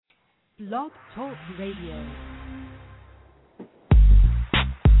Blog Talk Radio.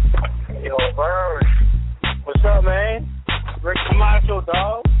 Yo, Bird. What's up, man? Rick Camacho,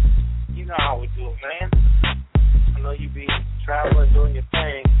 dog. You know how we do it, man. I know you be traveling, doing your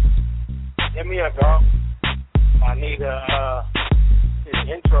thing. Hit me up, dog. I need an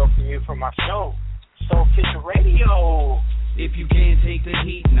intro from you for my show, Soul Kitchen Radio. If you can't take the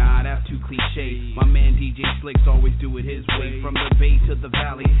heat, nah, that's too cliche. My man DJ Slicks always do it his way. From the bay to the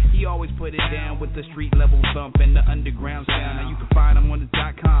valley, he always put it down with the street level thump and the underground sound. Now you can find him on the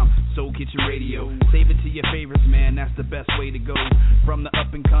 .com, Soul Kitchen Radio. Save it to your favorites, man, that's the best way to go. From the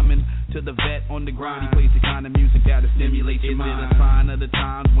up and coming to the vet on the grind, he plays the kind of music that'll stimulate your mind. Is it a sign of the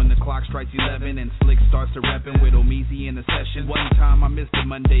times when the clock strikes 11 and Slicks starts to reppin' with Omizi in the session? One time I missed it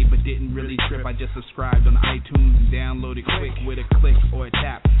Monday but didn't really trip. I just subscribed on iTunes and downloaded quick with a click or a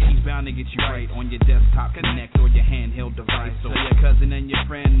tap. He's bound to get you right on your desktop, connect, or your handheld device. So tell your cousin and your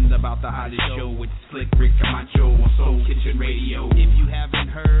friend about the hottest show with Slick Rick Camacho on Soul Kitchen Radio. If you haven't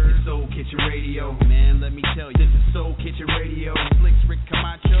heard, it's Soul Kitchen Radio. Man, let me tell you, this is Soul Kitchen Radio. Slick Rick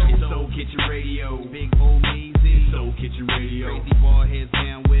Camacho, it's Soul Kitchen Radio. Big Omizi, Soul Kitchen Radio. Crazy ball heads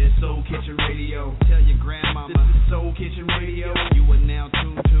down with Soul Kitchen Radio. Tell your grandmama, this is Soul Kitchen Radio. You are now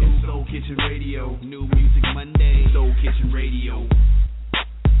tuned to Soul Kitchen Radio. New music Monday, Soul Kitchen Radio.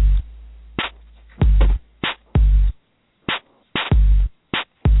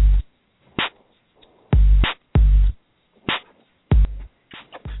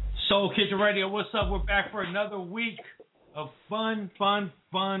 Soul Kitchen Radio, what's up? We're back for another week of fun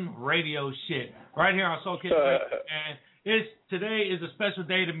radio shit right here on Soul Kitchen Radio. And today is a special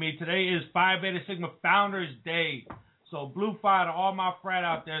day to me. Today is PhiBetaSigma Founders Day. So blue fire to all my frat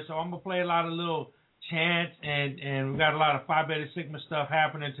out there. So I'm gonna play a lot of little chants and we got a lot of PhiBetaSigma stuff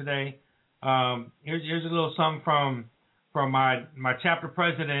happening today. Here's a little something from my chapter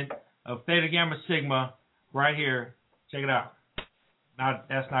president of Theta Gamma Sigma right here. Check it out.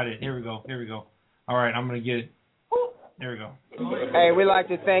 That's not it. Here we go. All right, I'm going to get it. There we go. Hey, we'd like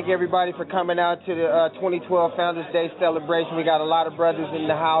to thank everybody for coming out to the 2012 Founders Day celebration. We got a lot of brothers in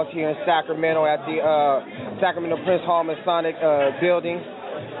the house here in Sacramento at the Sacramento Prince Hall Masonic building.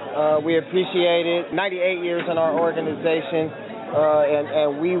 We appreciate it. 98 years in our organization,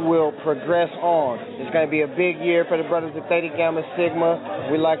 and we will progress on. It's going to be a big year for the brothers of Theta Gamma Sigma.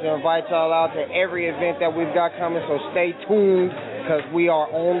 We'd like to invite y'all out to every event that we've got coming, so stay tuned, because we are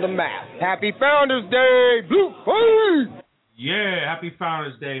on the map. Happy Founders Day, Blue Fire! Yeah, happy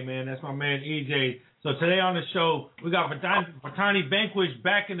Founders Day, man. That's my man EJ. So today on the show, we got Batani Vanquish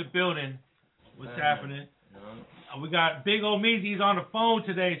back in the building. What's happening? We got Big Omizi. He's on the phone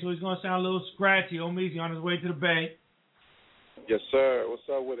today, so he's going to sound a little scratchy. Omizi on his way to the Bay. Yes, sir. What's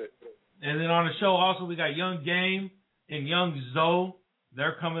up with it? And then on the show also, we got Young Game and Young Zoe.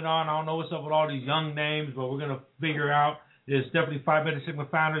 They're coming on. I don't know what's up with all these young names, but we're going to figure out. It's definitely PhiBetaSigma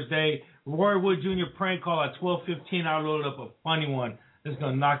Founders Day. Roy Wood Jr. prank call at 12:15. I loaded up a funny one. It's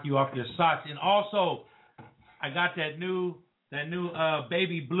gonna knock you off your socks. And also, I got that new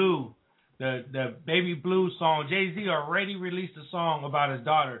Baby Blue, the Baby Blue song. Jay-Z already released a song about his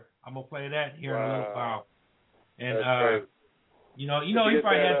daughter. I'm gonna play that here in a little while. And you know, he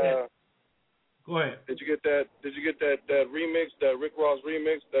probably had that. Go ahead. Did you get that remix, that Rick Ross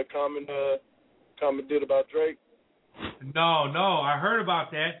remix that Common did about Drake? No, I heard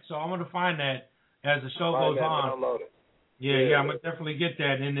about that, so I'm going to find that as the show goes on. Yeah, I'm going to definitely get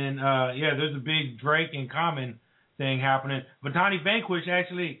that. And then, there's a big Drake and Common thing happening. But Donnie Vanquish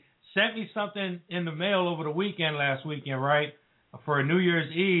actually sent me something in the mail over the last weekend, right? For New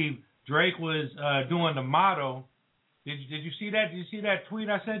Year's Eve, Drake was doing the motto. Did you see that? Did you see that tweet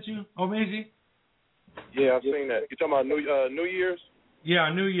I sent you, Omizi? Yeah, I've seen that. You talking about New Year's?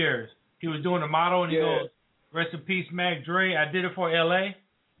 Yeah, New Year's. He was doing the motto, and he goes, "Rest in peace, Mac Dre. I did it for L.A."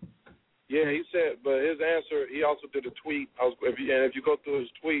 Yeah, he said, but his answer, he also did a tweet. If you go through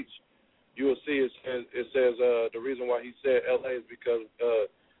his tweets, you will see it says the reason why he said L.A. is because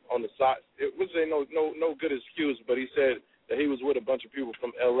on the side, which ain't no good excuse, but he said that he was with a bunch of people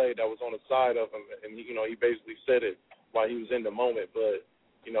from L.A. that was on the side of him, and he basically said it while he was in the moment, but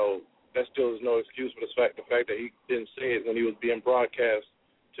that still is no excuse for the fact that he didn't say it when he was being broadcast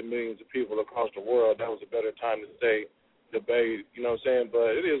to millions of people across the world. That was a better time to say the Bay, you know what I'm saying?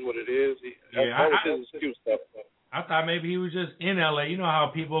 But it is what it is. That was his excuse stuff. I thought maybe he was just in LA. You know how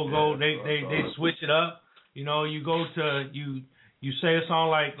people go, they switch it up. You go to you say a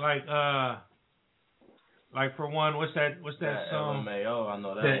song like for one, what's that song? LMAO, I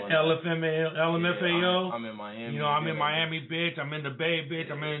know that the one. LMFAO. I'm in Miami. I'm in Miami, bitch. I'm in the Bay,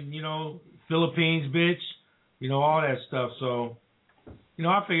 bitch. I'm in Philippines, bitch. All that stuff. So You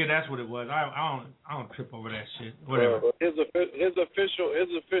know, I figured that's what it was. I don't trip over that shit. Whatever. His official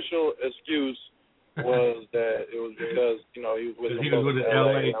excuse was that it was because he was with his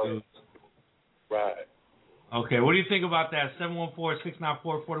LA dudes. Right. Okay, what do you think about that?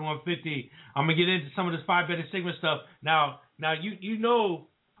 714-694-4150. I'm gonna get into some of this Phi Beta Sigma stuff. Now you know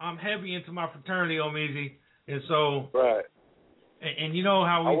I'm heavy into my fraternity, Omeezy, and so right. And you know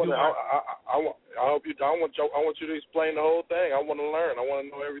how we do. I want you to explain the whole thing. I want to learn. I want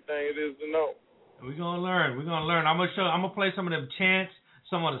to know everything it is to know. We're gonna learn. I'm gonna play some of them chants,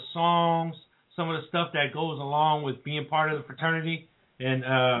 some of the songs, some of the stuff that goes along with being part of the fraternity, and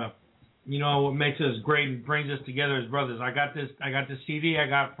what makes us great and brings us together as brothers. I got this CD I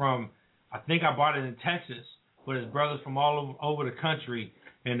got from, I think I bought it in Texas, but it's brothers from all over the country,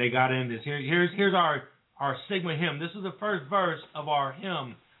 and they got in this. Here's our Sigma hymn. This is the first verse of our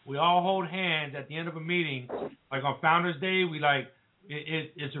hymn. We all hold hands at the end of a meeting, like on Founders Day. We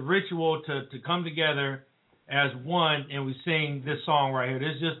it's a ritual to come together as one, and we sing this song right here.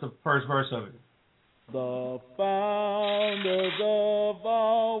 This is just the first verse of it. The founders of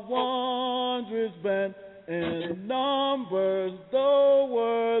our wondrous band, in numbers though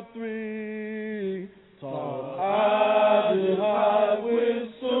were 3, taught high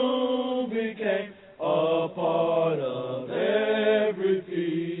which soon became a part of every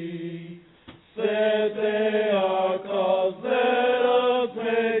feast. Said they are cause, let us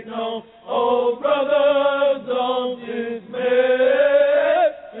make known. Oh, brothers, don't dismay.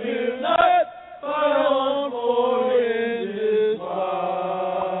 Fear not, fight on, for in this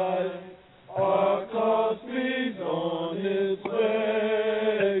fight our cause speeds on its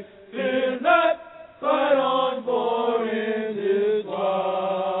way. Fear not, fight on, for in this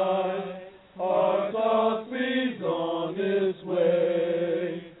fight our cause speeds on its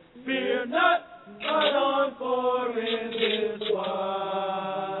way. Fear not, fight on, for in this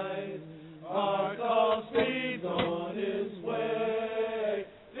fight our cause speeds on its way.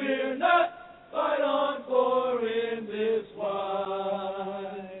 Fear not, fight on, for in this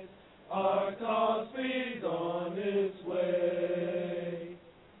fight our cause speeds on its way.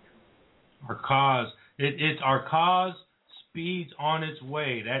 Our cause. It's our cause speeds on its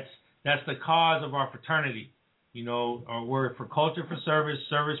way. That's the cause of our fraternity. Our word for culture for service,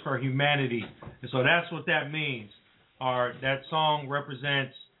 service for humanity. And so that's what that means. That song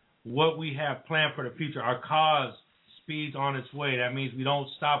represents what we have planned for the future. Our cause speeds on its way. That means we don't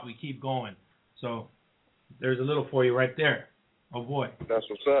stop, we keep going. So there's a little for you right there. Oh boy. That's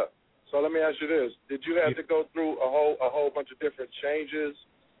what's up. So let me ask you this. Did you have to go through a whole bunch of different changes?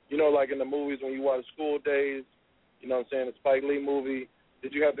 Like in the movies when you watch School Days, the Spike Lee movie,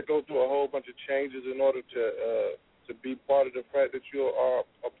 did you have to go through a whole bunch of changes in order to be part of the frat that you are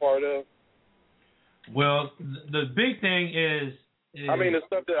a part of? Well, the big thing is I mean, the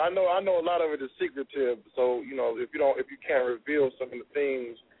stuff that I know a lot of it is secretive. So if you can't reveal some of the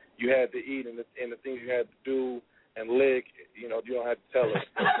things you had to eat and the things you had to do and lick, you don't have to tell us.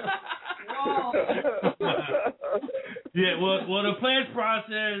 Yeah, well, the pledge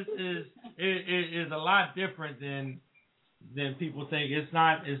process is a lot different than people think. It's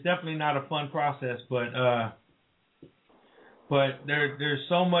definitely not a fun process, but there's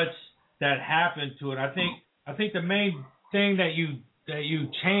so much that happened to it. I think the main thing that you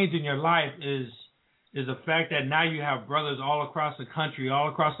change in your life is the fact that now you have brothers all across the country, all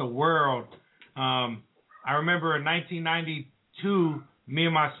across the world. I remember in 1992, me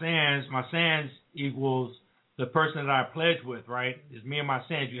and my Sands equals the person that I pledged with, right? Is me and my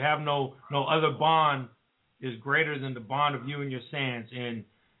Sands. You have no other bond is greater than the bond of you and your Sands.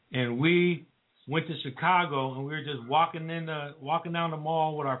 And we went to Chicago and we were just walking down the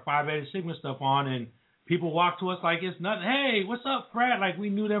mall with our PhiBetaSigma stuff on, and people walk to us like it's nothing. Hey, what's up, Frat? Like we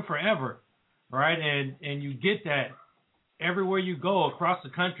knew them forever, right? And you get that everywhere you go across the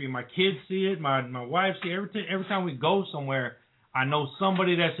country. My kids see it. My wife see it. Every time we go somewhere, I know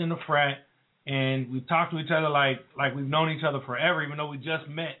somebody that's in the frat, and we talk to each other like we've known each other forever, even though we just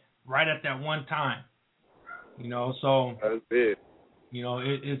met right at that one time. So that's big.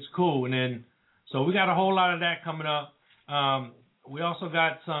 It's cool. And then so we got a whole lot of that coming up. We also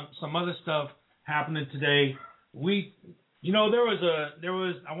got some other stuff happening today. There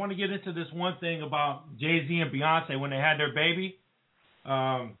was I want to get into this one thing about Jay-Z and Beyonce when they had their baby.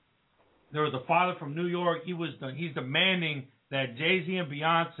 There was a father from New York. He's demanding that Jay-Z and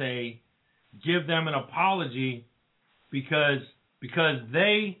Beyonce give them an apology because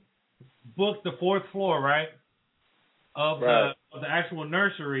they booked the 4th floor, right, of the actual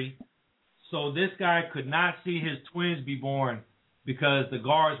nursery. So this guy could not see his twins be born because the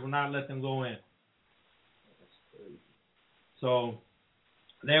guards would not let them go in. So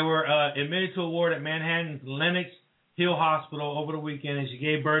They were admitted to a ward at Manhattan's Lenox Hill Hospital over the weekend, and she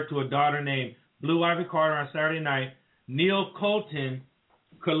gave birth to a daughter named Blue Ivy Carter on Saturday night. Neil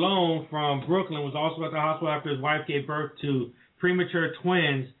Cologne from Brooklyn was also at the hospital after his wife gave birth to premature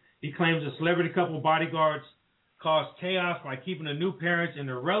twins. He claims a celebrity couple bodyguards caused chaos by keeping the new parents and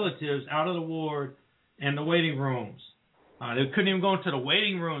their relatives out of the ward and the waiting rooms. They couldn't even go into the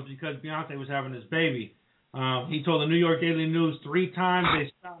waiting rooms because Beyonce was having this baby. He told the New York Daily News 3 times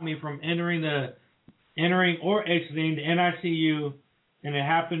they stopped me from entering or exiting the NICU, and it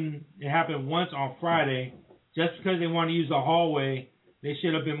happened once on Friday. Just because they want to use the hallway, they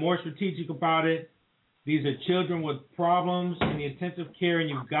should have been more strategic about it. These are children with problems in the intensive care, and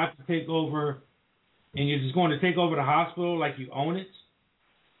you've got to take over, and you're just going to take over the hospital like you own it?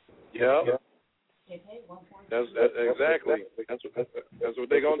 Yeah. That's exactly. That's what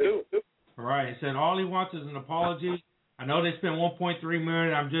they're going to do. Right. He said all he wants is an apology. I know they spent $1.3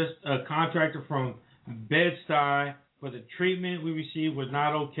 million. I'm just a contractor from Bed-Stuy, but the treatment we received was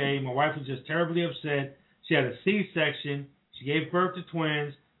not okay. My wife was just terribly upset. She had a C-section. She gave birth to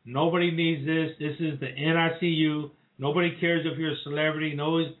twins. Nobody needs this. This is the NICU. Nobody cares if you're a celebrity.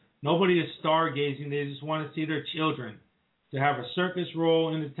 Nobody is stargazing. They just want to see their children. To have a circus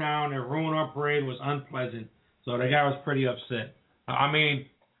roll in the town and ruin our parade was unpleasant. So the guy was pretty upset. I mean,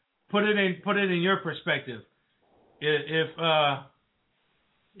 put it in your perspective. If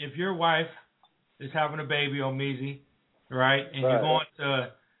your wife is having a baby on Measy, right, and you're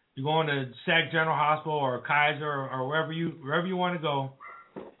going to Sac General Hospital or Kaiser or wherever you want to go,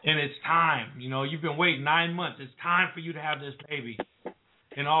 and it's time. You know, you've been waiting 9 months. It's time for you to have this baby,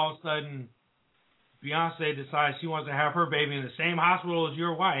 and all of a sudden, Beyonce decides she wants to have her baby in the same hospital as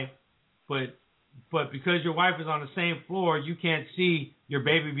your wife, but because your wife is on the same floor, you can't see your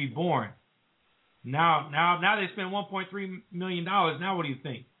baby be born. Now they spent $1.3 million. Now what do you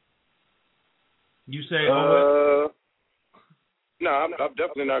think? You say, oh well? No, I'm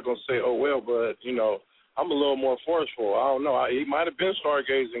definitely not going to say, oh well, but, you know, I'm a little more forceful. I don't know. He might have been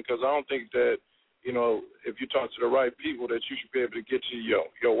stargazing because I don't think that, you know, if you talk to the right people that you should be able to get to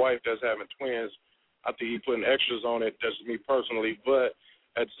your wife that's having twins. I think he's putting extras on it. That's me personally. But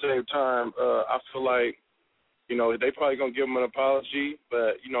at the same time, I feel like, you know, they probably going to give him an apology.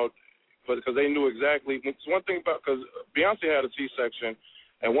 But, you know, because they knew exactly. It's one thing about, because Beyonce had a C-section.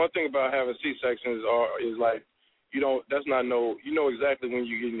 And one thing about having C-sections is like, you know exactly when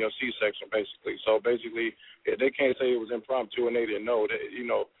you're getting your C-section, basically. So basically, they can't say it was impromptu and they didn't know. You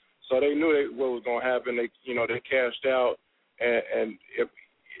know, so they knew what was going to happen. They cashed out. And if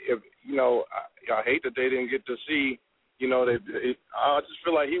you know, I hate that they didn't get to see, you know, I just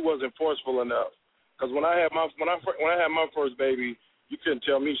feel like he wasn't forceful enough. Because when I had my first baby, you couldn't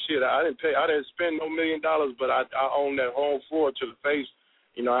tell me shit. I didn't spend no $1 million, but I owned that whole floor to the face.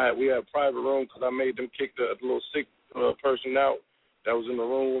 You know, we had a private room because I made them kick the little sick person out that was in the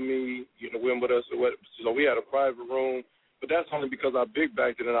room with me, you know, with us. So we had a private room, but that's only because I big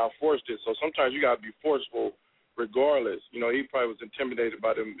backed it and I forced it. So sometimes you got to be forceful regardless. You know, he probably was intimidated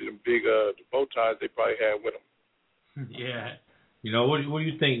by them big bow ties they probably had with him. Yeah. You know, what do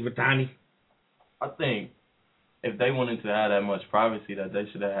you think, Vitani? I think if they wanted to have that much privacy, that they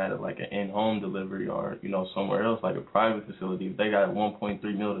should have had like an in-home delivery or, you know, somewhere else, like a private facility. If they got $1.3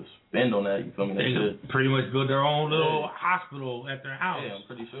 million to spend on that, you feel me? They should pretty much build their own little hospital at their house. Yeah, I'm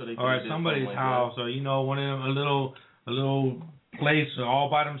pretty sure they could. Or at somebody's house, or, you know, one of them, a little place all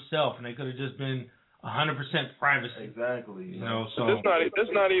by themselves, and they could have just been 100% privacy. Exactly. You know, so this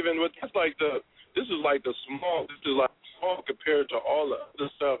is like small compared to all the other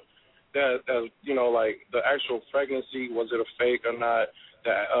stuff that you know, like the actual pregnancy, was it a fake or not?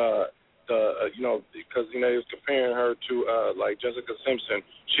 You know, because, you know, he was comparing her to like Jessica Simpson.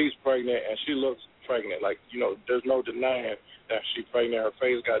 She's pregnant and she looks pregnant. Like, you know, there's no denying that she's pregnant. Her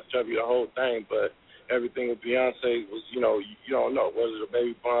face got chubby, the whole thing. But everything with Beyonce was, you know, you don't know. Was it a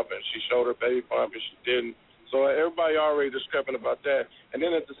baby bump? And she showed her baby bump and she didn't. So everybody already discrepant about that. And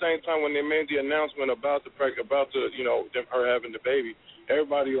then at the same time, when they made the announcement about you know, her having the baby,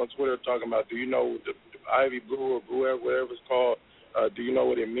 everybody on Twitter talking about, do you know the Ivy Blue or Blue, whatever it's called? Do you know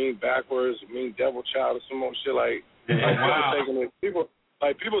what it means backwards? It means devil child or some more shit like. Wow.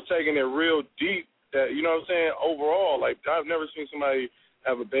 People taking it real deep. That, you know what I'm saying? Overall, like, I've never seen somebody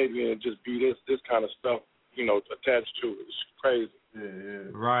have a baby and just be this kind of stuff, you know, attached to it. It's crazy. Yeah.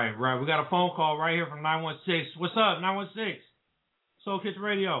 Right. We got a phone call right here from 916. What's up, 916? Soul Kitchen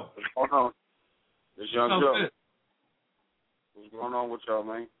Radio. What's going on? It's Young Joe. Good? What's going on with y'all,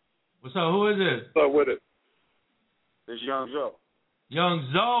 man? What's up? Who is this? What's up with it? It's Young Joe. Young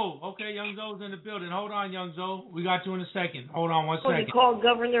Zoe. Okay, Young Zoe's in the building. Hold on, Young Zoe. We got you in a second. Hold on 1 second. Was he called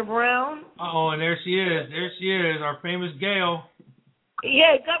Governor Brown? Oh, and there she is. There she is, our famous Gail.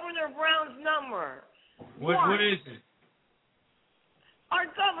 Yeah, Governor Brown's number. What is it? Our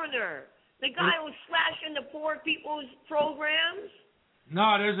governor. The guy who's slashing the poor people's programs.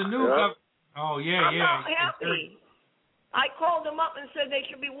 No, there's a new governor. Oh, yeah, I'm not happy. I called them up and said they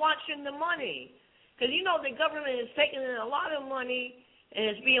should be watching the money. Because, you know, the government is taking in a lot of money and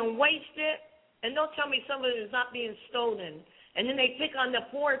it's being wasted. And don't tell me some of it is not being stolen. And then they pick on the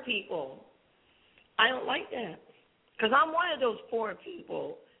poor people. I don't like that. Because I'm one of those poor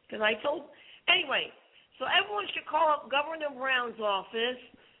people. Because I told... Anyway, so everyone should call up Governor Brown's office.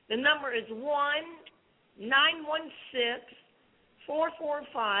 The number is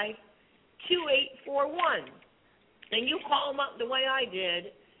 1-916-445-2841. And you call them up the way I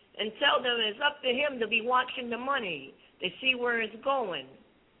did and tell them it's up to him to be watching the money to see where it's going.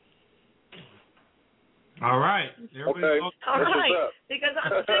 All right. Okay. All right. Because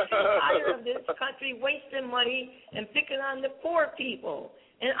I'm sick and tired of this country wasting money and picking on the poor people.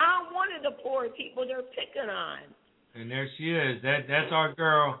 And I'm one of the poor people they're picking on. And there she is. That's our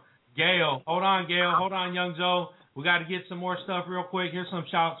girl, Gail. Hold on, Gail. Hold on, Young Zoe. We got to get some more stuff real quick. Here's some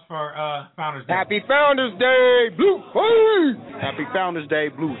shouts for Founders Day. Happy Founders Day, Blue Fight! Happy Founders Day,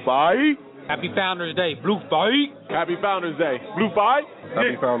 Blue Fight! Happy Founders Day, Blue Fight! Happy Founders Day, Blue Fight!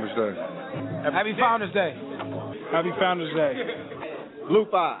 Happy Founders Day. Happy Founders Day. Happy Founders Day, Blue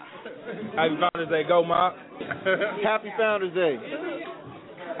Fight! Happy Founders Day, go Mob. Happy Founders Day.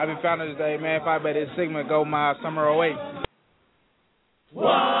 Happy Founders Day, man. PhiBetaSigma, go Mob, summer 08.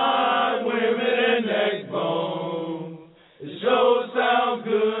 Wine, women, and neck bones. It sure sounds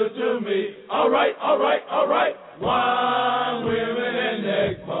good to me. All right. Wine, women, and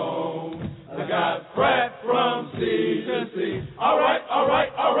neck bones. I got frat from C to C. All right.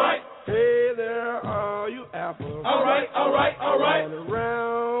 Hey there, all you apples. All right. Running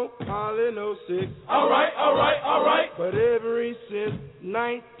around, calling 06. All right. But ever since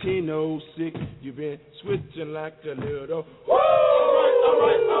 1906, you've been switching like a little. Woo!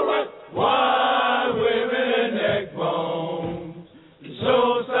 All right. Wine, women, and neck bones. It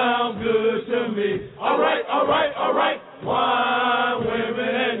sure sounds good to me. All right. Wine,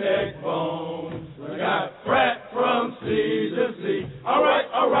 women, and neck bones. I got frat from C to C. All right.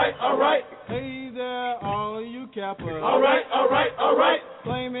 Hey there, all you cappers. All right.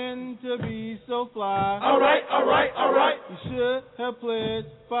 Claiming to be so fly. All right. You should have pledged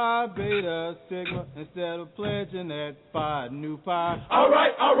Phi Beta Sigma instead of pledging that Phi Nu Pi. All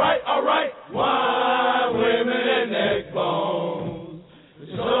right. Wine, women, and neck bones. It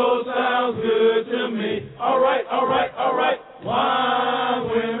sure sounds good to me. All right. Wine,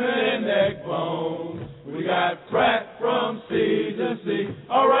 women, and neck bones. We got frat from C to C.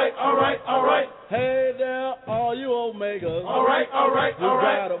 All right. Hey there, all you Omegas. All right. You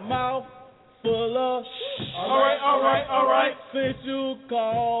got a mouth full of All right. Since you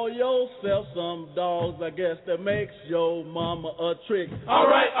call yourself some dogs, I guess that makes your mama a trick. All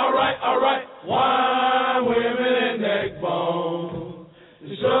right. Wine, women, and neck bones.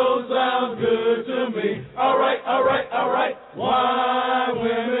 It sure sounds good to me. All right. Wine,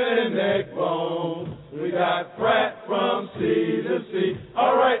 women, and neck bones. We got frat from C to C.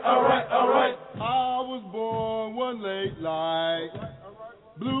 All right. I was born one late light,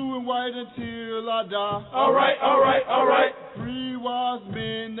 blue and white until I die. All right. 3 wise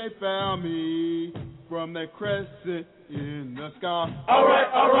men, they found me from that crescent in the sky. All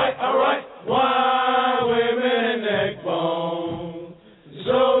right. Wine, women, and neck bones.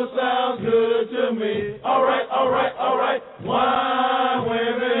 Sure sounds good to me. All right. Wine,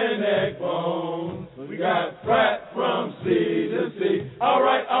 women, and neck bones. We got frat from C to C. All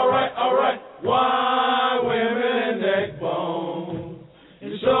right. Wine, women, and neck bones.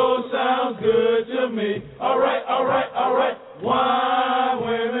 It sure sounds good to me. All right. Wine,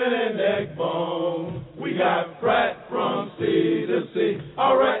 women, and neck bones. We got frat from C to C.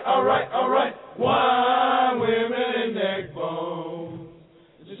 All right. Wine, women, and neck bones.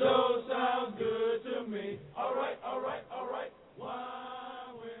 It sure sounds good to me. All right.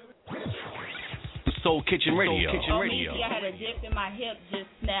 Wine, women. Soul Kitchen Radio. I had a dip in my hip just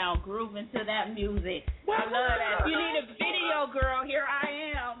now, grooving to that music. I love that. If you need a video, girl, here I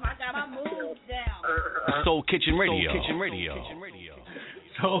am. I got my moves down. Soul Kitchen Radio.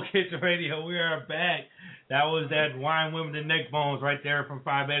 Soul Kitchen Radio. We are back. That was that Wine, Women, and Neck Bones right there from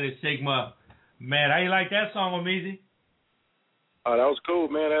PhiBetaSigma. Man, how you like that song, Amizi? That was cool,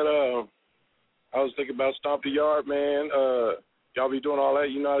 man. I was thinking about Stomp the Yard, man. Y'all be doing all that.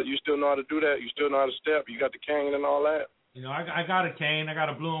 You still know how to do that. You still know how to step. You got the cane and all that. You know, I got a cane. I got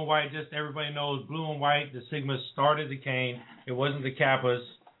a blue and white. Just everybody knows blue and white. The Sigma started the cane. It wasn't the Kappas.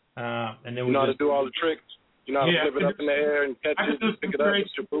 And then we know how just to do all the tricks. You know how to flip it up in the air and catch it and pick it up with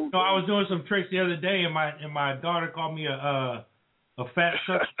your boot. No, I was doing some tricks the other day, and my daughter called me a fat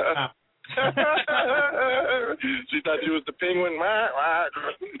sucker. She thought you was the penguin.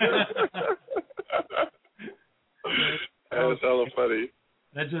 That's hella funny.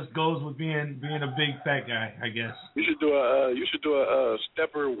 That just goes with being a big fat guy, I guess. You should do a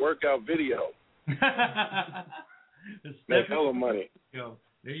stepper workout video. Make hella money. Yo,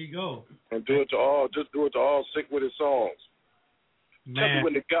 there you go. And do it to all Sick With It songs. Man. Tell me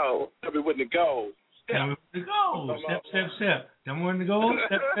when to go. Tell me when to go. Step. Tell me when to go. Step, step, step. Tell me when to go.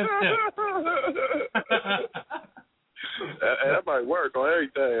 Step, step, step. That might work on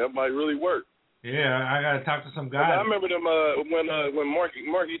everything. That might really work. Yeah, I gotta talk to some guys. I remember them when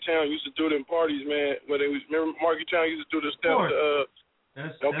Marky Town used to do them parties, man. Remember Marky Town used to do the step.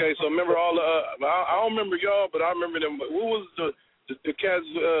 So remember all the. I don't remember y'all, but I remember them. Who was the cats?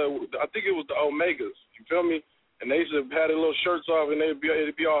 I think it was the Omegas. You feel me? And they used to have their little shirts off, and it'd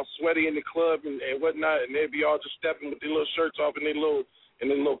be all sweaty in the club and whatnot, and they'd be all just stepping with their little shirts off and their little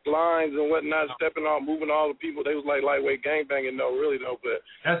blinds and whatnot, stepping off, moving all the people. They was like lightweight gangbanging, though, really, though. But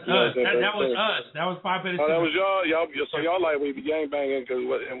that's us. That was us. That was PhiBetaSigma. Oh, that was y'all. So y'all lightweight gangbanging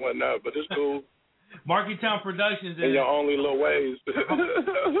and whatnot. But it's cool. Marky Town Productions. In your only little ways.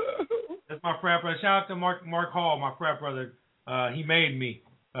 That's my frat brother. Shout out to Mark Hall, my frat brother. He made me.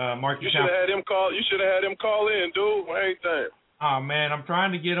 Marky You Town. should have had him call. You should have had him call in, dude. Anything. Oh man, I'm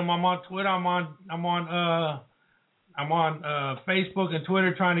trying to get him. I'm on Twitter. I'm on Facebook and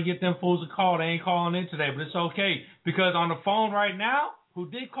Twitter trying to get them fools to call. They ain't calling in today, but it's okay because on the phone right now, who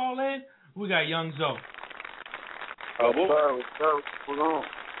did call in? We got Young Zoe. Oh, what's on?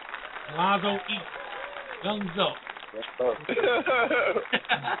 Alonzo E. Young Zoe.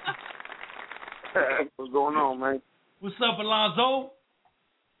 What's going on, man? What's up, Alonzo?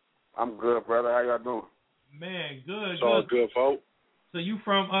 I'm good, brother. How y'all doing? Man, good. It's all good, folks. So you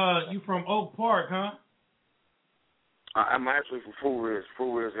from Oak Park, huh? I'm actually from Fruit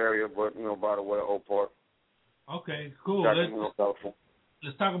Ridge area, but by the way, Oak Park. Okay, cool.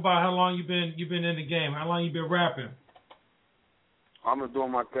 Let's talk about how long you've been in the game. How long you been rapping? I've been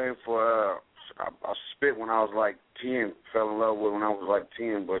doing my thing for I spit when I was like 10. Fell in love with it when I was like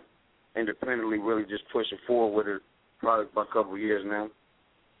 10, but independently, really just pushing forward with it probably for a couple of years now.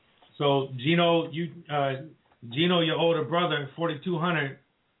 So Gino, your older brother, 4200,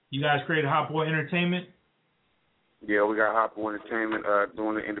 you guys created Hot Boy Entertainment? Yeah, we got Hot Boy Entertainment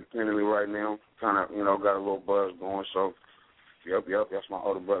doing it independently right now. Kind of, got a little buzz going. So, yep, that's my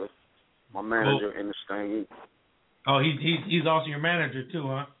older brother, my manager in this thing. Oh, he's also your manager too,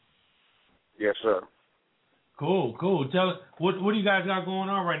 huh? Yes, sir. Cool. Tell us what do you guys got going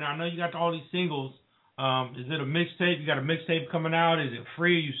on right now? I know you got all these singles. Is it a mixtape? You got a mixtape coming out? Is it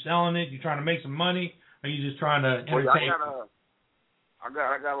free? Are you selling it? You trying to make some money? Or are you just trying to entertain? I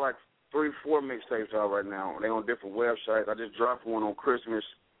got like 3-4 mixtapes out right now. They on different websites. I just dropped one on Christmas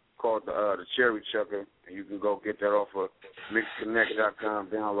called the Cherry Chucker, and you can go get that off of mixconnect.com.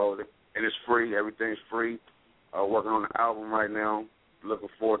 Download it, and it's free. Everything's free. Working on the album right now. Looking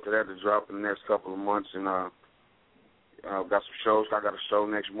forward to that to drop in the next couple of months, and got some shows. I got a show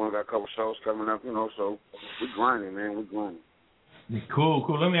next month. Got a couple shows coming up, so we grinding, man. We grinding. Cool.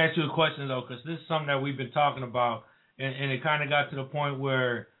 Let me ask you a question, though, because this is something that we've been talking about, and it kind of got to the point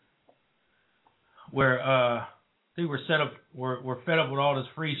where I think we're fed up with all this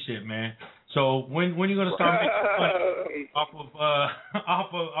free shit, man. So when you gonna start making money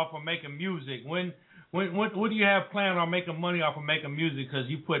off of making music? When what do you have planned on making money off of making music? Because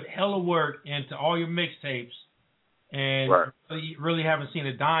you put hella work into all your mixtapes, and you really haven't seen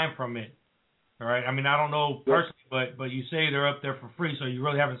a dime from it. All right. I mean, I don't know personally, but you say they're up there for free, so you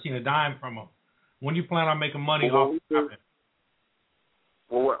really haven't seen a dime from them. When do you plan on making money off of it?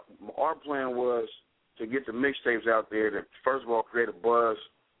 Well, our plan was to get the mixtapes out there. To first of all, create a buzz,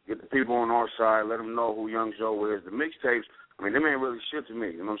 get the people on our side, let them know who Young Joe is. The mixtapes, I mean, them ain't really shit to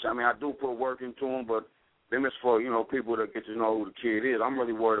me. You know what I'm saying? I mean, I do put work into them, but them is for people that get to know who the kid is. I'm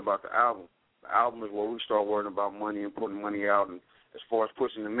really worried about the album. The album is where we start worrying about money and putting money out. And as far as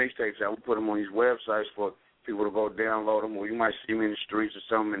pushing the mixtapes out, we put them on these websites for people to go download them, or you might see them in the streets or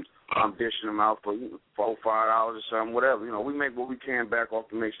something, and I'm dishing them out for $4-5 or something, whatever. We make what we can back off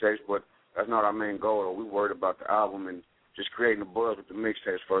the mixtapes, but that's not our main goal. We worried about the album and just creating a buzz with the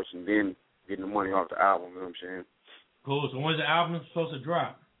mixtapes first, and then getting the money off the album. You know what I'm saying? Cool. So when's the album supposed to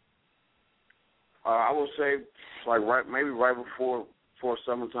drop? I would say maybe right before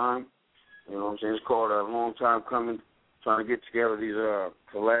summertime. You know what I'm saying? It's called A Long Time Coming. trying to get together these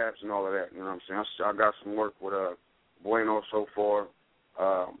collabs and all of that. You know what I'm saying? I got some work with Bueno so far.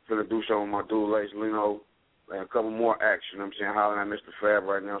 Finna do something with my dude Lace Lino, and a couple more acts. You know what I'm saying? Hollering at Mr. Fab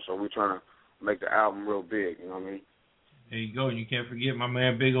right now, so we're trying to make the album real big. You know what I mean? There you go. You can't forget my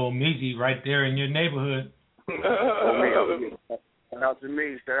man Big Old Meezy right there in your neighborhood. Shout out to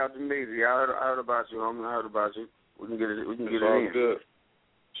me. I heard about you, homie. I heard about you. We can get it in. Good.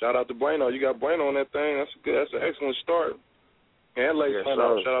 Shout out to Bueno. You got Bueno on that thing. That's an excellent start. And Lace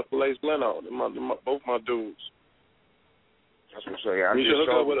Leno. Shout out to Lace Leno. Both my dudes. That's what I'm saying. You should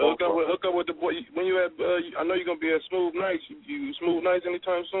hook up with the boy when you at. I know you're gonna be at Smooth Nights. You Smooth Nights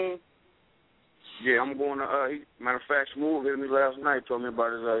anytime soon? Yeah, I'm going to. Matter of fact, Smooth hit me last night. Told me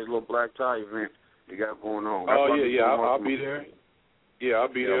about his little black tie event he got going on. I'll be there. Yeah,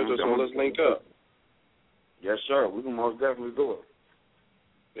 I'll be there. So let's link up. Yes, sir. We can most definitely do it.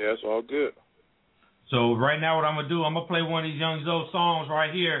 Yeah, it's all good. So right now, what I'm gonna do, I'm gonna play one of these Young Zoe songs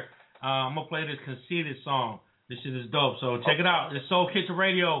right here. I'm gonna play this Conceited song. This shit is dope. So check it out. It's Soul Kitchen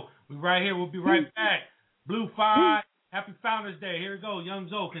Radio. We right here. We'll be right back. Blue 5. Happy Founders Day. Here we go. Young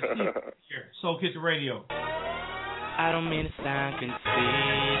Zoe, Conceited here. Soul Kitchen Radio. I don't mean to sound conceited,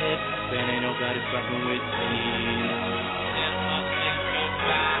 but ain't nobody fucking with me.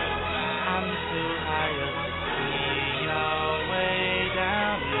 I'm too high up to see y'all way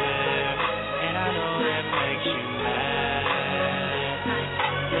down there, and I know that makes you mad,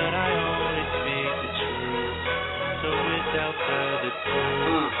 but I only speak the truth, so without further ado,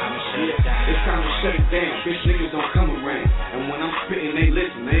 I'ma shut it down. It's time to shut it down, bitch niggas don't come around, and when I'm spitting they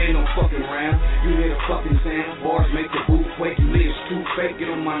listen, they ain't no fucking round. You hear the fucking sound, bars make the booth quake, you niggas too fake,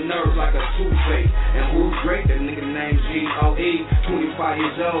 get on my nerves like a toothache. And who's great? That nigga named G.O.E. 25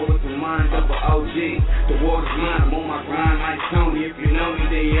 years old with the mind of an OG. The water's mine, I'm on my grind like Tony. If you know me,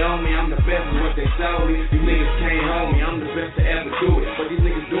 then you owe me. I'm the best of what they sold me. You niggas can't hold me, I'm the best to ever do it. But these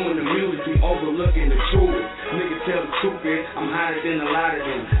niggas doing the music, be overlooking the truth. Niggas tell the truth is, I'm higher than a lot of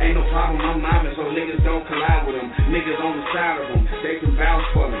them. Ain't no problem, I'm mobbing, so niggas don't collide with them. Niggas on the side of them, they can vouch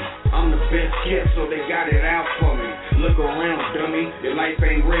for me. I'm the best kept, so they got it out for me. Look around, dummy, your life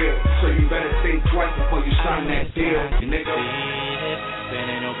ain't real, so you better think twice before you sign that deal, nigga. But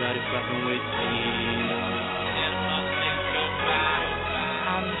ain't nobody fucking with me.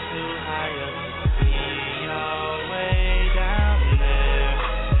 I'm too high up to see y'all way down there,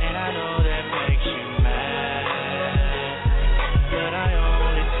 and I know that makes you mad, but I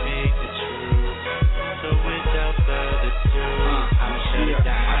only speak the truth, so without further ado, I'ma shut it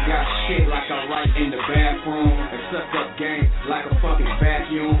down. I got shit like I write in the bathroom, and suck up game like a fucking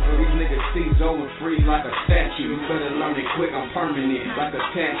vacuum. These niggas see over freeze like a statue. You better learn it quick, I'm permanent like a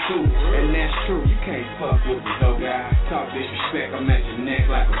tattoo. And that's true, you can't fuck with me, though, guy. Talk disrespect, I'm at your neck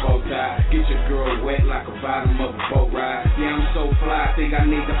like a bow tie. Get your girl wet like a bottom of a boat ride. Yeah, I'm so fly, think I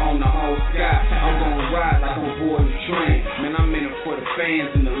need to own the whole sky. I'm gonna ride like I'm aboard the train. Man, I'm in it for the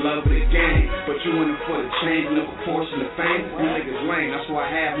fans and the love of the game. But you in it for the change and the proportion of fame. You niggas lame, that's why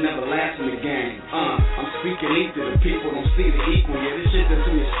I have never last in the game. I'm speaking equal, the people don't see the equal. Yeah, this shit that's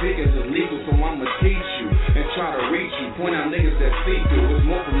in your speakers is legal, so I'ma teach you and try to reach you. Point out niggas that see through. It's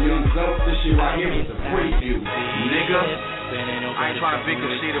more from Young Zoe. This shit right here is a preview, nigga. I ain't trying to be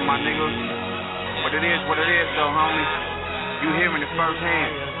conceited, my niggas, but it is what it is, though, homie. You hearing it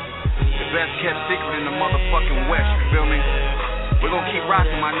firsthand. The best kept secret in the motherfucking West, you feel me? We're gonna keep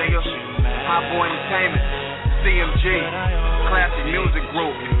rocking, my niggas. Hot Boy Entertainment, CMG, Classic Music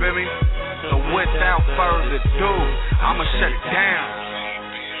Group, you feel me? So without further ado, I'ma shut it down.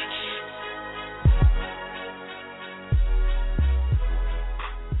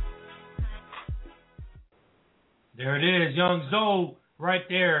 There it is, Young Zoe, right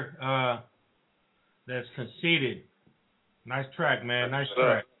there. That's Conceited. Nice track, man. Nice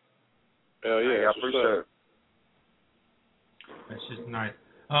track. Hell yeah, I appreciate it. That's just nice.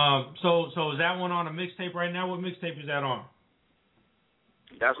 So is that one on a mixtape right now? What mixtape is that on?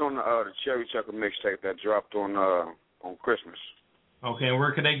 That's on the Cherry Chucker mixtape that dropped on Christmas. Okay, and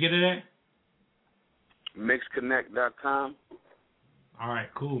where can they get it at? Mixconnect.com. All right,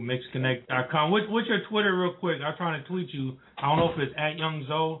 cool. Mixconnect.com. What's your Twitter, real quick? I'm trying to tweet you. I don't know if it's at Young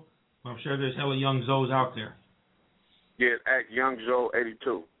Zoe. I'm sure there's hella Young Zoes out there. Yeah, at Young Zoe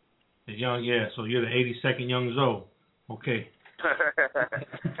 82. It's young, yeah. So you're the 82nd Young Zoe. Okay.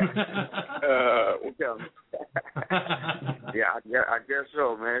 Yeah, I guess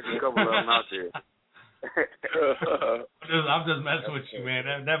so, man. There's a couple of them out there. I'm just messing with you,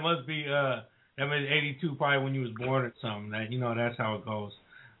 man. That must be that was 82, probably when you was born or something. That that's how it goes.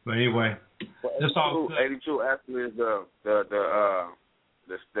 But anyway, well, 82 actually is the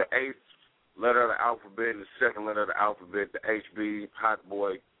 8th letter of the alphabet and the second letter of the alphabet, the HB, Hot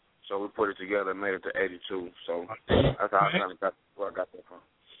Boy. So we put it together and made it to 82. So that's how I kind of got where I got that from.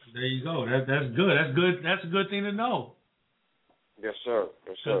 There you go. That's good. That's good. That's a good thing to know. Yes, sir.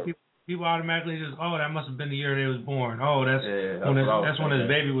 Yes, sir. People automatically just, oh, that must have been the year they was born. Oh, that's when his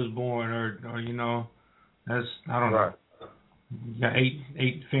baby was born, or you know, that's I don't know. You got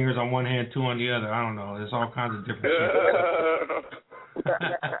eight fingers on one hand, 2 on the other. I don't know. There's all kinds of different shit.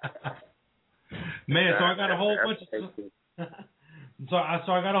 Man, so I got a whole bunch of so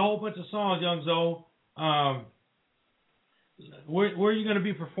I got a whole bunch of songs, Young Zoe. Where are you going to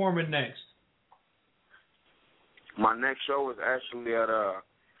be performing next? My next show is actually at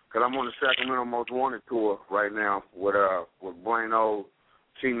because I'm on the Sacramento Most Wanted tour right now with Brano,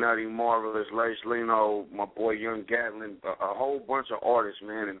 T Nutty, Marvelous, Lace Lino, my boy Young Gatlin, a whole bunch of artists,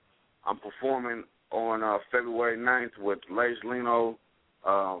 man. And I'm performing on February 9th with Lace Lino,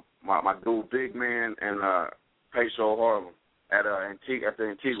 my dude Big Man, and Peso Harlem at the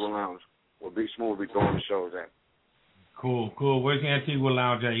Antigua Lounge where Big Smooth be throwing the shows at. Cool. Where's the Antigua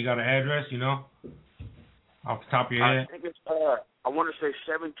Lounge at? You got an address, you know? Off the top of your head? I think it's, I want to say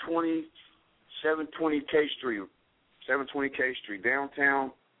 720 K Street. 720 K Street,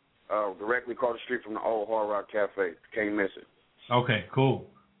 downtown, directly across the street from the old Hard Rock Cafe. Can't miss it. Okay, cool.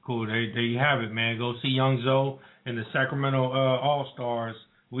 There you have it, man. Go see Young Zoe and the Sacramento All-Stars.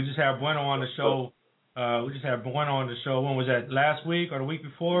 We just had Bueno on the show. When was that? Last week or the week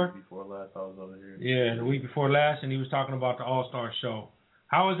before? The week before last, I was over here. Yeah, the week before last, and he was talking about the All-Star show.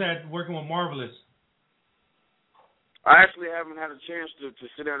 How was that working with Marvelous? I actually haven't had a chance to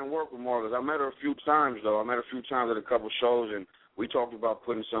sit down and work with Marvelous. I met her a few times, though. I met her a few times at a couple shows, and we talked about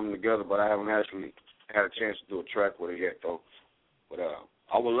putting something together, but I haven't actually had a chance to do a track with her yet, though. But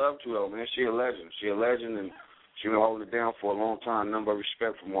I would love to, though, man. She a legend, and she's been holding it down for a long time. Number of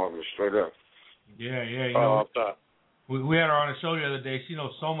respect for Marvelous, straight up. Yeah. You know, we had her on the show the other day. She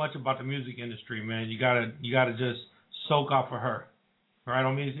knows so much about the music industry, man. You gotta just soak off of her. Right,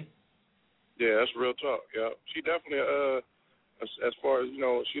 Omeezy? Yeah, that's real talk. Yeah, she definitely as far as, you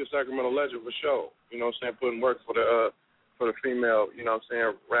know, she a Sacramento legend for sure. You know what I'm saying, putting work for the female, you know what I'm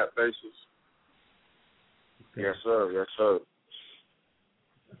saying, rap bases. Okay. Yes, sir.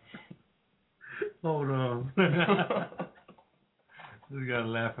 Hold on. I gotta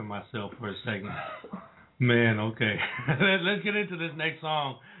laugh at myself for a second. Man, okay. Let's get into this next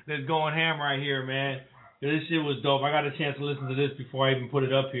song that's going ham right here, man. This shit was dope. I got a chance to listen to this before I even put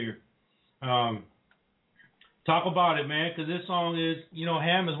it up here. Talk about it, man, because this song is, you know,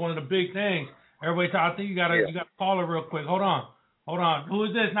 ham is one of the big things. Everybody, I think you gotta call her real quick. Hold on. Who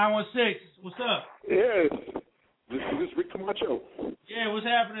is this? 916. What's up? Yes. This is Rick Camacho. Yeah, what's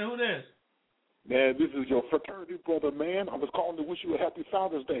happening? Who this? Man, this is your fraternity brother, man. I was calling to wish you a happy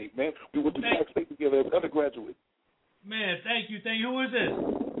Founders Day, man. We went to Sac State together as undergraduate. Man, thank you. Who is this?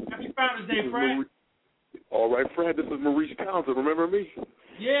 Happy Founders Day, Fred. All right, Fred, this is Maurice Townsend. Remember me?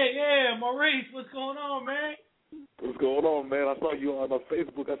 Yeah, Maurice. What's going on, man? What's going on, man? I saw you on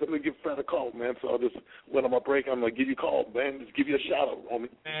Facebook. I said, let me give Fred a call, man. So I just went on my break. I'm going to give you a call, man. Just give you a shout out,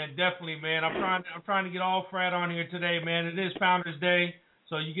 homie. Man, definitely, man. I'm trying to get all Fred on here today, man. It is Founders Day.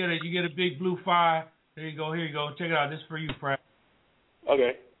 So you get a big blue 5. There you go. Here you go. Check it out. This is for you, Fred.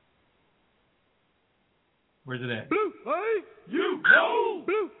 Okay. Where's it at? Blue 5. You know.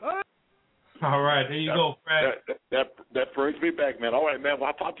 Blue 5. All right. There you go, Fred. That brings me back, man. All right, man. Well,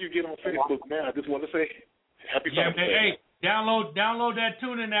 I'll talk to you again on Facebook, man. I just want to say happy Founders Day. Hey, download that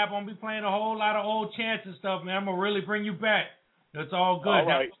TuneIn app. I'm going to be playing a whole lot of old chants and stuff, man. I'm going to really bring you back. It's all good. All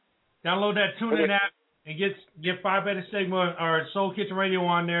right. Download that TuneIn app. And get PhiBetaSigma or Soul Kitchen Radio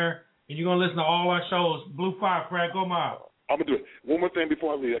on there, and you're gonna listen to all our shows. Blue 5, Fred, go Miles. I'm gonna do it. One more thing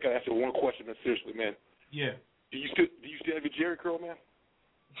before I leave. I gotta ask you one question, man. Seriously, man. Yeah. Do you still have your Jerry curl, man?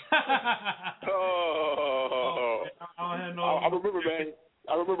 I remember, man.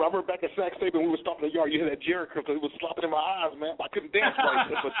 I remember back at Sac State when we were stomping the yard. You had that Jerry curl because it was slopping in my eyes, man. I couldn't dance right.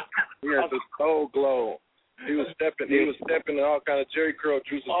 But he had the cold glow. He was stepping in all kind of Jerry curl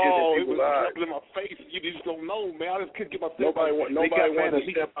juices. Oh, it was dropping in my face. You just don't know, man. I just couldn't get my face. Nobody wanted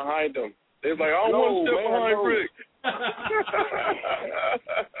to step behind him. They was like, I don't want to step behind Rick.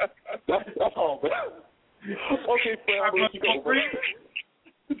 That's all, man. Okay, Fred, I'm going to go, man.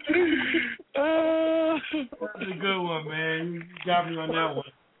 That's a good one, man. You got me on that one.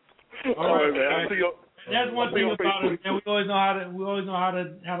 All right, man. That's one thing about us, man. We always know how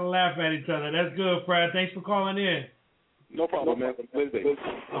to laugh at each other. That's good, Fred. Thanks for calling in. No problem, man.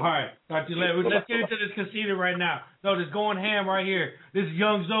 All right. Talk to you later. Let's get into this conceited right now. No, this going ham right here. This is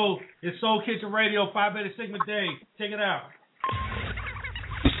Young Zoe. It's Soul Kitchen Radio, PhiBetaSigma Day. Check it out.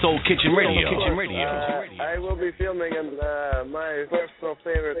 Soul Kitchen Radio. I will be filming my personal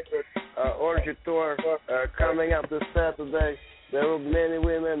favorite orgy tour coming up this Saturday. There will be many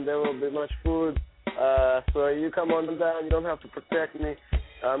women, there will be much food. So you come on down, you don't have to protect me.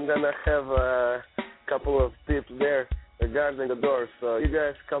 I'm going to have a couple of people there guarding the door. So you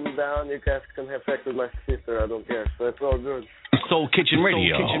guys come down, you guys can have sex with my sister, I don't care. So it's all good. Soul Kitchen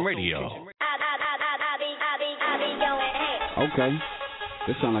Radio. Okay.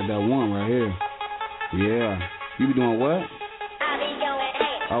 This sound like that one right here. Yeah. You be doing what?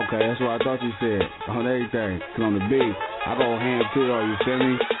 Okay, that's what I thought you said. On everything. Cause on the beat, I go ham too though, you feel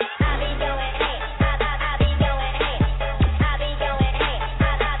me?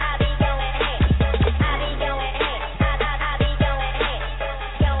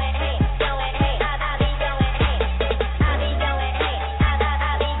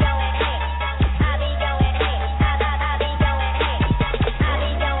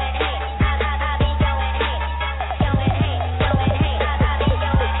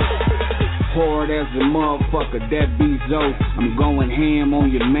 As a motherfucker, that be Zoe. I'm going ham on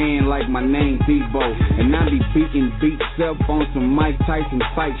your man like my name Debo. And I be beating beats up on some Mike Tyson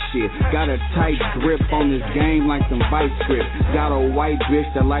fight shit. Got a tight grip on this game like some vice script. Got a white bitch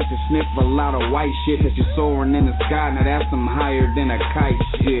that like to sniff a lot of white shit. That you soaring in the sky, now that's some higher than a kite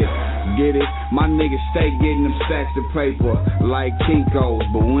shit. Get it? My niggas stay getting them stacks of paper like Kinko's,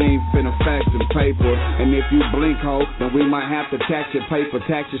 but we ain't finna fax them paper. And if you blink, ho, then we might have to tax your paper,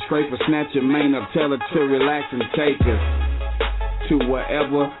 tax your scraper, snatch your main up, tell her to relax and take us to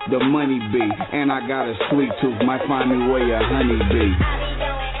wherever the money be. And I got a sweet tooth, might find me where your honey be.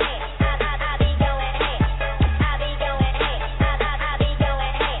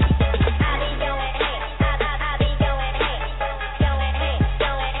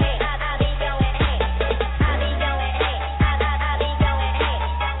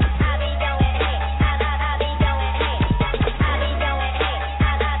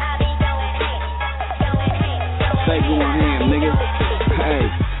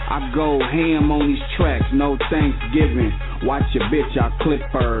 Go ham on these tracks, no Thanksgiving. Watch your bitch, I clip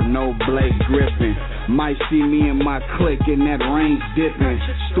her, no Blake Griffin. Might see me and my clique in that range dipping.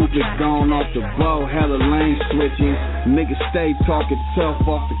 Stupid gone off the bow, hella lane switching. Niggas stay talking tough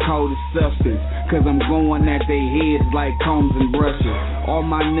off the coldest substance. Cause I'm going at they heads like combs and brushes. All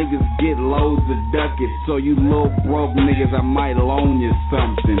my niggas get loads of ducats. So you little broke niggas, I might loan you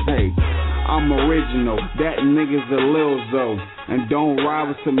something. Hey, I'm original, that nigga's a Lil Zo. And don't ride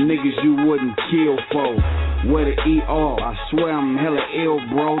with some niggas you wouldn't kill for. Where the ER, I swear I'm hella ill,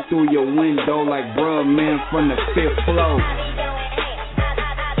 bro. Through your window like bruh, man, from the 5th floor.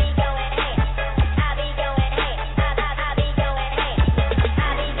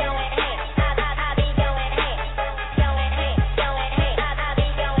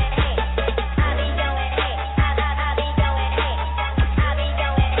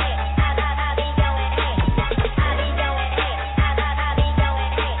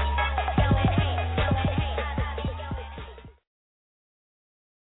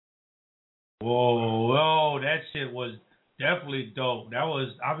 Whoa, that shit was definitely dope. That was,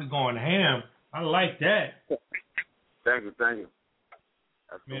 I was going ham. I like that. Thank you.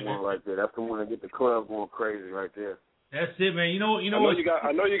 That's the one right there. That's the one that get the club going crazy right there. That's it, man. You know I know you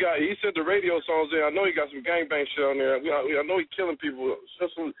got. He said the radio songs there. I know he got some gangbang shit on there. I know he killing people.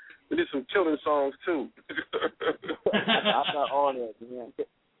 We did some killing songs too. I got all that, man.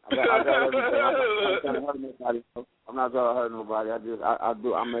 I got everything. I'm not trying to hurt nobody.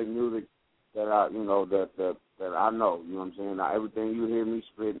 I make music that I know. You know what I'm saying? Now, everything you hear me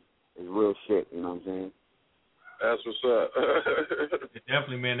spit is real shit. You know what I'm saying? That's what's up.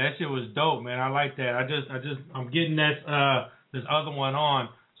 Definitely, man. That shit was dope, man. I like that. I'm getting that this other one on.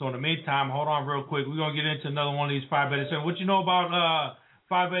 So in the meantime, hold on real quick. We're gonna get into another one of these PhiBetaSigma. What you know about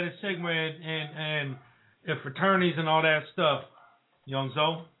PhiBetaSigma and fraternities and all that stuff, Young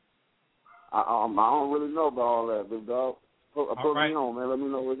Zo? I don't really know about all that, big dog. Put right. me on, man. Let me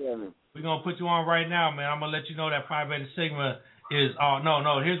know what's happening. We're gonna put you on right now, man. I'm gonna let you know that PhiBetaSigma is.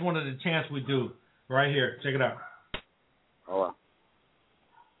 No. Here's one of the chants we do right here. Check it out. All right.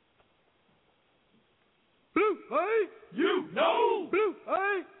 Blue, hey, you know. Blue,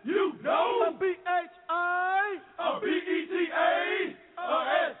 hey, you know. A B-H-I, a B-E-T-A, a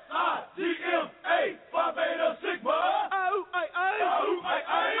S-I-G-M-A, PhiBetaSigma. Oh, I, oh, I, oh,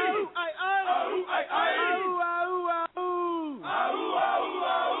 I, oh, I, oh,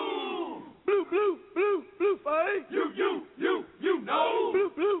 blue, blue, blue, blue, hey, you know. Blue,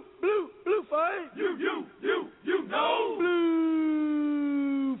 blue, blue, blue, hey, you know. Blue.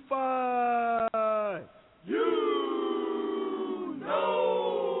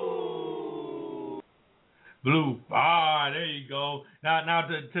 Blue. Ah, there you go. Now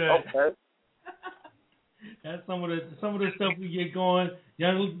to okay. That's some of the stuff we get going.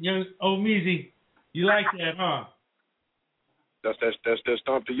 Young Meezy, you like that, huh? That's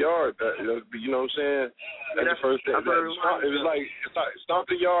stomp the yard. You know what I'm saying? That's the first thing. It was like stomp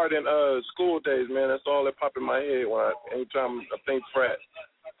the yard in school days, man. That's all that pop in my head anytime I think frat.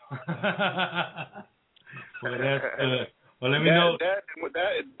 Well, that's good. Well, let me know. That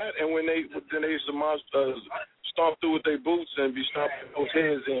and when they used to stomp through with their boots and be stomping those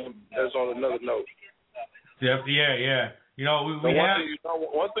heads in. That's on another note. Yeah. You know, we have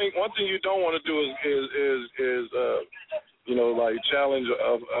one thing you don't want to do is you know, like challenge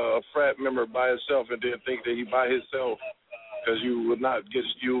a frat member by himself and then think that he by himself, because you would not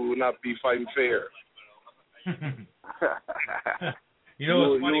be fighting fair. You know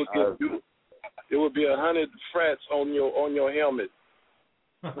what's funny? It would be 100 frats on your helmet.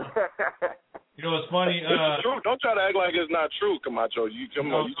 You know what's funny? It's true. Don't try to act like it's not true, Camacho. You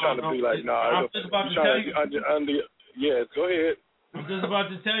trying to be like, I'm just about to tell you. Yeah, go ahead. I'm just about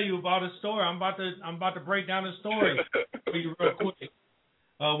to tell you about a story. I'm about to break down a story for you real quick.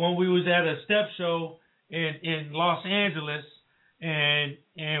 When we was at a step show in Los Angeles, and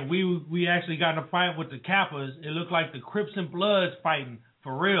we actually got in a fight with the Kappas. It looked like the Crips and Bloods fighting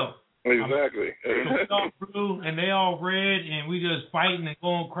for real. Exactly. We all blue and they all red, and we just fighting and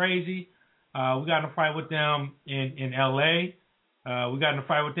going crazy. We got in a fight with them in L.A. We got in a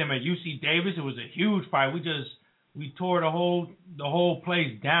fight with them at UC Davis. It was a huge fight. We tore the whole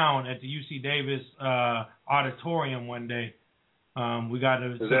place down at the UC Davis auditorium one day. We got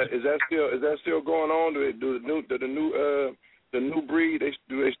to. Is that still going on? Do the new breed?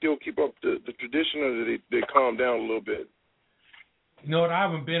 Do they still keep up the tradition, or do they calm down a little bit? You know what? I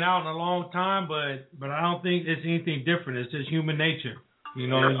haven't been out in a long time, but I don't think it's anything different. It's just human nature. You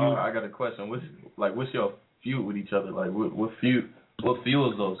know. I got a question. What's your feud with each other? Like, what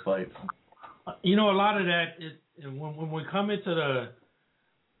fuels those fights? You know, a lot of that is when we come into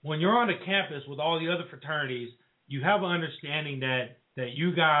when you're on the campus with all the other fraternities, you have an understanding that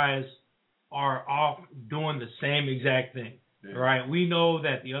you guys are off doing the same exact thing, right? We know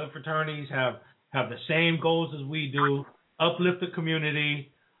that the other fraternities have the same goals as we do, uplift the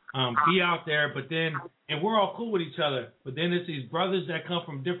community, be out there, and we're all cool with each other. But then it's these brothers that come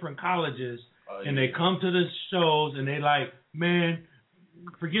from different colleges, and they come to the shows, and they like, man,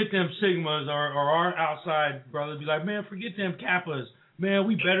 forget them Sigmas, or our outside brothers be like, man, forget them Kappas. Man,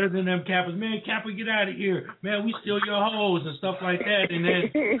 we better than them Kappas. Man, Kappa, get out of here. Man, we steal your hoes and stuff like that. And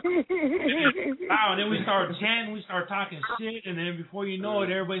then, then we start chanting, we start talking shit, and then before you know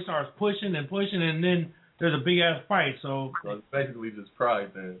it, everybody starts pushing, and then there's a big ass fight. So it's basically just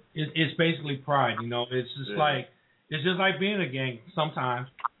pride, then. It's basically pride, you know. It's just like being a gang sometimes.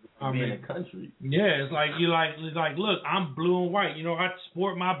 Being a country. Yeah, it's like look, I'm blue and white. You know, I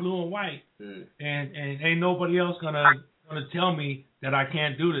sport my blue and white, and ain't nobody else gonna tell me that I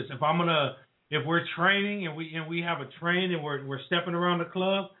can't do this. If we're training and we have a train and we're stepping around the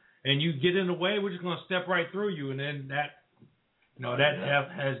club and you get in the way, we're just gonna step right through you, and then that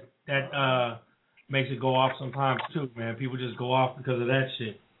makes it go off sometimes too, man. People just go off because of that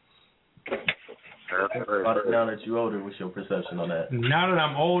shit. Now that you're older, what's your perception on that? Now that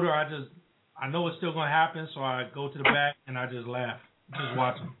I'm older, I know it's still gonna happen, so I go to the back and I just laugh, just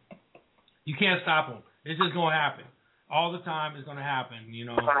watch them. You can't stop them. It's just gonna happen. All the time it's gonna happen, you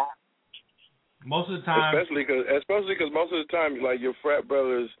know. Most of the time, especially because most of the time, like your frat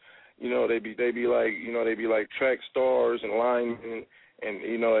brothers, you know, they be like track stars and linemen and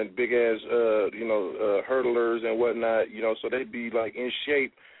you know and big ass hurdlers and whatnot, you know, so they be like in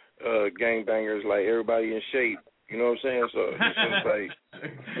shape. Gangbangers, like everybody in shape, you know what I'm saying? So it's just like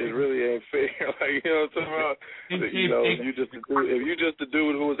it really ain't fair. Like, you know what I'm talking about? You know, if you just the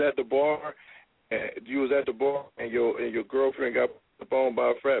dude who was at the bar, and you was at the bar, and your girlfriend got phoned by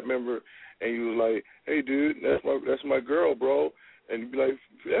a frat member, and you was like, hey dude, that's my girl, bro, and you'd be like,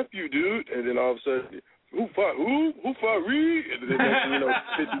 F you, dude, and then all of a sudden, who fought Reed? And then you know,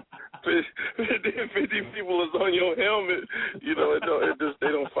 50 people is on your helmet. You know, they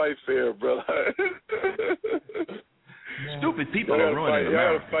don't fight fair, brother. Stupid people are ruining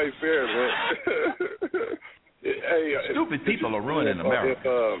America. You gotta fight fair, man. Hey, stupid people are ruining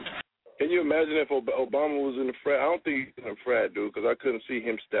America. Can you imagine if Obama was in the frat? I don't think he's in the frat, dude, because I couldn't see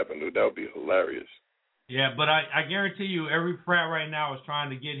him stepping, dude. That would be hilarious. Yeah, but I guarantee you, every frat right now is trying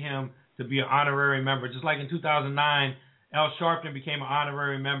to get him to be an honorary member. Just like in 2009, Al Sharpton became an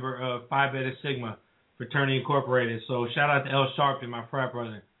honorary member of PhiBetaSigma Fraternity Incorporated. So shout out to Al Sharpton, my frat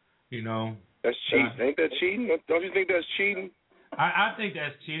brother. You know. That's cheating. Ain't that cheating? Don't you think that's cheating? I think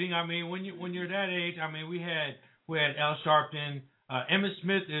that's cheating. I mean, when you're that age, I mean, we had Al Sharpton. Emmett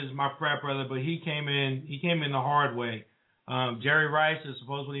Smith is my frat brother, but he came in the hard way. Jerry Rice is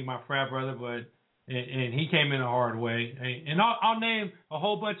supposedly my frat brother, but and he came in the hard way. And I'll name a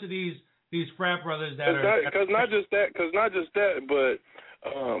whole bunch of these frat brothers because not just that, but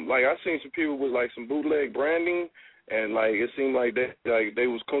like I seen some people with like some bootleg branding, and like it seemed like they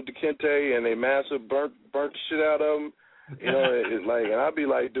was Kunta Kinte and they massive burnt the shit out of them. You know, it's like, and I'd be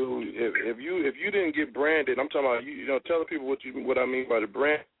like, dude, if you didn't get branded, I'm talking about you know, tell the people what I mean by the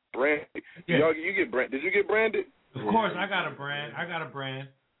brand. Yeah. You get branded. Did you get branded? Of course, I got a brand,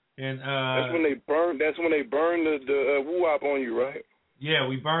 and that's when they burn the woo-wop on you, right? Yeah,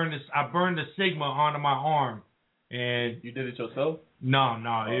 I burned the Sigma onto my arm, and you did it yourself? No.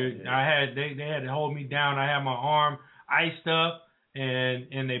 They had to hold me down. I had my arm iced up,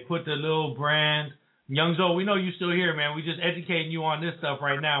 and they put the little brand. Young Zoe, we know you still here, man. We just educating you on this stuff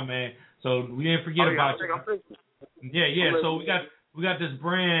right now, man. So we didn't forget about you. Yeah. So we got this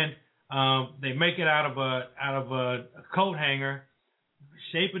brand. They make it out of a coat hanger,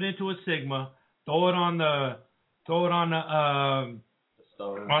 shape it into a Sigma, throw it on the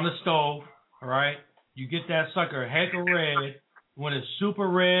stove. All right. You get that sucker heck of red. When it's super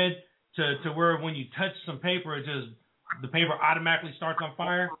red to where when you touch some paper, the paper automatically starts on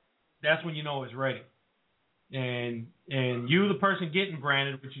fire. That's when you know it's ready. And you, the person getting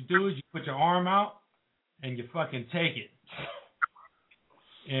branded, what you do is you put your arm out and you fucking take it.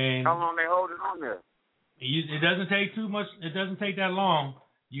 And how long they hold it on there? It doesn't take too much. It doesn't take that long.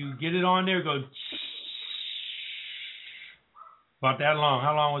 You get it on there, go about that long.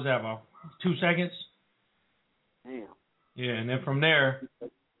 How long was that, about 2 seconds? Damn. Yeah, and then from there.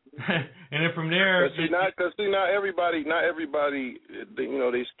 Not everybody, you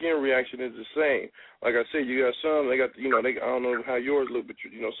know, their skin reaction is the same. Like I said, you got some, they got, you know, I don't know how yours look, but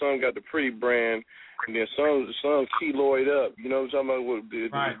you know, some got the pretty brand, and then some keloid up. You know what I'm talking about?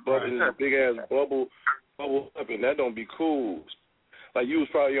 With big ass bubble up, and that don't be cool. Like you was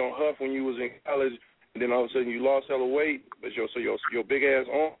probably on Huff when you was in college, and then all of a sudden you lost hella weight, but your big ass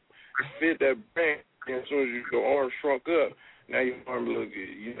arm fit that brand, and as soon as your arm shrunk up. Now your arm look,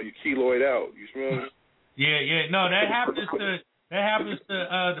 you know, you keloid out. You smell me? Yeah. No, that happens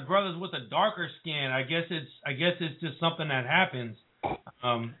to the brothers with a darker skin. I guess it's just something that happens.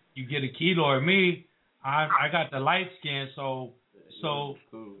 You get a keloid. Me, I got the light skin, so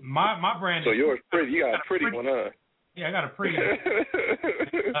my brand. So yours pretty. You got a pretty one, huh? Yeah, I got a pretty.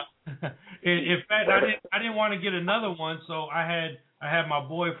 In fact, I didn't want to get another one, so I had my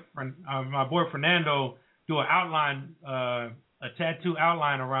boy Fernando do an outline, a tattoo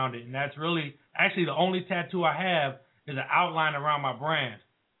outline around it, and that's really actually the only tattoo I have is an outline around my brand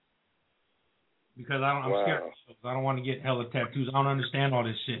because I'm scared. I don't want to get hella tattoos. I don't understand all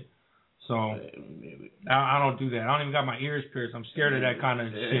this shit, so I don't do that. I don't even got my ears pierced. I'm scared of that kind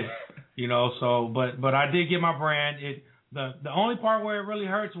of shit, you know. So, but I did get my brand. The only part where it really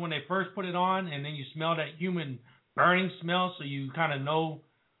hurts is when they first put it on, and then you smell that human burning smell, so you kind of know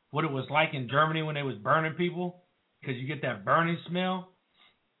what it was like in Germany when they was burning people, because you get that burning smell.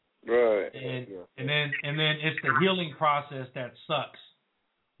 Right. And then it's the healing process that sucks.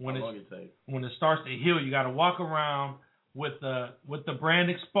 When it starts to heal, you got to walk around with the brand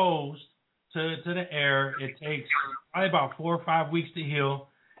exposed to the air. It takes probably about 4 or 5 weeks to heal.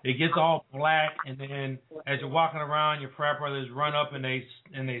 It gets all black, and then as you're walking around, your frat brothers run up and they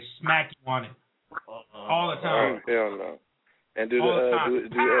smack you on it all the time. Hell no. And do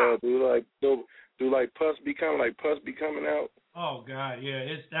pus be coming out? Oh God,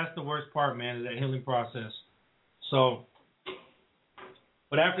 yeah, that's the worst part, man, is that healing process. So,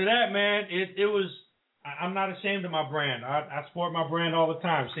 but after that, man, it was. I'm not ashamed of my brand. I sport my brand all the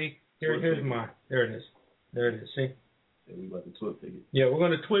time. See, here's mine. There it is. See. Yeah, we about to twit pick it. Yeah, we're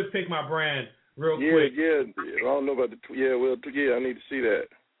gonna twit pick my brand real quick. Yeah. I don't know about I need to see that.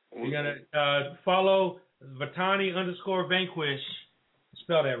 You gotta follow Vitani_Vanquish.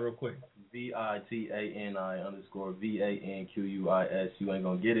 Spell that real quick. VITANI _VANQUIS. You ain't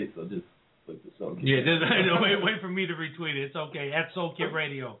gonna get it, so just click the Soul Kid. Yeah, wait for me to retweet it. It's okay. At Soul Kid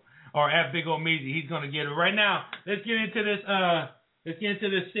Radio or at Big O Meezy. He's gonna get it right now. Let's get into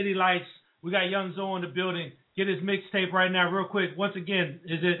this City Lights. We got Young Zoe in the building. Get his mixtape right now, real quick. Once again,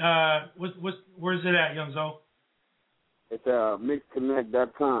 is it where's it at, Young Zoe? It's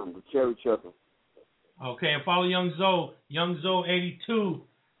mixconnect.com, the Cherry Chuckle. Okay, and follow Young Zoe 82,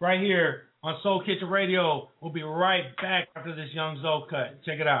 right here on Soul Kitchen Radio. We'll be right back after this Young Zoe cut.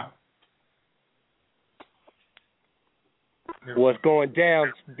 Check it out. What's going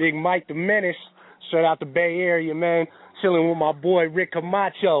down? Big Mike the Menace, straight out the Bay Area, man. chilling with my boy Rick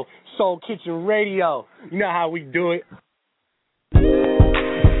Camacho, Soul Kitchen Radio. You know how we do it.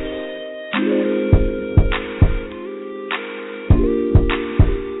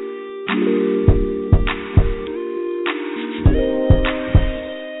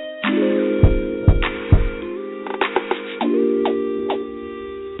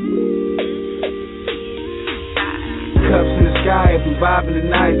 If we vibing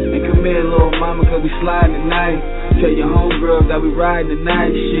tonight, and come here, little mama, cause we sliding tonight. Tell your homegirls that we riding tonight,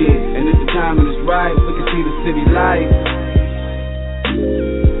 shit. And if the timing is right, we can see the city lights.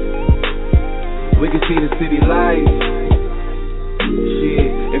 We can see the city lights. Shit,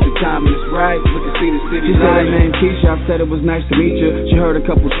 if the timing is right, we can see the city lights. She said her name Keisha, I said it was nice to meet you. She heard a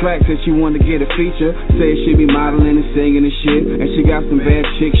couple tracks and she wanted to get a feature. Said she be modeling and singing and shit. And she got some bad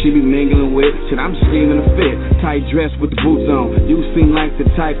chicks she be mingling with. Shit, I'm just scheming to fit. Tight dress with the boots on. You seem like the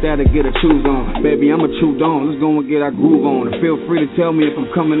type that'll get a choose on. Baby, I'm a chew on. Let's go and get our groove on. And feel free to tell me if I'm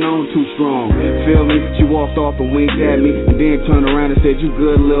coming on too strong. Feel me? She walked off and winked at me. And then turned around and said, you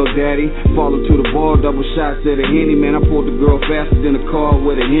good, little daddy. Followed to the bar, double shots at a Henny. Man, I pulled the girl faster than a car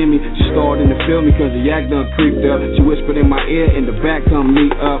with a Hemi. She started to feel me cause the yak done creeped up. She whispered in my ear, in the back, come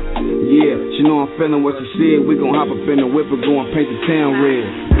meet up. Yeah, she know I'm feeling what she said. We gon' hop up in the whip and go and paint the town red.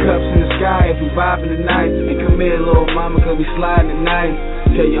 Cups in the sky if we vibing tonight. And come here, little mama, cause we sliding tonight.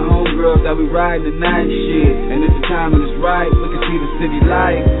 Tell your homegirls that we riding tonight, shit. And if the timing is right, we can see the city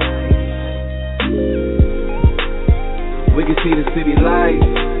lights. We can see the city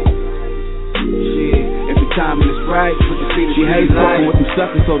lights. Shit, if the timing is right, we can see the city lights. She hates fucking with some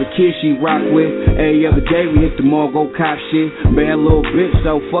suckers, so the kids she rock with. Every other day we hit the mall, go cop shit. Bad little bitch,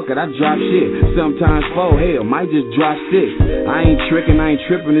 so fuck it, I drop shit. Sometimes 4, hell, might just drop 6. I ain't tricking, I ain't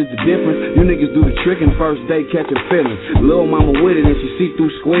tripping, it's the difference. You niggas do the tricking, first day catching feelings. Lil' mama with it and she see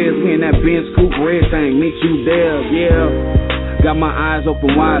through squares. We in that Benz coupe, everything, meet you there, yeah. Got my eyes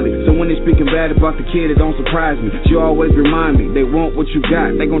open widely, so when they speaking bad about the kid, it don't surprise me. She always remind me, they want what you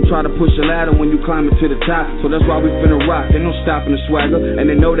got. They gon' try to push a ladder when you climbing to the top. So that's why we finna rock, they no stopping the swagger. And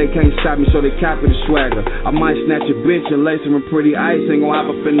they know they can't stop me, so they copy the swagger. I might snatch a bitch and lace her in pretty ice. Ain't gon'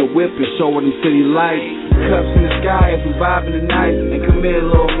 hop up in the whip and show her them city lights. Cups in the sky if we vibing tonight. And come here,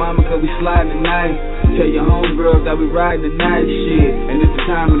 little mama, cause we sliding tonight. Tell your homegirls that we riding tonight, shit. And if the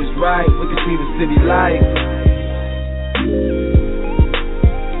timing is right, we can see the city lights.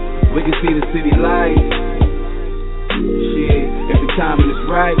 We can see the city lights. Shit, if the timing is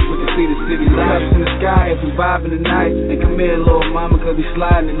right, we can see the city lights. Cups in the sky if we vibing tonight. And come here, little mama, cause we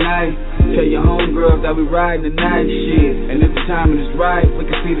sliding tonight. Tell your homegirls that we riding tonight, shit. And if the timing is right, we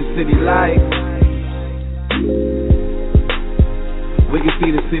can see the city lights. We can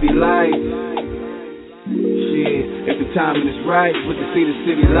see the city lights. Shit, if the timing is right, we can see the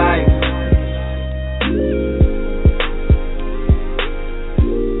city lights.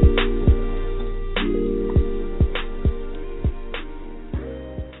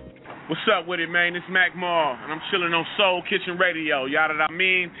 What's up with it, man? It's Mac Maul, and I'm chilling on Soul Kitchen Radio. Y'all that I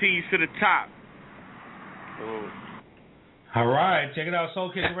mean, T's to the top. All right, check it out,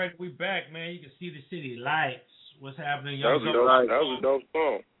 Soul Kitchen Radio. We back, man. You can see the city lights. What's happening, young? That was a dope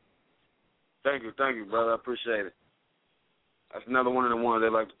song. Thank you, brother. I appreciate it. That's another one of the ones they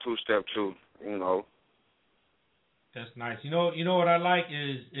like to two-step to, you know. That's nice. You know what I like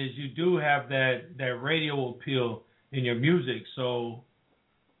is you do have that radio appeal in your music, so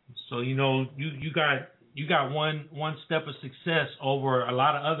you know you got one step of success over a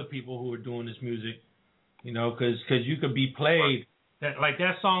lot of other people who are doing this music, you know, because you could be played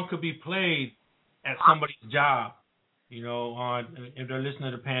that song could be played at somebody's job, you know, if they're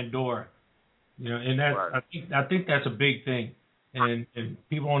listening to Pandora, you know, and that's right. I think that's a big thing, and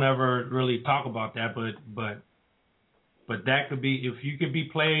people don't ever really talk about that, but that could be, if you could be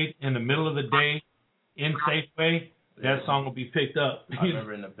played in the middle of the day in Safeway, that song will be picked up. I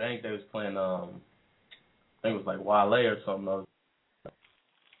remember in the bank they was playing, I think it was like Wale or something.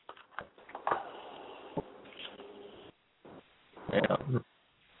 Yeah.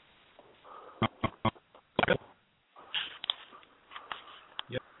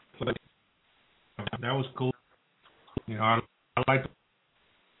 Yep. That was cool. You know, I like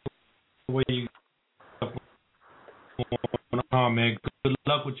the way you going on, man. Good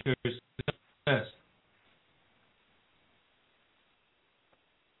luck with your success.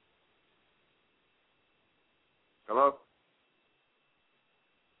 Hello?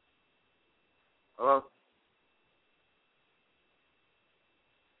 Hello?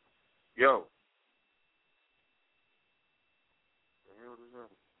 Yo.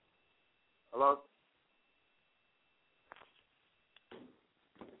 Hello?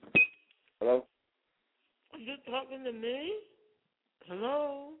 Hello? You talking to me?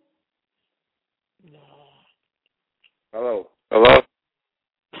 Hello? No. Hello. Hello?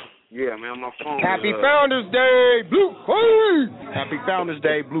 Yeah, man, my phone. Happy Founders Day, Blue Fight! Happy Founders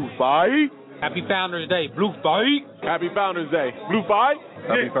Day, Blue Fight! Happy Founders Day, Blue Fight! Happy Founders Day, Blue Fight!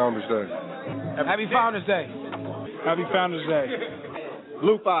 Happy Founders Day. Happy Founders Day. Happy Founders Day.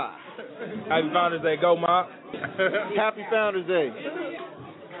 Blue Fight. Happy Founders Day, go Mob. Happy Founders Day.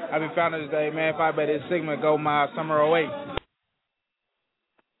 Happy Founders Day, man. PhiBetaSigma, go Mob, Summer 08.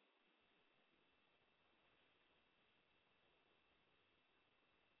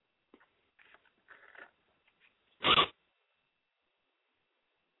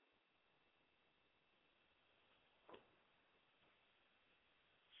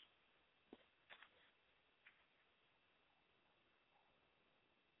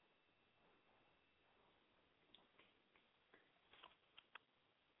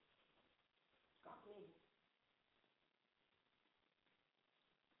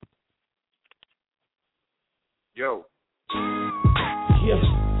 Yo. Yeah.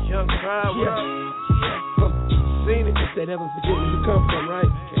 Young Pride, what up? Seen it. They never forget where you come from,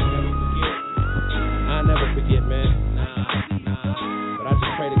 right? Can't never forget. I never forget, man. Nah. But I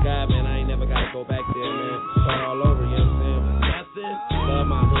just pray to God, man, I ain't never got to go back there, man. Start all over, you know what I'm saying? Nothing. Love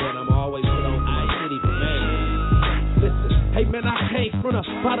my hood. I'm always put on for my city, but man. Listen, hey man, I came from the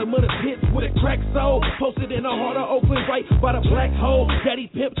bottom of the pits with a crack soul. Posted in the heart of Oakland, right by the black hole. Daddy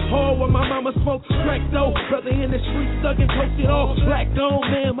pimped hard when my mama smoked crack dough. Brother in the streets stuck and posted all black on.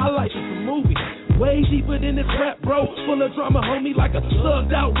 Man, my life is a movie. Way deeper than this rap, bro. Full of drama, homie, like a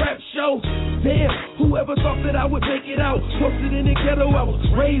thugged out rap show. Damn, whoever thought that I would make it out? Posted in the ghetto, I was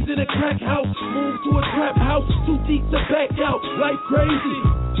raised in a crack house. Moved to a trap house, too deep to back out. Life crazy.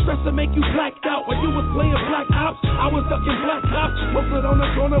 Stress to make you blacked out. When you was playing black ops, I was ducking black cops. Posted on the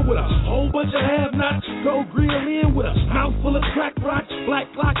corner with a whole bunch of have-nots. Go grill in with a mouth full of crack rocks. Black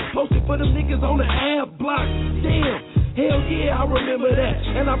clock posted for them niggas on the Ave block. Damn. Hell yeah, I remember that.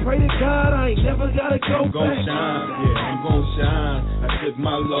 And I pray to God I ain't never gotta go I'm gon' back. shine, yeah, I'm gon' shine. I took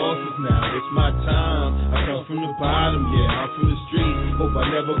my losses now, it's my time. I come from the bottom, yeah, I'm from the street. Hope I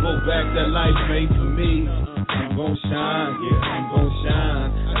never go back, that life ain't for me. I'm gon' shine, yeah, I'm gon' shine.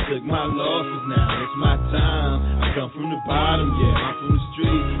 I took my losses now, it's my time. I come from the bottom, yeah, I'm from the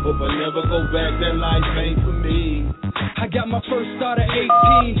street. Hope I never go back, that life ain't for me. I got my first start at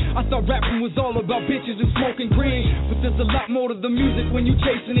 18. I thought rapping was all about bitches and smoking green. But there's a lot more to the music when you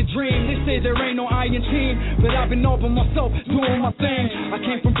chasing a dream. They say there ain't no I in team, but I've been all by myself doing my thing. I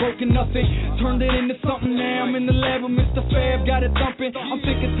came from broken nothing, turned it into something. Now I'm in the lab with Mr. Fab, got it thumping. I'm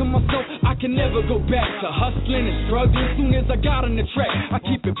thinking to myself, I can never go back to hustling and struggling. Soon as I got on the track, I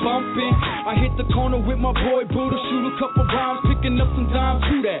keep it bumping. I hit the corner with my boy Buddha, shoot a couple rhymes, picking up some dimes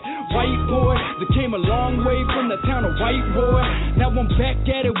to that white boy that came a long way from the town of White Boy. Now I'm back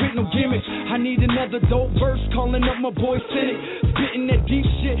at it with no gimmicks. I need another dope verse, calling up my boy Cynic, spitting that deep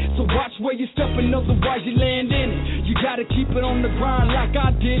shit. So watch where you stepping, otherwise you land in it. You gotta keep it on the grind like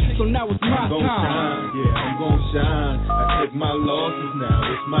I did. So now it's my I'm gon' time. shine, yeah, I'm gon' shine. I took my losses now,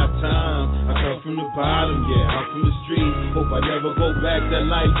 it's my time. I come from the bottom, yeah, I'm from the street. Hope I never go back, that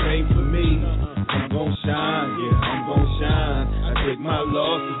life ain't for me. I'm gon' shine, yeah, I'm gon' shine. I took my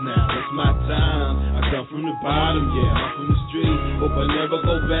losses now, it's my time. I come from the bottom, yeah, I'm from the street. Hope I never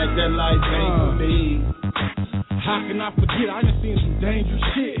go back, that life ain't for me. How can I forget? I done seen some dangerous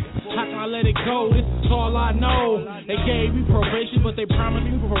shit. How can I let it go? This is all I know. They gave me probation, but they promised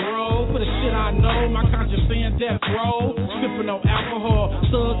me parole. For the shit I know, my conscience saying death row. Sipping on alcohol,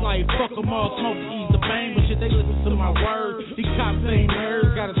 thugs like fuck them all. Smoke to ease the pain, but shit, they listen to my words. These cops ain't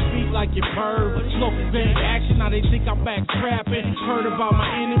nerds, gotta speak like your perv. Slow prevent action, now they think I'm back trapping. Heard about my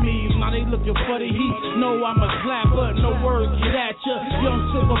enemies, now they looking for the heat. Know I'm a slapper, no words get at ya. Young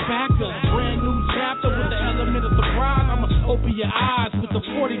silverbacker, brand new chapter with the element of surprise. I'ma open your eyes with the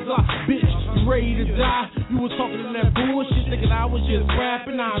 40 Glock, bitch. You ready to die? You was talking in that bullshit, thinking I was just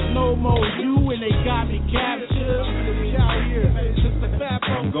rapping. I was no more you, and they got me captured.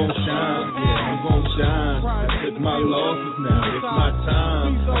 I'm gon' shine, yeah, I'm gon' shine. I took my losses now, it's my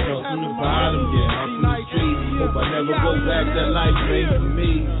time. I come from the bottom, yeah, I'm from the street. Hope I never go back, that life ain't for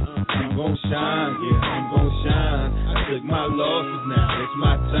me. I'm gon' shine, yeah, I'm gon' shine. I took my losses now, it's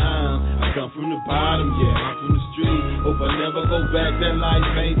my time. I come from the bottom, yeah, I'm from the street. Hope I never go back, that life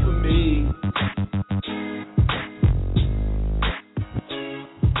ain't for me.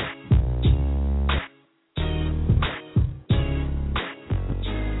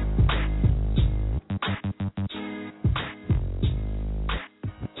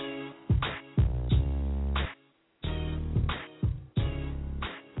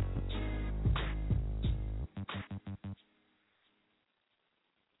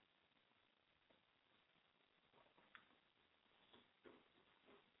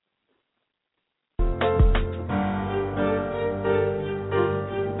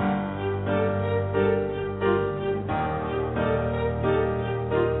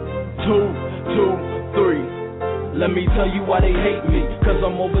 2, 2, 3. Let me tell you why they hate me, cause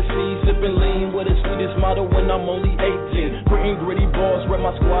I'm overseas sipping lean with a Swedish model when I'm only 18. Printing gritty bars where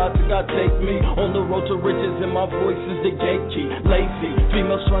my squad to God take me. On the road to riches and my voice is the gate key. Lazy,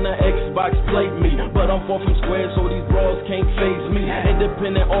 females tryna Xbox plate me, but I'm far from square so these bras can't phase me.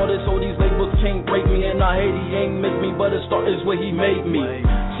 Independent artists so these labels can't break me. And I hate he ain't make me, but a start is where he made me.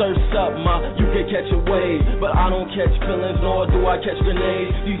 Surf's up, ma, you can catch a wave, but I don't catch feelings, nor do I catch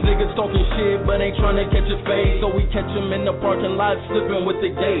grenades. These niggas talking shit, but ain't tryna catch a fade, so we catch them in the parking lot, slipping with the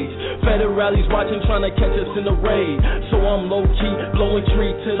gauge. Federales watching, trying to catch us in the raid. So I'm low-key, blowing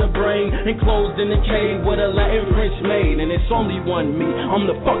tree to the brain, enclosed in the cave with a Latin French maid. And it's only one me, I'm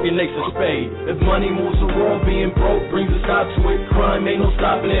the fucking ace of spade. If money moves the world, being broke brings a stop to it. Crime ain't no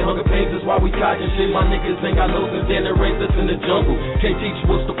stopping it, hunger pains is why we cocking shit. My niggas ain't got no sense, then they raised us in the jungle. Can't teach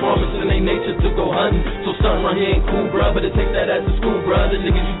what's the farmers in their nature to go hunting. So stunting right here ain't cool, bruh, but it takes that as a school, bruh. The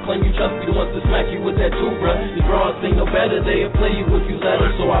niggas you claim you trust be the ones to smack you with that too, bruh. These bras ain't no better, they'll play you if you let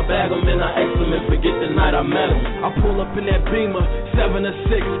them. So I bag them and I X them and forget the night I met them. I pull up in that Beamer, 7 or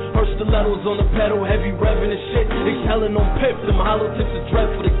 6. Her stilettos on the pedal, heavy revving and shit. Exhaling on pip, them hollow tips are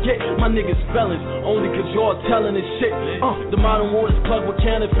dreadful to get. My niggas felons, only cause y'all telling this shit. The modern war is plugged with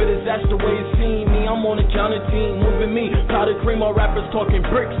counterfeiters, that's the way it seen me. I'm on the counter team, moving me. Powder cream, all rappers talking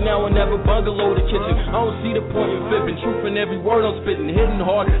bricks now and never bungalow the kitchen. I don't see the point in fibbing, truth in every word I'm spitting. Hitting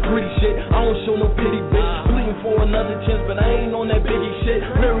hard, gritty shit, I don't show no pity, bitch. Bleeding for another chance, but I ain't on that biggie shit.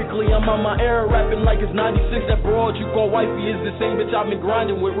 Lyrically, I'm on my era, rapping like it's 96. That broad you call wifey is the same bitch I've been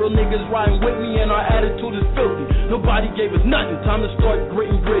grinding with. Real niggas riding with me and our attitude is filthy. Nobody gave us nothing, time to start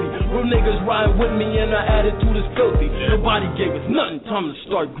gritting gritty. Real niggas riding with me and our attitude is filthy. Nobody gave us nothing, time to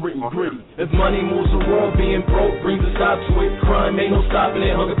start gritting gritty. If money moves the world, being broke brings a stop to it. Crime ain't no stopping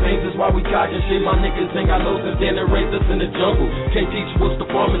it, hunger pains is why we cocking shit. My niggas ain't got no sense, then they raised us in the jungle. Can't teach what's the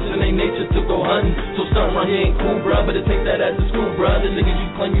farmers in their nature to go hunting. So stunting right here ain't cool, bruh, but it takes that as a school, bruh. The niggas you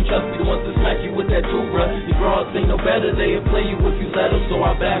claim you trust be the ones to smack you with that too, bruh. These bras ain't no better, they'll play you if you let them. So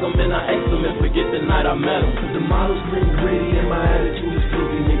I bag them and I X them and forget the night I met them. The models gritty gritty and my attitude is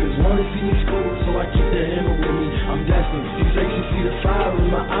filthy. Niggas wanna see me school, so I keep the hammer with me. I'm destined, these X you see the fire in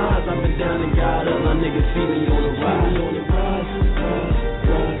my eyes. I've been down and got up, my niggas see me on the rise. See me on the rise, rise,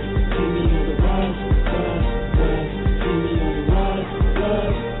 rise. See me on the rise, rise, rise. See me on the rise,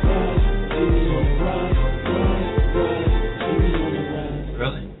 rise, rise. See me on the rise, rise, rise. See me on the rise.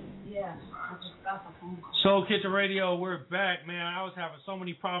 Really? Yeah. Soul Kitchen Radio, we're back, man. I was having so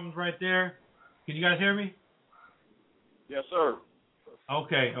many problems right there. Can you guys hear me? Yes, sir.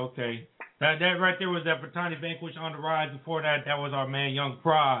 Okay. That right there was that Britannia Vanquish on the rise. Before that, that was our man Young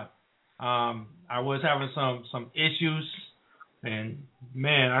Prod. I was having some issues, and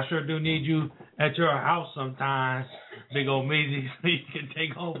man, I sure do need you at your house sometimes, big old Measy, so you can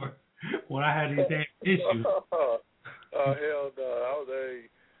take over when I had these damn issues. Hell no.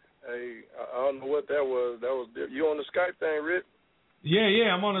 I don't know what that was. You on the Skype thing, Rick?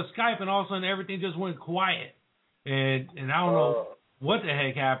 Yeah, I'm on the Skype, and all of a sudden everything just went quiet, and I don't know what the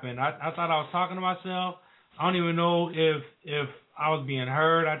heck happened. I thought I was talking to myself. I don't even know if I was being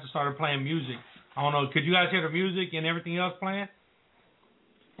heard. I just started playing music. I don't know. Could you guys hear the music and everything else playing?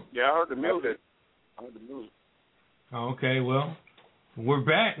 Yeah, I heard the music. Oh, okay, well, we're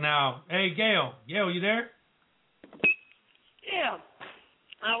back now. Hey, Gail, you there? Yeah.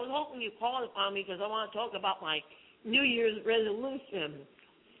 I was hoping you called upon me because I want to talk about my New Year's resolution.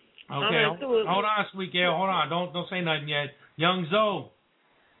 Okay, hold on, sweet Gail. Hold on. Don't say nothing yet. Young Zoe,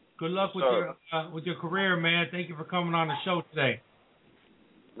 good luck with your career, man. Thank you for coming on the show today.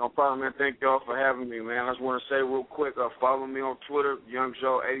 No problem, man. Thank y'all for having me, man. I just want to say real quick, follow me on Twitter,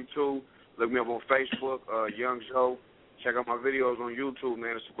 YoungJoe82. Look me up on Facebook, Young Joe. Check out my videos on YouTube,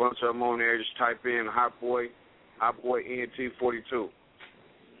 man. There's a bunch of them on there. Just type in Hot Boy ENT42.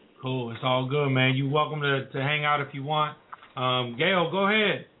 Cool. It's all good, man. You're welcome to hang out if you want. Gail, go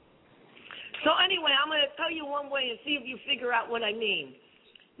ahead. So anyway, I'm going to tell you one way and see if you figure out what I mean.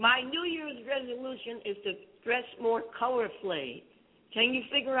 My New Year's resolution is to dress more colorfully. Can you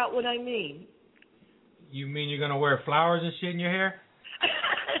figure out what I mean? You mean you're going to wear flowers and shit in your hair?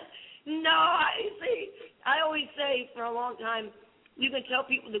 No, I always say for a long time, you can tell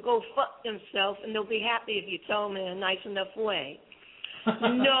people to go fuck themselves and they'll be happy if you tell them in a nice enough way.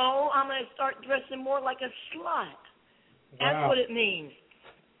 No, I'm going to start dressing more like a slut. That's what it means.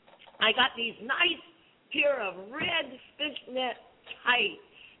 I got these nice pair of red fishnet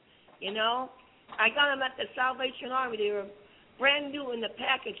tights, you know. I got them at the Salvation Army. They were brand new in the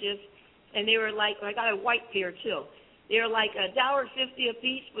packages, and they were like, I got a white pair too. They were like $1.50 a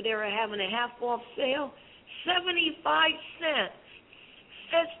piece, but they were having a half-off sale, 75 cents.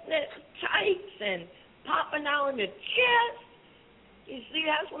 fishnet tights and popping out in the chest. You see,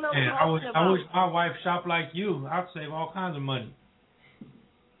 that's what I'm talking about. I wish my wife shopped like you. I'd save all kinds of money.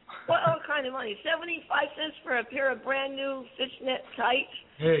 What other kind of money? 75 cents for a pair of brand new fishnet tights?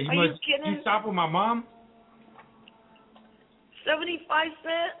 Hey, Are you kidding? You shop with my mom? 75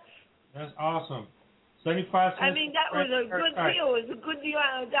 cents? That's awesome. 75 cents. I mean, that was a good deal. It was a good deal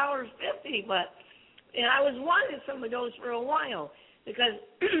at $1.50, but I was wanting some of those for a while because,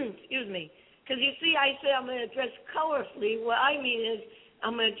 excuse me, because you see, I say I'm going to dress colorfully. What I mean is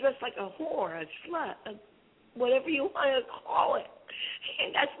I'm going to dress like a whore, a slut, whatever you want to call it.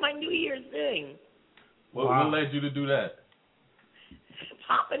 And that's my New Year's thing. What led you to do that?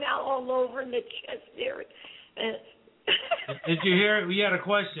 Popping out all over in the chest there. Did you hear? We had a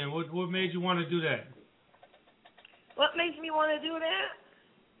question. What made you want to do that? What makes me want to do that?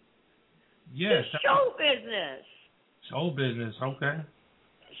 Yes. It's show business. Show business, okay.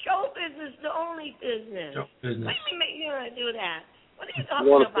 Show business, the only business. Show business. What do you make you want to do that? What are you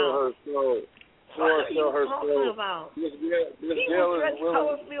talking about? What are you talking about? People dress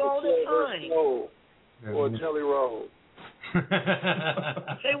colorfully all the time. Or a jelly roll.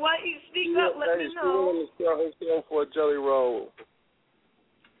 Say what? You speak up, let me know. She's willing to sell herself for a jelly roll.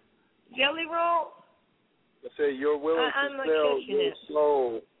 Jelly roll? I say you're willing to sell your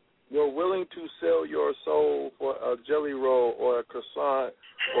soul. You're willing to sell your soul for a jelly roll or a croissant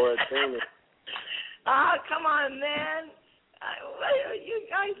or a donut. Come on, man. You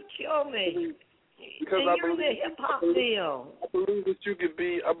guys kill me. Because I believe the hip hop deal. I believe that you could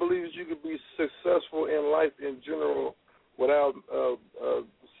be successful in life in general without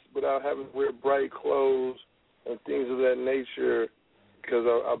having to wear bright clothes and things of that nature. Because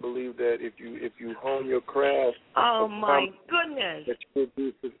I believe that if you hone your craft, oh my goodness, that you will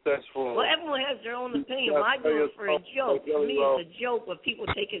be successful. Well, everyone has their own opinion. I do it for a joke. For me, it's a joke, but people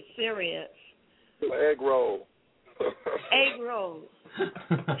take it serious. Egg roll. Egg rolls.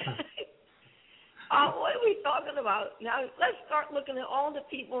 What are we talking about? Now, let's start looking at all the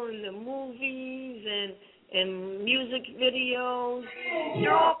people in the movies and music videos.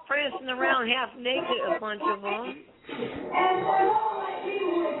 They're all prancing around half naked, a bunch of them. You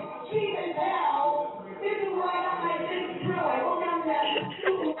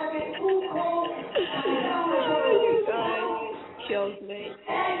guys kills me.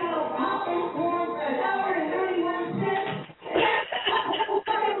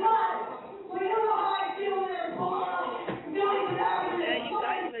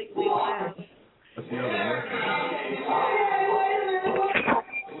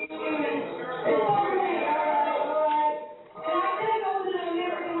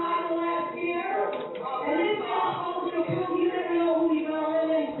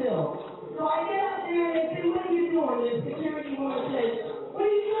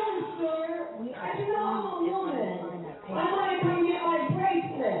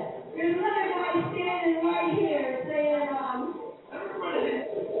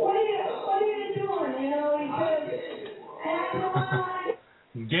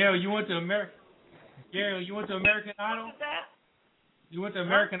 Gail, you went to American Idol? You went to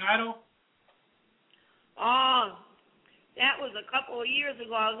American Idol? That was a couple of years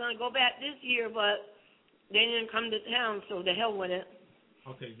ago. I was going to go back this year, but they didn't come to town, so the hell with it.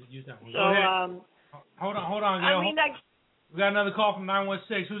 Okay, use that one. So, go ahead. Hold on, Gail. We got another call from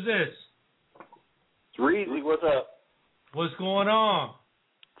 916. Who's this? It's Reezy. What's up? What's going on?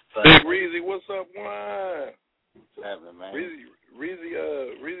 Hey, Reezy, what's up, man? What's happening, man? Reezy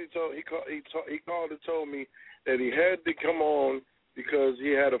called and told me that he had to come on because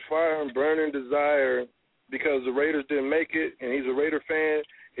he had a fire and burning desire because the Raiders didn't make it, and he's a Raider fan.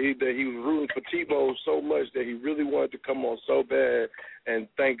 That he was rooting for Tebow so much that he really wanted to come on so bad and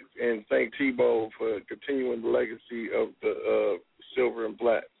thank Tebow for continuing the legacy of the Silver and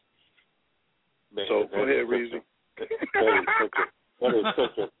Black. Man, so go ahead, Reezy. That is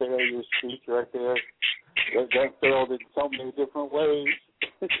such a failure speech right there. That failed in so many different ways.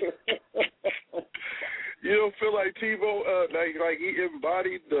 You don't feel like Tebow, like he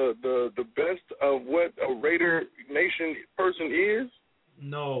embodied the best of what a Raider Nation person is?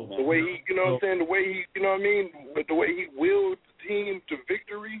 No. The way he, you know what I'm saying? The way he, you know what I mean? But the way he willed the team to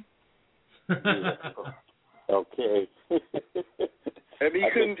victory. Okay. I mean, he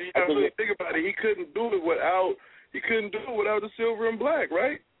couldn't. Think about it. He couldn't do it without the Silver and Black,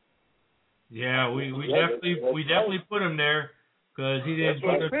 right? Yeah, we definitely put him there because he didn't. That's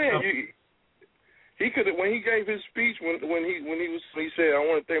what I'm saying. He could have, when he gave his speech when he said, "I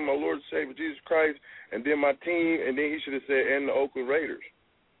want to thank my Lord and Savior Jesus Christ," and then my team, and then he should have said, "and the Oakland Raiders."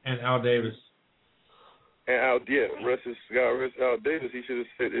 And Al Davis. Al Davis, he should have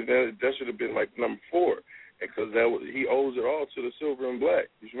said that should have been like number 4, because he owes it all to the silver and black.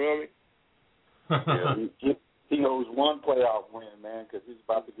 You feel me? Yeah, he owes one playoff win, man, because he's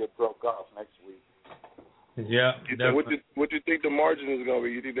about to get broke off next week. Yeah. What do you think the margin is going to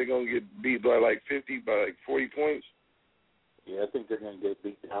be? You think they're going to get beat by like 50, by like 40 points? Yeah, I think they're going to get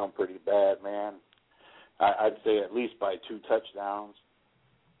beat down pretty bad, man. I'd say at least by 2 touchdowns.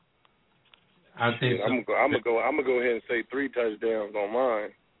 I think I'm gonna go ahead and say 3 touchdowns on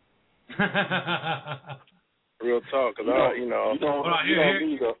mine. Real talk, because Hold on,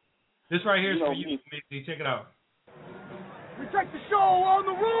 here. This right here is for you, Mixie. Check it out. We take the show on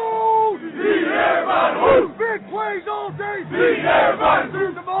the road. Beat everybody. Woo. Big plays all day. Beat everybody.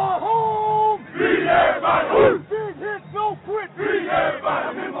 Bring the ball home. Beat everybody. Woo. Big hits, no quit. Beat everybody.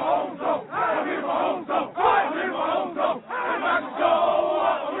 I'm in my home zone. I'm in my home zone. I'm in my home zone. I'm at the show.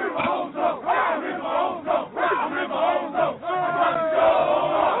 I'm in my home zone. I'm in my home zone. I'm in my home zone. I'm at the show.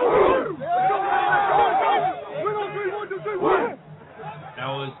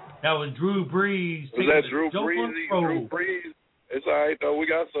 That was Drew Brees. Was that Drew Brees? Drew Brees. It's all right though. We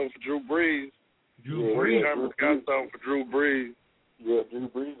got something for Drew Brees. Drew Brees. We got something for Drew Brees. Yeah, Drew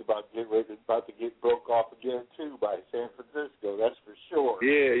Brees about to get broke off again too by San Francisco. That's for sure.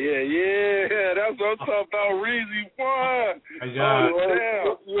 Yeah. That's what I'm talking about. Reezy won.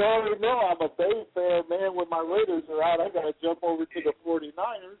 You already know I'm a Bay fan, man. When my Raiders are out, I got to jump over to the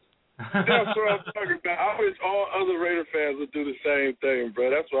 49ers. That's what I'm talking about. I wish all other Raider fans would do the same thing,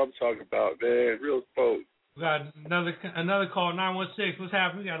 bro. That's what I'm talking about, man. Real folks. We got another call, 916. What's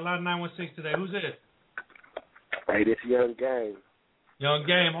happening? We got a lot of 916 today. Who's this? Hey, this Young Game. Young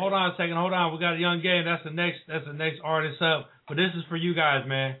Game. Hold on a second. Hold on. We got a Young Game. That's the next artist up. But this is for you guys,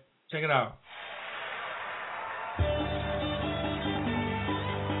 man. Check it out.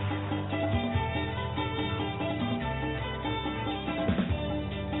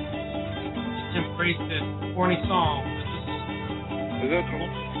 Embrace this corny song. Is that the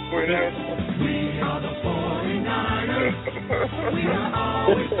 49ers? We are the 49ers. We are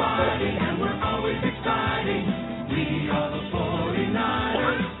always fighting and we're always exciting. We are the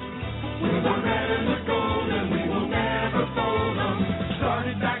 49ers. We're the red and the gold and we will never fold them.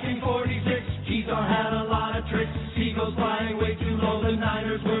 Started back in 46. Cheeto had a lot of tricks. Eagles flying way too low. The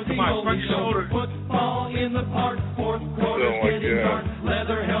Niners were the only show. Football in the park. Fourth quarter getting dark.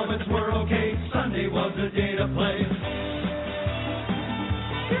 Leather helmets were okay. Sunday was a day to play.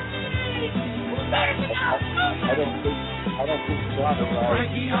 I don't think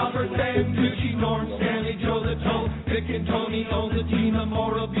Frankie, Albert, Van Gucci, Norm, Stanley, Joe the Toad, Vic and Tony owned the team. The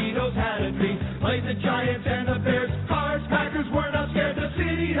Morbidos had a dream. Played the Giants and the Bears. Cards, Packers were not scared. The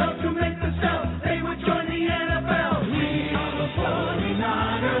city helped to make the step. They would join the NFL. We are the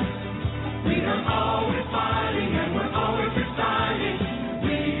 49ers. We are always fighting and we're always exciting.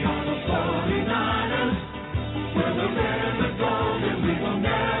 We are the 49ers. We're the red and the gold and we will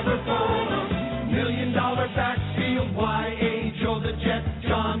never fold them. $1 million backfield, Y.A. Joe the Jet,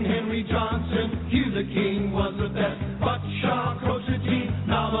 John Henry Johnson, Hugh the King was the best. Buck Shaw coached the team,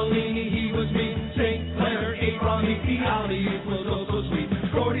 Novelini, he was me. St. Clair, A-Ron, the alley-oop was also sweet.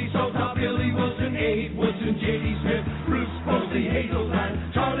 Gordy Sotop, Billy Wilson, Abe Woodson, J.D. Smith, Bruce Posey,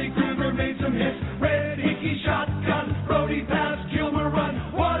 Hazelland, Charlie Kruger made some hits. Red Hickey, shotgun, Brody pass, Gilmer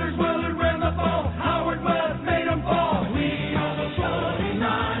run, Waters, Willard ran the ball, Howard Webb made them fall. We are the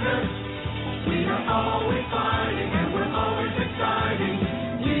 49ers. We are always fighting and we're always exciting.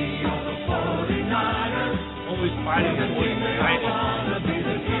 We are the 49ers. Always fighting and always exciting. To be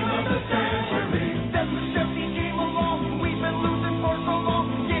the team of the century. Since the 70s came along, we've been losing for so long.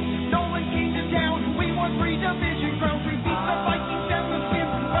 Yet no one came to town. We won 3 division crowns. We beat the Vikings and the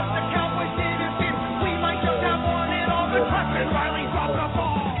Skins, but the Cowboys didn't fit. We might just have won it all, but Tucker Riley dropped the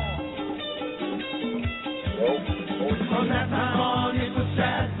ball. From that time on, it was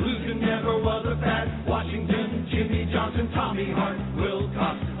sad. Losing never was a fad. Washington, Jimmy Johnson, Tommy Hart,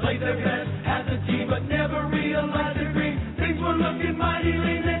 Wilcox played their best, had the team, but never realized their dream. Things were looking mighty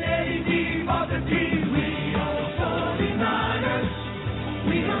lean, then Eddie D bought the team. We are the 49ers.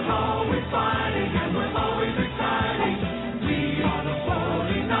 We are always fighting and we're always exciting. We are the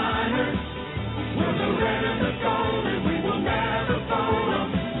 49ers. We're the red and the gold and we will never fold them.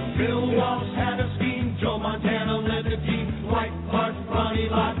 Bill Walsh had a scheme. Joe Montana led the team. White Hart, Ronnie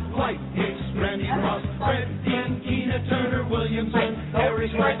Lott, White Hicks, Randy Ross, Fred Dean, Keena Turner, Williamson, Harry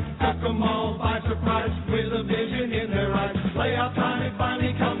Wright, took them all by surprise with a vision in their eyes. Playoff time had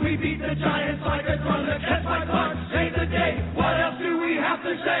finally come. We beat the Giants like a drum. The catch by Clark saved the day. What else do we have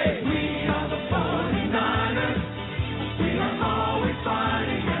to say? We are the 49ers. We are always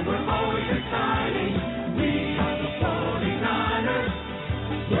fighting and we're always exciting. We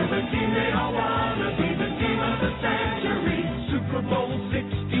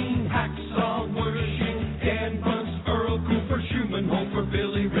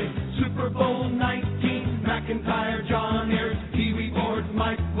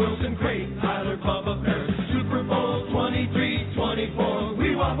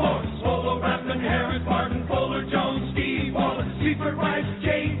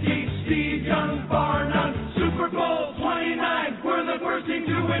JT, Steve Young, bar none. Super Bowl 29, we're the first team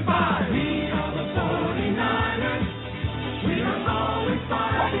to win 5. We are the 49ers. We are always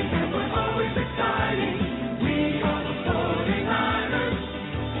fighting and we're always exciting. We are the 49ers.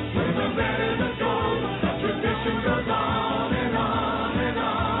 We're the red and the gold. The tradition goes on and on and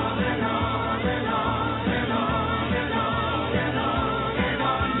on and on and on and on and on and on and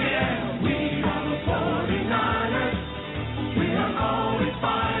on. Yeah, we are the 49ers. We are always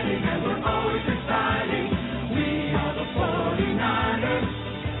fighting and we're always exciting. We are the 49ers.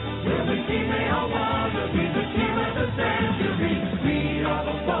 We're the team they all want to be, the team of the century. We are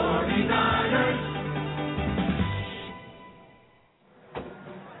the 49ers.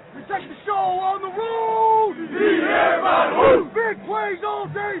 We take the show on the road. Beat everybody, woo! Big plays all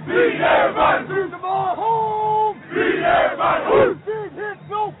day. Beat everybody, Bring the ball home. Beat everybody, woo! Big hits,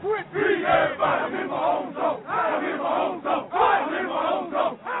 no quit. Beat everybody. I'm in my home zone. I'm in my home zone. I'm in my home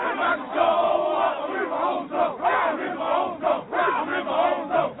zone. I'm about to go up. I'm in my home zone. I'm in my home zone. I'm in my home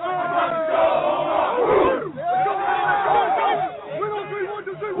zone. I'm about to go up. We don't 3, 1,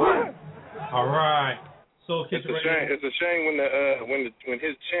 2, 3, win. All right. So It's a shame when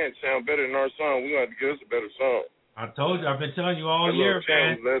his chants sound better than our song. We gonna have to give us a better song. I told you, I've been telling you all That year,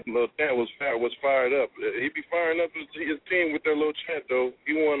 man. That little chant was fired up. He be firing up his team with that little chant though.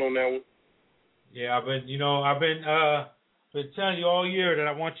 He won on that one. Yeah, I've been telling you all year that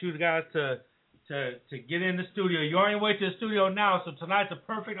I want you guys to get in the studio. You're on your way to the studio now, so tonight's a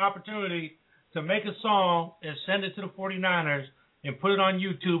perfect opportunity to make a song and send it to the 49ers and put it on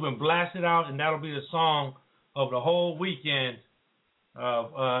YouTube and blast it out, and that'll be the song of the whole weekend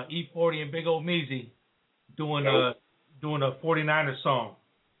of E40 and Big Old Meezy doing a 49ers song.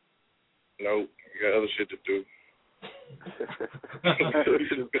 Nope, you got other shit to do.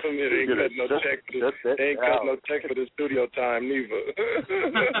 They ain't got no check for the studio time neither.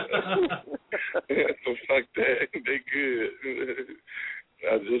 So fuck that. They good.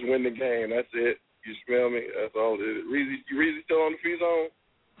 I just win the game. That's it. You smell me? That's all it is. Reezy still on the free zone?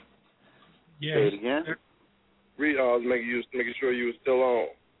 Yeah. Say it again? I was making sure you were still on.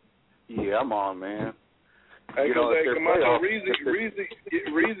 Yeah, I'm on, man. Hey, Camacho, Reezy,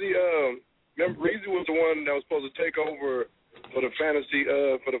 remember Reezy was the one that was supposed to take over for the fantasy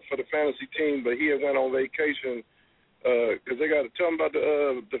for the fantasy team, but he had went on vacation because they got to tell him about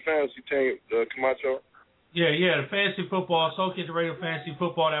the fantasy team, Camacho. Yeah, the fantasy football, Soul Kitchen Radio fantasy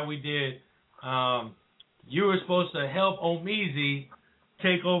football that we did. You were supposed to help Omeezy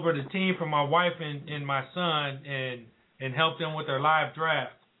take over the team for my wife and my son and help them with their live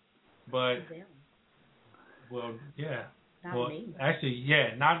draft. But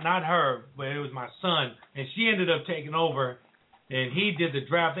not her, but it was my son, and she ended up taking over, and he did the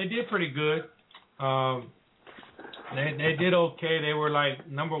draft. They did pretty good. They did okay. They were like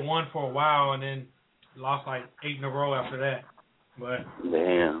number 1 for a while, and then lost like 8 in a row after that. But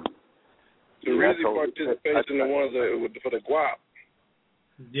damn. So Reezy participates in the ones for the guap.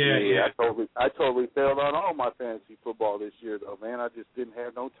 Yeah. I totally failed on all my fantasy football this year, though, man. I just didn't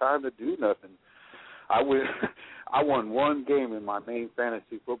have no time to do nothing. I won one game in my main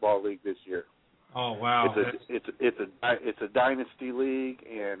fantasy football league this year. Oh wow! It's a dynasty league,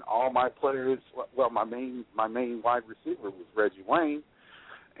 and all my players. Well, my main wide receiver was Reggie Wayne,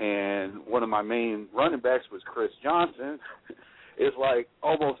 and one of my main running backs was Chris Johnson. It's like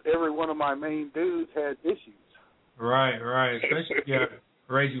almost every one of my main dudes had issues. Right. Especially if you have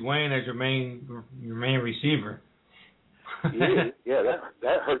Reggie Wayne as your main receiver. yeah,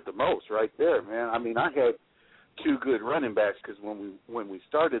 that hurt the most right there, man. I mean, I had 2 good running backs because when we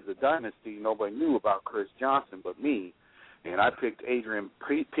started the dynasty, nobody knew about Chris Johnson but me, and I picked Adrian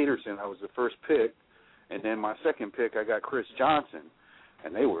Peterson. I was the first pick, and then my second pick I got Chris Johnson,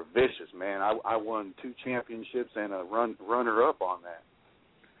 and they were vicious, man. I won 2 championships and a runner-up on that.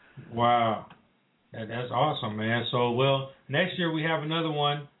 Wow, that's awesome, man. So, next year we have another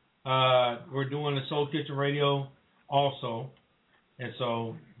one. We're doing the Soul Kitchen Radio also, and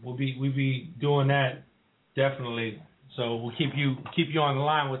so we'll be doing that definitely. So we'll keep you on the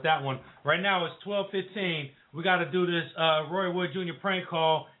line with that one. Right now it's 12:15. We got to do this Roy Wood Jr. prank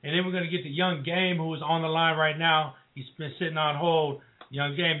call, and then we're gonna get the Young Game, who is on the line right now. He's been sitting on hold.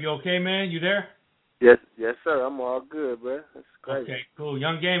 Young Game, you okay, man? You there? Yes, sir. I'm all good, man. That's great. Okay, cool.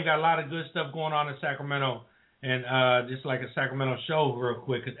 Young Game got a lot of good stuff going on in Sacramento, and just like a Sacramento show real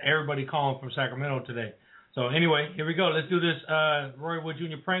quick, because everybody calling from Sacramento today. So anyway, here we go. Let's do this Roy Wood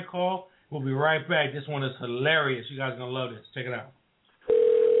Jr. prank call. We'll be right back. This one is hilarious. You guys are going to love this. Check it out.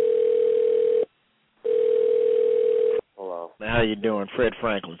 Hello. How you doing? Fred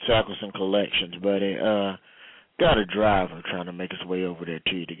Franklin, Shackleton Collections, buddy. got a driver trying to make his way over there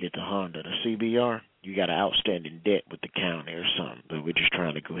to you to get the Honda, the CBR. You got an outstanding debt with the county or something, but we're just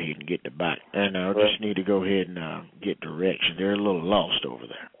trying to go ahead and get the bike. And I just need to go ahead and get directions. They're a little lost over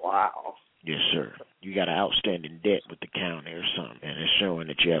there. Wow. Yes, sir. You got an outstanding debt with the county or something, and it's showing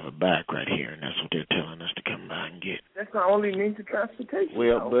that you have a bike right here, and that's what they're telling us to come by and get. That's my only means of transportation.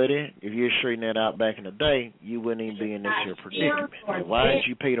 Well, buddy, if you straightened that out back in the day, you wouldn't even be in this here predicament. So why didn't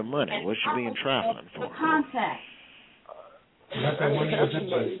you pay the money? What you being trifling for? Contact. That's that one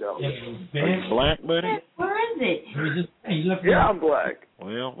Are you black, buddy? Where is it? Yeah, I'm black.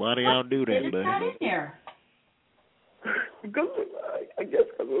 Well, why do y'all do that, It's buddy? not in there. Because I guess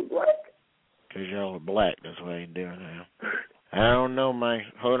because we're black. Because y'all are black, that's why you doing that. I don't know, man.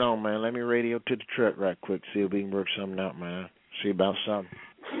 Hold on, man. Let me radio to the truck right quick, see if we can work something out, man. See about something.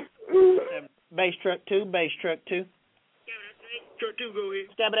 Bass truck 2, bass truck 2. Truck 2, go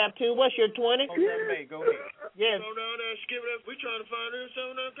ahead. Stab it up 2, what's your 20? Go ahead. Yes. Go down there, skip it up. We trying to find her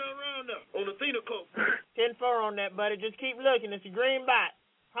something that come around now. On the Athena coat. 10-4 on that, buddy. Just keep looking. It's a green bike.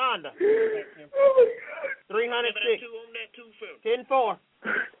 Honda. 306. On that 10-4.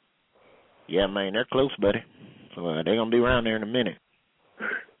 Yeah, man, they're close, buddy. So they're going to be around there in a minute.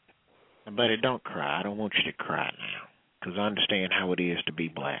 Buddy, don't cry. I don't want you to cry now. Because I understand how it is to be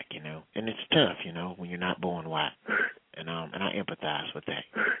black, you know. And it's tough, you know, when you're not born white. And I empathize with that.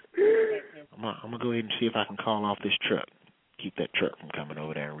 I'm going to go ahead and see if I can call off this truck. Keep that truck from coming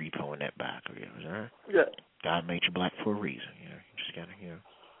over there and repoing that bike of yours, all right? Yeah. God made you black for a reason, you know. You just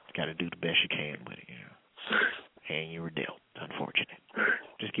got to do the best you can with it, you know. And you were dealt. Unfortunate.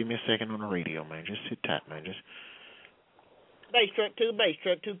 Just give me a second on the radio, man. Just sit tight, man. Just. Bass truck 2,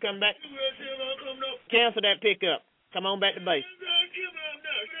 come back. Cancel that pickup. Come on back to base.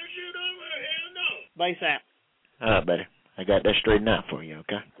 Base out. All right, buddy. I got that straightened out for you,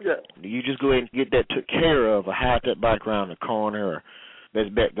 okay? Yeah. You just go ahead and get that took care of, or hide that bike around the corner, or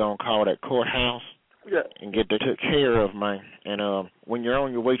best bet go and call that courthouse. Yeah. And get that took care of, man. And when you're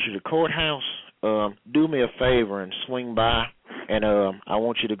on your way to the courthouse, do me a favor and swing by, and I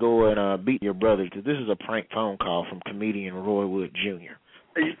want you to go and beat your brother, because this is a prank phone call from comedian Roy Wood Jr.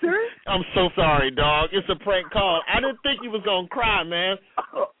 Are you serious? I'm so sorry, dog. It's a prank call. I didn't think you was going to cry, man.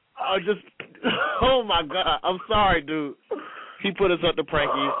 Oh, my God. I'm sorry, dude. He put us up to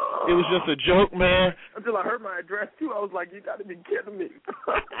prank you. It was just a joke, man. Until I heard my address, too, I was like, you got to be kidding me.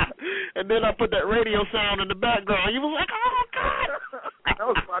 And then I put that radio sound in the background. You was like, oh, God. I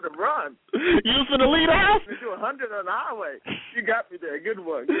was about to run. You was going to lead us? You do 100 on the highway. You got me there. Good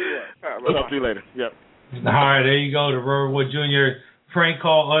one. All right, I'll talk to you later. Yep. All right, there you go. The Roy Wood Jr. prank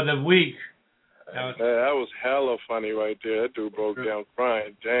call of the week. That was hella funny right there. That dude broke down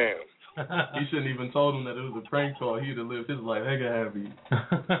crying. Damn. He shouldn't even told him that it was a prank call. He'd have lived his life hecka happy.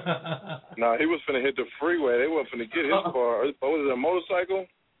 Nah, he was finna hit the freeway. They weren't finna get his car. What was it, a motorcycle?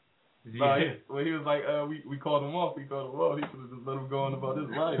 Nah, well, he was like, we called him off. He should have just let him go on about his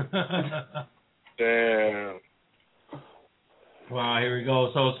life. Damn. Wow, here we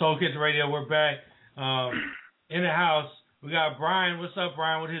go. So Soul Kitchen Radio, we're back in the house. We got Brian. What's up,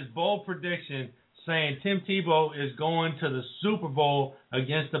 Brian? With his bold prediction saying Tim Tebow is going to the Super Bowl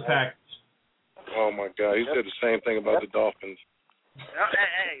against the Packers. Oh my God, he said the same thing about the Dolphins.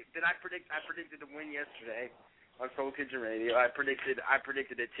 Hey, I predicted the win yesterday on Soul Kitchen Radio. I predicted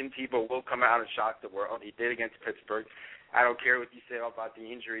that Tim Tebow will come out and shock the world. He did against Pittsburgh. I don't care what you say about the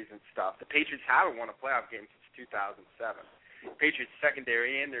injuries and stuff. The Patriots haven't won a playoff game since 2007. Patriots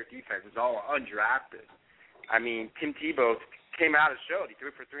secondary and their defense is all undrafted. I mean, Tim Tebow came out and showed. He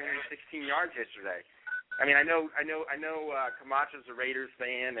threw for 316 yards yesterday. I mean, I know Camacho's a Raiders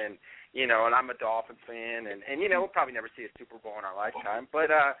fan, and and I'm a Dolphins fan, and we'll probably never see a Super Bowl in our lifetime. But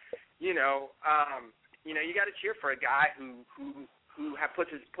you got to cheer for a guy who's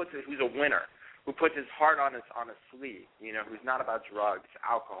a winner, who puts his heart on his sleeve. Who's not about drugs,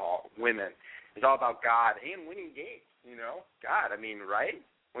 alcohol, women. It's all about God and winning games. God, I mean, right?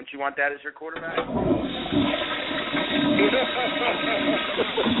 Wouldn't you want that as your quarterback?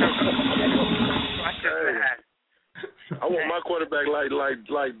 I want my quarterback like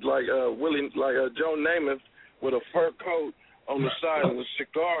Joe Namath with a fur coat on the side and a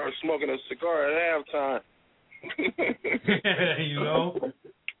cigar, smoking a cigar at halftime.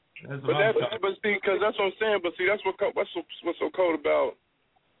 That's but see, because that's what I'm saying. But see, that's what's so cold about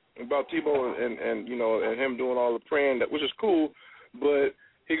Tebow and him doing all the praying, which is cool, but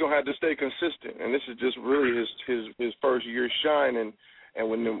he gonna have to stay consistent, and this is just really his first year shining. And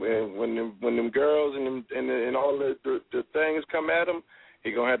when them girls and all the things come at him,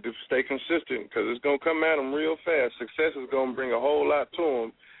 he gonna have to stay consistent, because it's gonna come at him real fast. Success is gonna bring a whole lot to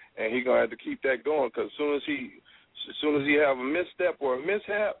him, and he gonna have to keep that going, because as soon as As soon as he have a misstep or a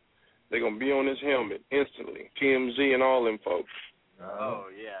mishap, they're gonna be on his helmet instantly. TMZ and all them folks. Oh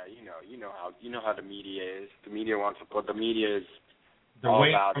yeah, you know how the media is. The media wants to put. The media is They're all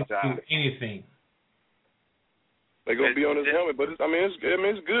waiting about to do anything. They're gonna be on his helmet, but it's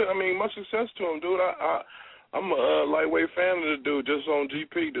good. I mean, much success to him, dude. I'm a lightweight fan of the dude, just on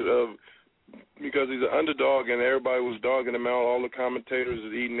GP, because he's an underdog and everybody was dogging him out. All the commentators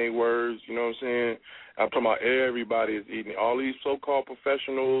is eating their words. You know what I'm saying? I'm talking about everybody is eating. All these so-called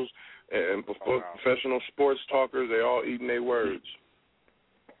professionals and professional sports talkers, they all eating their words.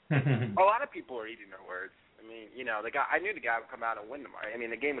 A lot of people are eating their words. I mean, I knew the guy would come out and win tomorrow. I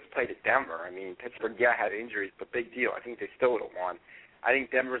mean, the game was played at Denver. I mean, Pittsburgh, had injuries, but big deal. I think they still would have won. I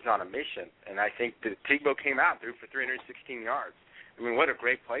think Denver's on a mission, and I think that Tebow came out, threw for 316 yards. I mean, what a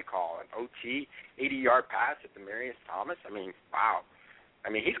great play call. An OT, 80-yard pass at Demaryius Thomas. I mean, wow.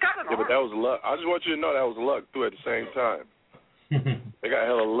 I mean, he's got an arm. Yeah, but that was luck. I just want you to know that was luck, too, at the same time. They got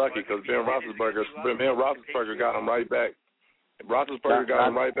hella lucky because Ben Roethlisberger got him right back. Roethlisberger got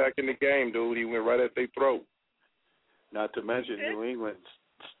him right back in the game, dude. He went right at their throat. Not to mention New England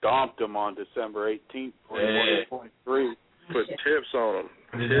stomped them on December 18th, 21-3. Put tips on them.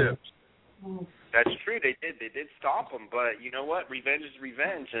 Tips. That's true. They did stomp them, but you know what? Revenge is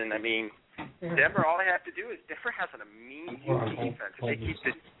revenge. And, I mean, Denver, all they have to do is Denver has an amazing defense. If they keep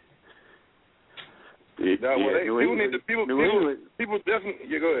this. People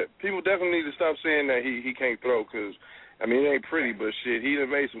definitely. Yeah, go ahead. People definitely need to stop saying that he can't throw because, I mean, it ain't pretty, but shit, he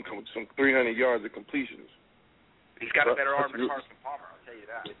done made some 300 yards of completions. He's got a better arm than Carson Palmer. I'll tell you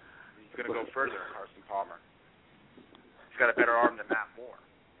that. He's going to go further than Carson Palmer. He's got a better arm than Matt Moore.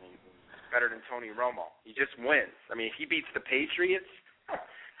 I mean, better than Tony Romo. He just wins. I mean, if he beats the Patriots,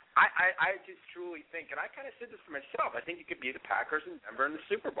 I just truly think, and I kind of said this to myself, I think it could be the Packers and Denver in the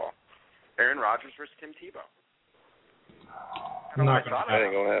Super Bowl. Aaron Rodgers versus Tim Tebow. That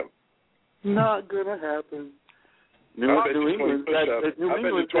ain't going to happen. Not going to happen. New England's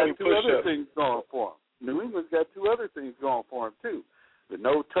got two other things going for them. New England's got two other things going for them, too. The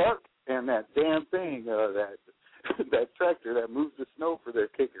no tuck and that damn thing, that tractor that moves the snow for their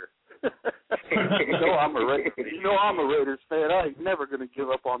kicker. I'm a Raiders fan. I ain't never going to give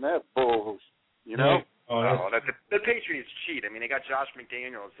up on that bull. You know? The Patriots cheat. I mean, they got Josh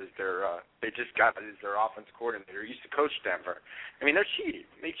McDaniels as their offense coordinator. He used to coach Denver. I mean, they're cheating.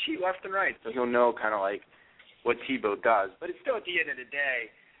 They cheat left and right. So you'll know kind of like what Tebow does. But it's still at the end of the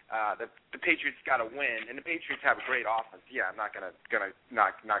day, the Patriots got to win, and the Patriots have a great offense. Yeah, I'm not gonna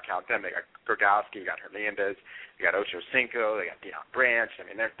not count them. They got Gronkowski, they got Hernandez, they got Ocho Cinco, they got Deion Branch. I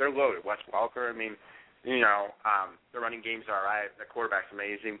mean, they're loaded. Wes Welker. I mean, the running game's all right. The quarterback's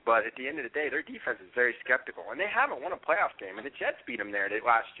amazing. But at the end of the day, their defense is very skeptical, and they haven't won a playoff game. And the Jets beat them there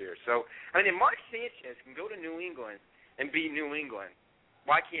last year. So I mean, if Mark Sanchez can go to New England and beat New England,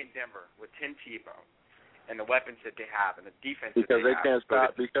 why can't Denver with Tim Tebow and the weapons that they have and the defense because they can't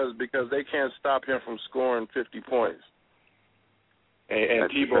stop because they can't stop him from scoring 50 points. And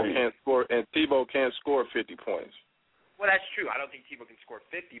Tebow can't score 50 points. Well, that's true. I don't think Tebow can score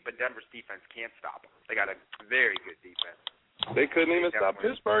 50, but Denver's defense can't stop him. They got a very good defense. They couldn't even stop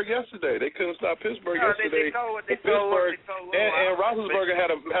Pittsburgh yesterday. They couldn't stop Pittsburgh yesterday. And Roethlisberger had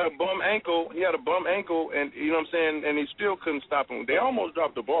a bum ankle. He had a bum ankle, and you know what I'm saying. And he still couldn't stop him. They almost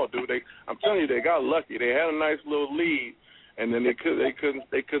dropped the ball, dude. I'm telling you, they got lucky. They had a nice little lead, and then they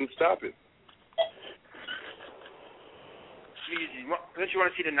couldn't stop it. Don't you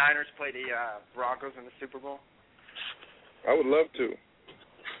want to see the Niners play the Broncos in the Super Bowl? I would love to.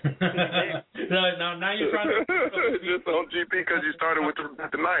 now you're trying to just on GP because you started with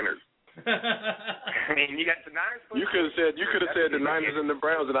the Niners. I mean, you got the Niners. You could have said the Niners and the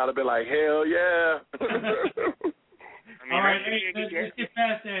Browns, and I'd have been like, hell yeah. All right, let's get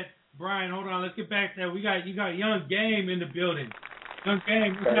past that, Brian. Hold on, let's get back to that. You got Young Game in the building. Young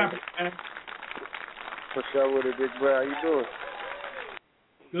Game, what's up, man? What's up with it, Big Bro? How you doing?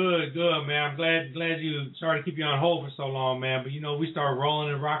 Good, man. I'm glad you. Sorry to keep you on hold for so long, man. But we start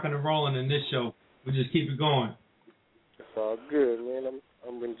rolling and rocking and rolling in this show. We just keep it going. It's all good, man.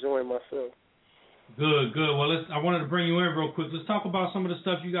 I'm enjoying myself. Good. Well, I wanted to bring you in real quick. Let's talk about some of the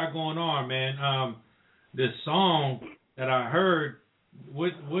stuff you got going on, man. This song that I heard.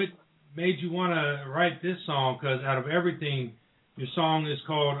 What made you want to write this song? Because out of everything, your song is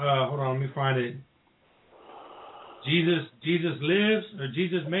called. Hold on, let me find it. Jesus lives, or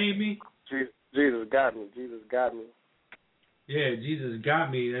Jesus made me? Jesus got me. Yeah, Jesus got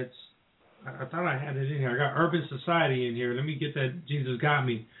me. I thought I had it in here. I got Urban Society in here. Let me get that Jesus got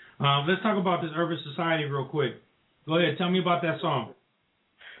me. Let's talk about this Urban Society real quick. Go ahead. Tell me about that song.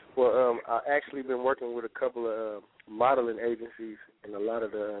 Well, I actually been working with a couple of modeling agencies, and a lot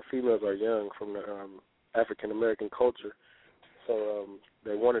of the females are young from the African American culture. So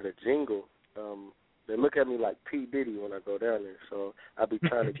they wanted a jingle. They look at me like P. Diddy when I go down there. So I be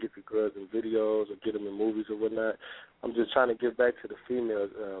trying to get the girls in videos or get them in movies or whatnot. I'm just trying to give back to the females,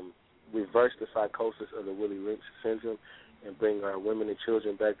 reverse the psychosis of the Willie Lynch syndrome, and bring our women and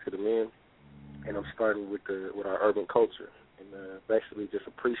children back to the men. And I'm starting with our urban culture, and basically just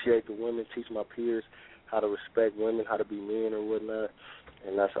appreciate the women, teach my peers how to respect women, how to be men or whatnot.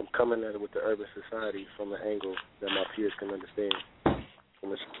 And I'm coming at it with the urban society from an angle that my peers can understand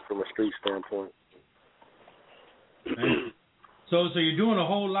from a street standpoint. So you're doing a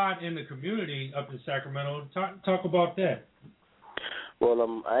whole lot in the community up in Sacramento. Talk about that. Well,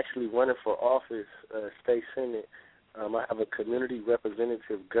 I'm actually running for office, state senate. I have a community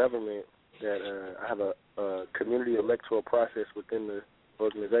representative government that I have a community electoral process within the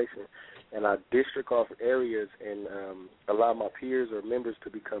organization, and I district off areas and allow my peers or members to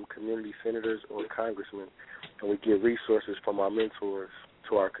become community senators or congressmen, and we give resources from our mentors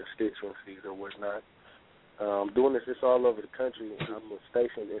to our constituencies or whatnot. I'm doing this all over the country. I'm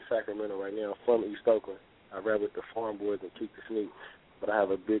stationed in Sacramento right now. I'm from East Oakland. I rap with the Farm Boys and Keep the Sneak, but I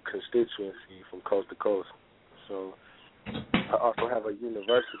have a big constituency from coast to coast. So I also have a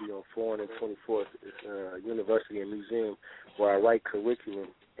university on 4th and 24th. It's a university and museum where I write curriculum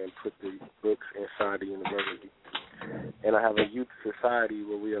and put the books inside the university. And I have a youth society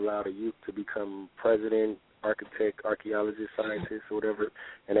where we allow the youth to become president, architect, archaeologist, scientist, or whatever,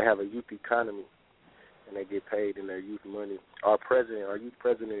 and they have a youth economy, and they get paid in their youth money. Our youth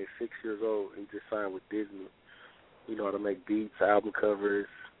president is 6 years old. He just signed with Disney. You know how to make beats, album covers,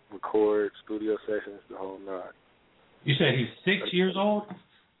 record, studio sessions, the whole nine. You said he's 6 years old?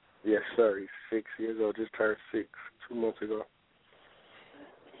 Yes, sir. He's 6 years old. Just turned 6 2 months ago.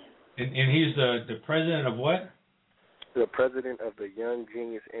 And he's the president of what? The president of the Young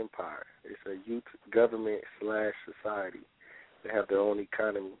Genius Empire. It's a youth government / society. They have their own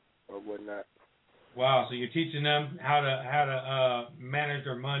economy or whatnot. Wow, so you're teaching them how to manage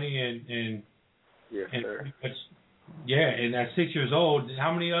their money and yes, sir. Yeah, and at 6 years old,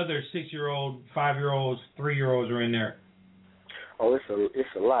 how many other 6-year-old, 5-year-olds, 3-year-olds are in there? Oh, it's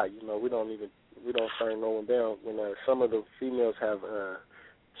a lot. You know, we don't turn no one down. When some of the females have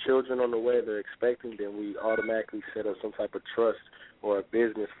children on the way they're expecting, then we automatically set up some type of trust or a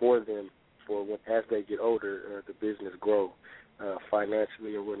business for them for when, as they get older, the business grow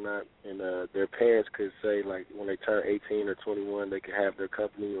financially or whatnot. And their parents could say, like, when they turn 18 or 21, they could have their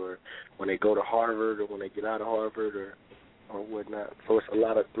company, or when they go to Harvard or when they get out of Harvard or whatnot. So it's a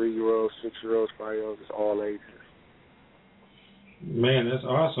lot of 3-year-olds, 6-year-olds, 5-year-olds. It's all ages. Man, that's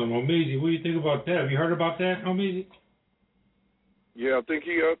awesome. Omizi, what do you think about that? Have you heard about that, Omizi? Yeah, I think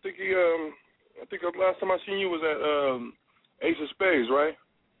last time I seen you was at Ace of Spades, right?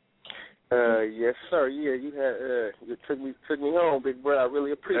 Yes, sir. Yeah, you had you took me home, big bro. I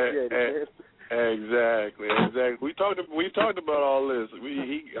really appreciate it, man. Exactly. We talked about all this.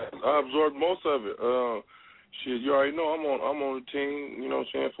 I absorbed most of it. Shit, you already know I'm on the team. You know what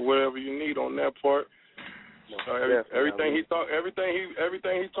I'm saying, for whatever you need on that part. Everything he's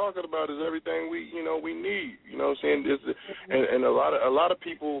talking about is everything we need. You know what I'm saying? And a lot of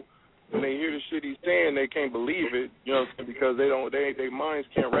people, when they hear the shit he's saying, they can't believe it. You know what I'm saying? Because their minds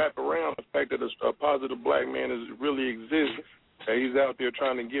can't wrap around the fact that a positive black man really exists. That he's out there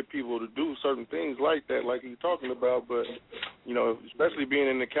trying to get people to do certain things like that, like he's talking about. But you know, especially being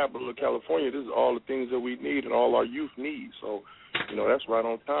in the capital of California, this is all the things that we need and all our youth need. So, you know, that's right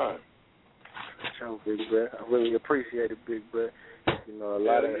on time. Sure, big bro. I really appreciate it, big bro. You know, a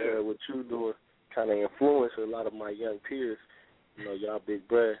lot of what you doing kind of influenced a lot of my young peers. You know, y'all big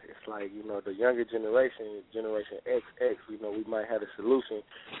bro. It's like, you know, the younger generation, Generation XX, you know, we might have a solution,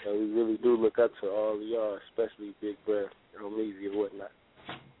 and we really do look up to all of y'all, especially big bro, Omizi and whatnot.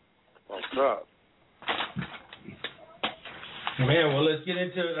 On top. Man, well, let's get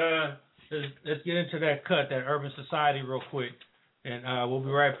into that cut, that urban society, real quick. And we'll be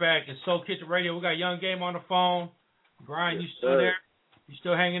right back. It's Soul Kitchen Radio. We got Young Game on the phone. Brian, yes, you still there? You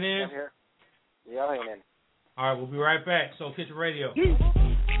still hanging in? I'm here. Yeah, I'm hanging in. All right, we'll be right back. Soul Kitchen Radio. See in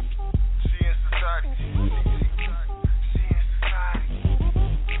society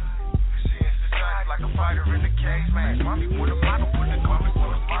like a fighter in the cage, man. Mommy with a model, put the cover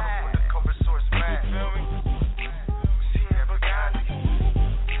source, man. Feel me? See never got it.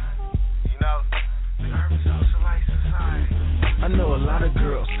 You know, the urban socialite society. I know a lot of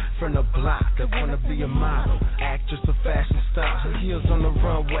girls from the block that wanna be a model, actress or fashion star. Her heels on the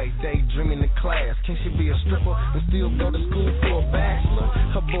runway, daydreaming in class. Can she be a stripper and still go to school for a bachelor?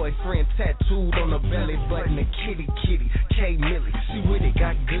 Her boyfriend tattooed on her belly button a kitty, K Millie. She with it,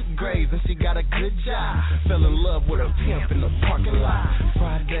 got good grades and she got a good job. Fell in love with a pimp in the parking lot.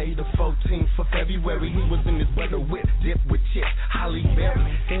 Friday the 14th of February, he was in his brother whip, dipped with chips, Holly Berry.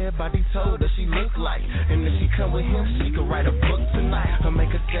 Everybody told her she looked like, and if she come with him, she could write a book tonight. Or make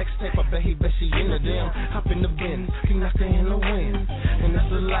a sex tape, I bet she into them. Hop in the Benz, he knocked her in the wind. And it's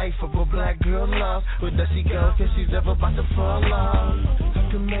the life of a black girl lost. Where does she go, cause she's ever about to fall off? I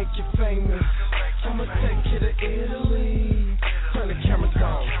can make you famous, I'ma take you to Italy. Turn the cameras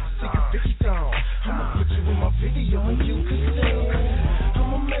on, take a Vicky on. I'ma put you in my video and you can sing.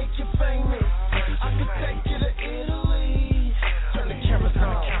 I'ma make you famous, I can take you to Italy. Turn the cameras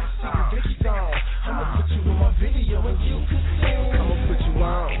on, take a Vicky on. I'ma put you in my video and you can sing. I'ma put you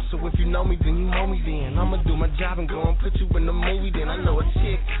on, so if you know me then you know me then. I'ma do my job and go and put you in the movie then. I know a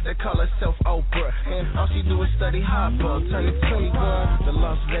chick that call herself Oprah, and all she do is study hardball. Turn it 21, the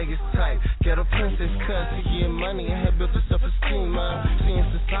Las Vegas type. Get a princess cause she get money and had built her self-esteem up. She in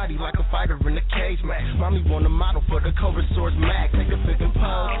society like a fighter in a cage match. Mommy want a model for the Cobra Source Mac. Take a pic and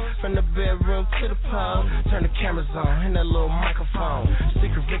pose, from the bedroom to the pole. Turn the cameras on and that little microphone.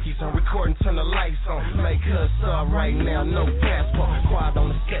 Secret Vicky's on recording, turn the lights on. Make her star right now, no passport. Quiet on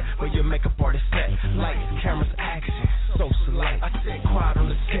the set, where your makeup artist set. Lights, cameras, action, socialite. I said quiet on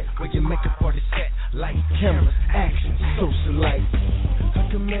the set, where your makeup artist set. Lights, cameras, action, socialite. I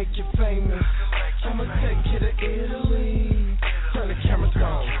can make you famous, I'ma take you to Italy. Turn the cameras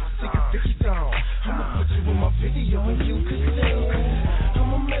on, take a Vicky on. I'ma put you in my video and you can sing.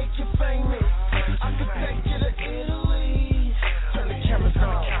 I'ma make you famous, I can take you to Italy. Turn the cameras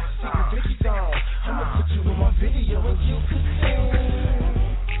on, take a Vicky on. I'ma put you in my video and you can sing.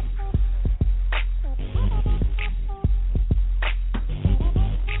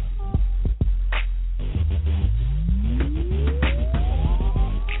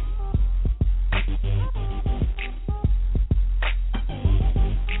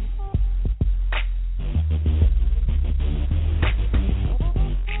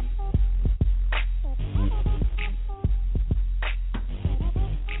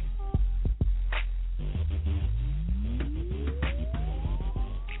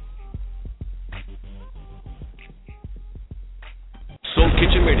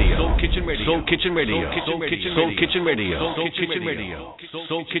 Soul Kitchen Radio. Soul Kitchen Radio. Soul Kitchen Radio.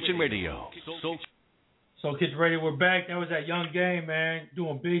 Soul Kitchen Radio. Soul Kitchen Radio, we're back. That was that young game, man,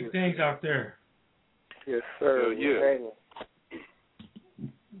 doing big things out there. Yes, sir. Yeah.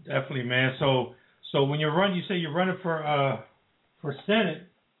 Definitely, man. So when you run, you say you're running for Senate.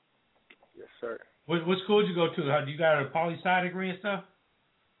 Yes, sir. What school did you go to? Do you got a poli-sci degree and stuff?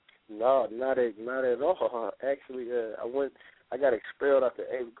 No, not at all. Actually, I got expelled after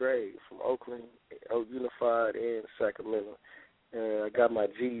 8th grade from Oakland, Unified, and Sacramento. And I got my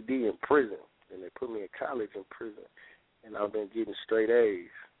GED in prison, and they put me in college in prison. And I've been getting straight A's.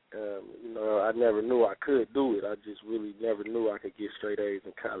 I never knew I could do it. I just really never knew I could get straight A's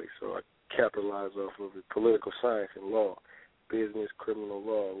in college. So I capitalized off of it, political science and law, business, criminal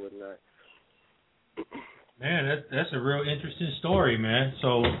law, and whatnot. Man, that's a real interesting story, man.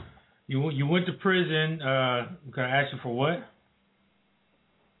 So you went to prison. Can I ask you for what?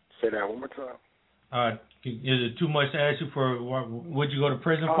 Say that one more time. Is it too much to ask you for what'd you go to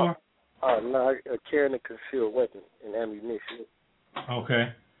prison for? No, carrying a concealed weapon and ammunition.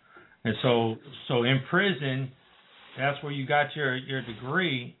 Okay. And so in prison, that's where you got your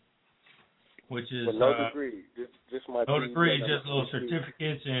degree, which is no degree, just my no degree, just little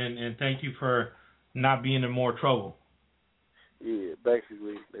certificates, and thank you for not being in more trouble. Yeah,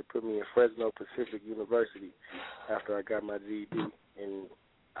 basically, they put me in Fresno Pacific University after I got my GED, and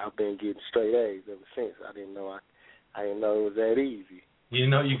I've been getting straight A's ever since. I didn't know it was that easy. You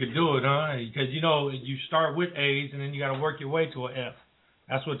know you could do it, huh? Because you start with A's and then you got to work your way to an F.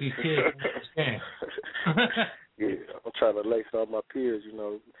 That's what these kids understand. Yeah, I'm trying to lace all my peers.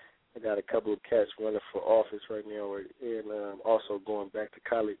 I got a couple of cats running for office right now, and also going back to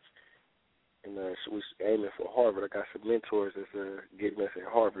college. And so we're aiming for Harvard. I got some mentors that's getting us in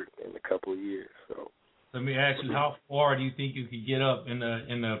Harvard in a couple of years. So let me ask you, how far do you think you could get up in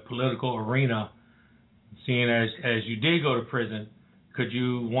the political arena? Seeing as you did go to prison, could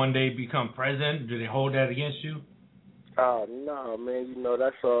you one day become president? Do they hold that against you? Oh no, man.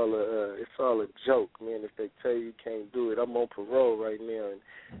 That's all. It's all a joke, man. If they tell you can't do it, I'm on parole right now, and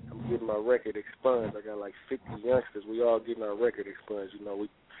I'm getting my record expunged. I got like 50 youngsters. We all getting our record expunged. We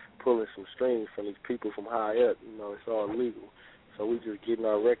pulling some strings from these people from high up. It's all legal. So we just getting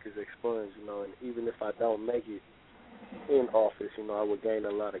our records expunged, you know, and even if I don't make it in office, you know, I would gain a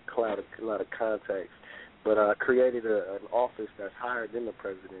lot of clout, a lot of contacts. But I created an office that's higher than the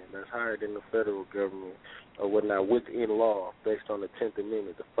president, that's higher than the federal government, or whatnot, within law, based on the 10th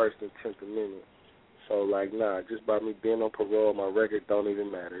Amendment, the First and 10th Amendment. So, like, nah, just by me being on parole, my record don't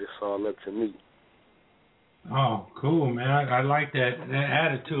even matter. It's all up to me. Oh, cool, man. I like that. That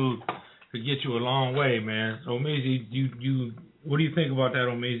attitude could get you a long way, man. So, Omizi, you what do you think about that,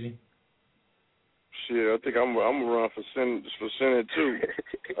 Omizi? Shit, I think I'm gonna run for Senate too,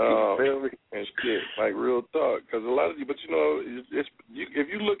 and shit, like real talk. Because a lot of you, but you know, if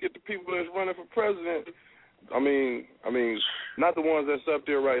you look at the people that's running for president, I mean, not the ones that's up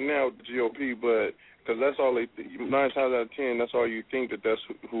there right now with the GOP, but because that's all 9 times out of 10, that's all you think that's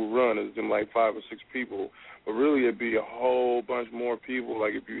who run is them like 5 or 6 people. But really, it'd be a whole bunch more people.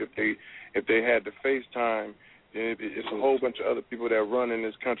 Like if they had the FaceTime. It's a whole bunch of other people that run in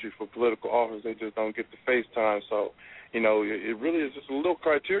this country for political office. They just don't get the FaceTime. So, you know, it really is just a little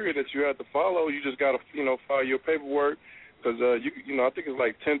criteria that you have to follow. You just got to, you know, file your paperwork because, you know, I think it's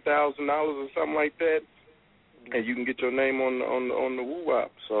like $10,000 or something like that, and you can get your name on the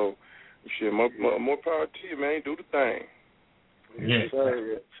woo-wop. So, shit, more power to you, man. Do the thing. Yes,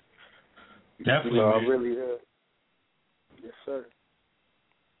 sir. Definitely, you know, man. I really, yes, sir.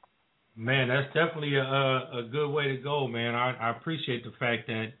 Man, that's definitely a good way to go, man. I appreciate the fact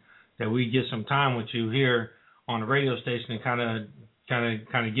that we get some time with you here on the radio station and kind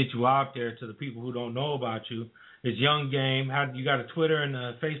of get you out there to the people who don't know about you. It's Young Game. How you got a Twitter and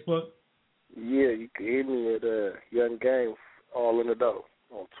a Facebook? Yeah, you can hit me at Young Game, all in the dough,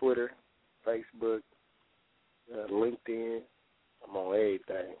 on Twitter, Facebook, LinkedIn. I'm on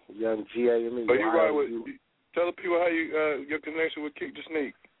everything. Young GAME. But you right with. Tell the people how your connection with Kick the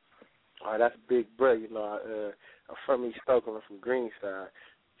Sneak. All right, that's Big Bro. You know, I'm from East Oakland. I'm from Greenside.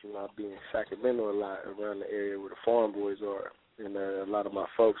 You know, I've been in Sacramento a lot, around the area where the farm boys are. And a lot of my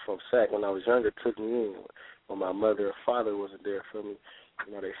folks from Sac, when I was younger, took me in. When my mother or father wasn't there for me,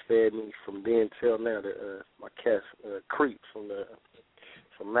 you know, they fed me from then till now. My cats creep from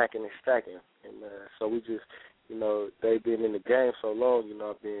macking and stacking. And so we just, you know, they've been in the game so long. You know,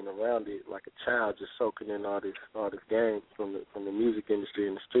 I've been around it like a child, just soaking in all this game from the music industry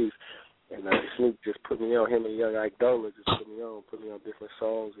in the streets. And Sneak just put me on. Him and Young Ike Dola just put me on different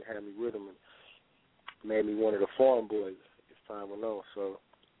songs and had me with him and made me one of the farm boys as time went on. So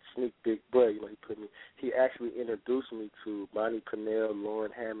Sneak Big Bud, you know, he actually introduced me to Bonnie Pennell,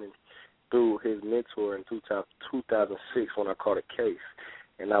 Lauren Hammond through his mentor in 2006 when I caught a case.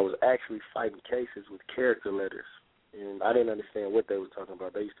 And I was actually fighting cases with character letters. And I didn't understand what they were talking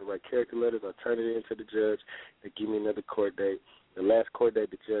about. They used to write character letters. I turned it in to the judge. They give me another court date. The last court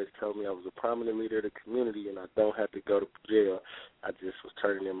date, the judge told me I was a prominent leader of the community and I don't have to go to jail. I just was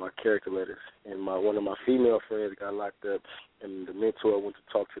turning in my character letters. And one of my female friends got locked up, and the mentor went to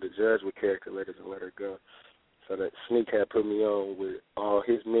talk to the judge with character letters and let her go. So that Sneak had put me on with all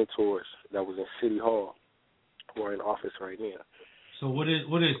his mentors that was in City Hall who are in office right now. So what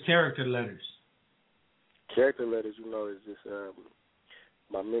is character letters? Character letters, you know, is just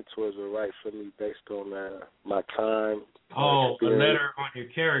my mentors will write for me based on my time. Oh, a letter on your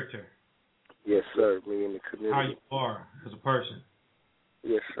character. Yes, sir. Me in the community. How you are as a person.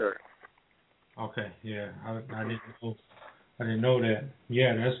 Yes, sir. Okay, yeah, I didn't know that.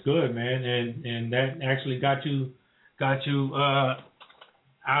 Yeah, that's good, man. And that actually got you out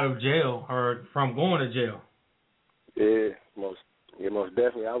of jail or from going to jail. Yeah, most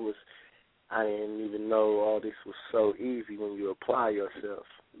definitely. I didn't even know all this was so easy when you apply yourself.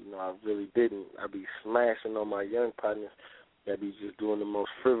 You know, I really didn't. I'd be smashing on my young partners that be just doing the most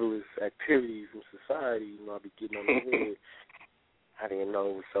frivolous activities in society. You know, I'd be getting on their head. I didn't know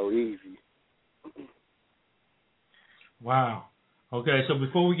it was so easy. Wow. Okay, so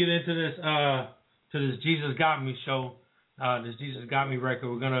before we get into this Jesus Got Me show, this Jesus Got Me record,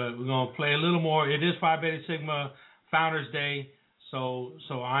 we're gonna play a little more. It is PhiBetaSigma Founders Day. So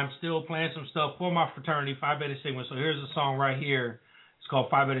I'm still playing some stuff for my fraternity, PhiBetaSigma. So here's a song right here. It's called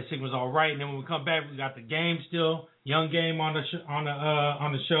PhiBetaSigma's All Right. And then when we come back, we got the game still, Young Game on the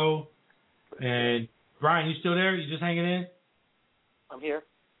show. And Brian, you still there? You just hanging in? I'm here.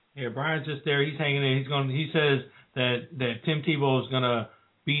 Yeah, Brian's just there. He's hanging in. He says that Tim Tebow is gonna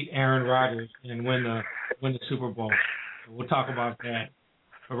beat Aaron Rodgers and win the Super Bowl. So we'll talk about that.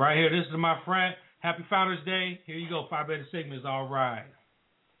 But right here, this is my friend. Happy Founders Day. Here you go. PhiBetaSigma is all right.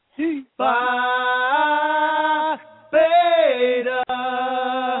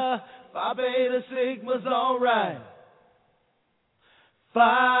 PhiBetaSigma's all right.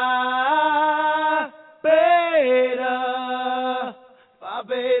 Phi Beta Phi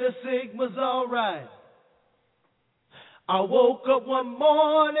Beta Sigma's alright. I woke up one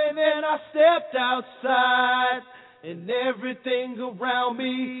morning and I stepped outside, and everything around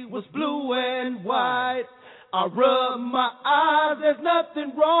me was blue and white. I rubbed my eyes, there's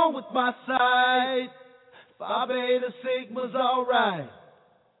nothing wrong with my sight. Phi Beta Sigma's alright.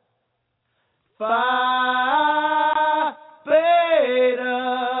 Phi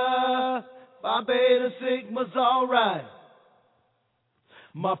Beta Sigma's alright.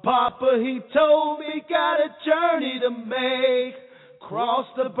 My papa, he told me, got a journey to make. Cross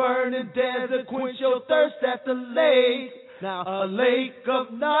the burning desert, quench your thirst at the lake. Now a lake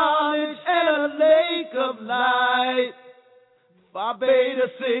of knowledge and a lake of light. Phi Beta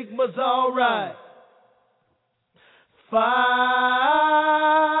Sigma's alright. Phi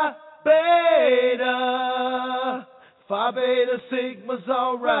Beta Sigma's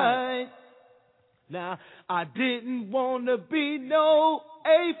alright. Now I didn't wanna be no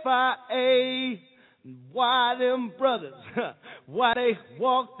A-Phi-A. Why them brothers, why they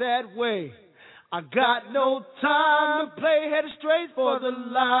walk that way? I got no time to play, headed straight for the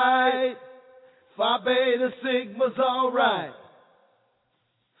light. Phi Beta Sigma's alright.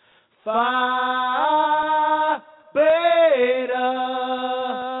 Phi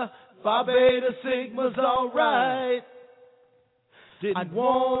Beta Sigma's alright. Didn't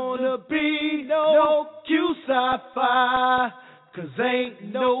wanna be no Q-Sci-Fi, 'cause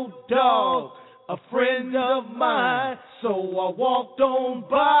ain't no dog a friend of mine. So I walked on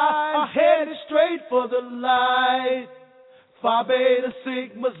by and headed straight for the light. Phi Beta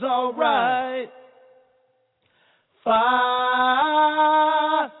Sigma's alright. Phi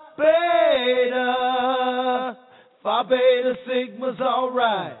Beta Sigma's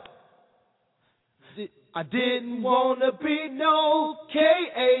alright. I didn't wanna be no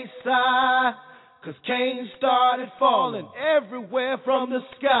K-A-Psi, 'cause Cain started falling everywhere from the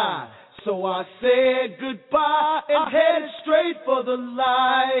sky. So I said goodbye and headed straight for the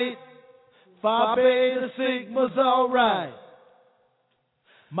light. Phi Beta Sigma's alright.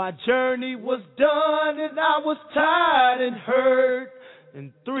 My journey was done and I was tired and hurt,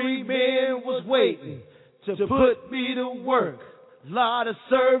 and 3 men was waiting to put me to work. Lot of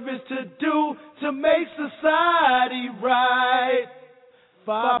service to do to make society right.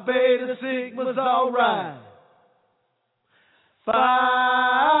 Phi Beta Sigma's alright. Phi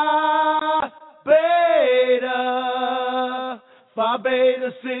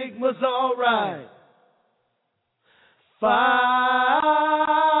Beta Sigma's alright.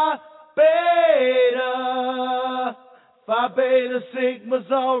 Phi Beta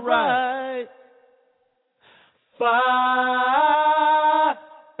Sigma's alright. Phi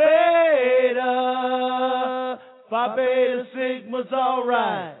Beta Sigma's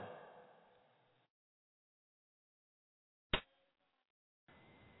alright.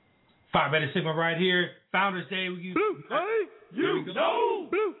 Phi Beta Sigma right here. Founders Day. Blue, hey, you know.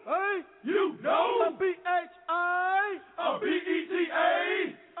 Blue, hey, you know. A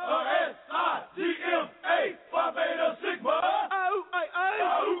B-E-T-A, S-I-G-M-A. Phi Beta Sigma. Oh, ay, ay.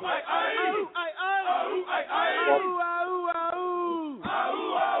 Oh, ay, ay. Oh, ay, ay. Oh, ay, ay. Oh, oh, oh.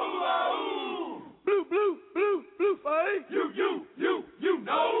 Blue, hey. You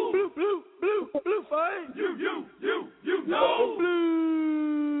know. Blue, hey. You know.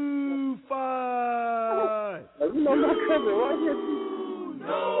 Blue, five. You know my cousin, right here.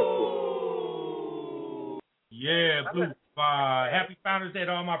 No. Yeah, Blue Five. Happy Founders Day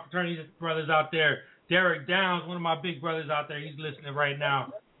to all my fraternity brothers out there. Derek Downs, one of my big brothers out there, he's listening right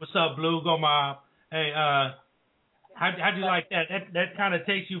now. What's up, Blue? Go Mob. Hey, how'd you like that? That kind of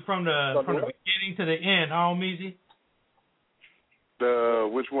takes you from the beginning to the end, huh, Meezy?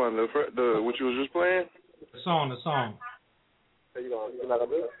 Which one? The what you was just playing? The song. You not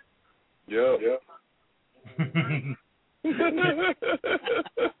gonna do it? Yeah.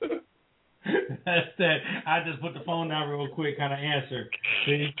 That's that. I just put the phone down real quick, kind of answer.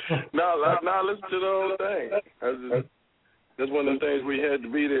 See? No, listen to the whole thing. That's one of the things we had to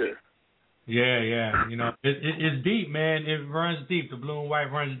be there. Yeah. You know, it's deep, man. It runs deep. The blue and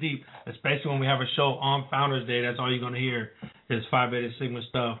white runs deep, especially when we have a show on Founders Day. That's all you're gonna hear is Phi Beta Sigma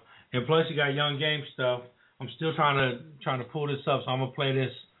stuff, and plus you got Young Game stuff. I'm still trying to pull this up, so I'm gonna play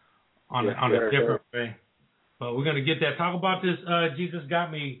this on a different way. But we're gonna get that. Talk about this Jesus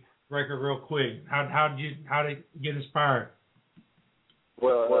Got Me record real quick. How did you get inspired?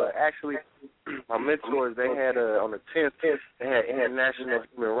 Well, actually, my mentors, they had on the 10th, they had International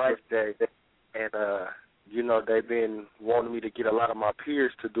Human Rights Day, and they've been wanting me to get a lot of my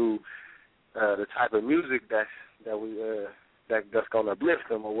peers to do the type of music that's gonna uplift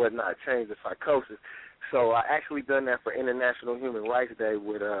them or whatnot, change the psychosis. So I actually done that for International Human Rights Day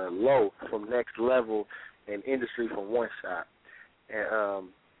with Low from Next Level and Industry from One Shot. And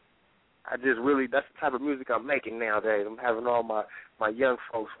I just really, that's the type of music I'm making nowadays. I'm having all my young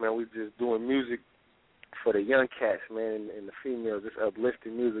folks, man, we just doing music for the young cats, man, and the females, just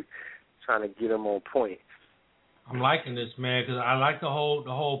uplifting music, trying to get them on point. I'm liking this, man, because I like the whole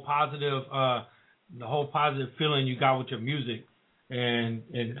positive feeling you got with your music. And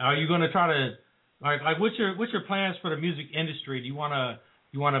are you going to try to like what's your plans for the music industry? Do you want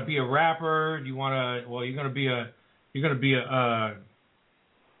to be a rapper? Do you want to? Well, you're going to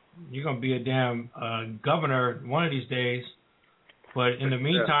be a damn governor one of these days. But in the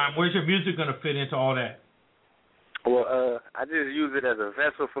meantime, where's your music going to fit into all that? Well, I just use it as a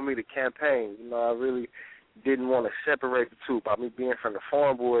vessel for me to campaign. You know, I really didn't want to separate the two. By me being from the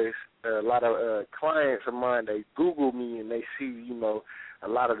Farm Boys, a lot of clients of mine, they Google me and they see, you know, a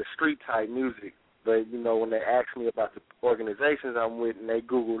lot of the street type music. But, you know, when they ask me about the organizations I'm with and they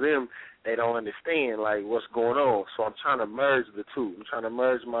Google them, they don't understand, like, what's going on. So I'm trying to merge the two. I'm trying to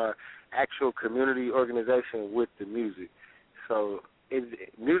merge my actual community organization with the music. So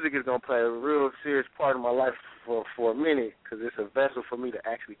music is going to play a real serious part of my life for a minute because it's a vessel for me to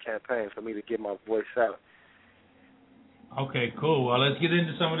actually campaign, for me to get my voice out. Okay, cool. Well, let's get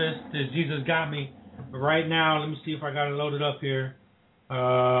into some of this Jesus Got Me. But right now, let me see if I got it loaded up here.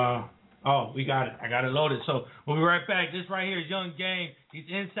 We got it. I got it loaded. So we'll be right back. This right here is Young Game. He's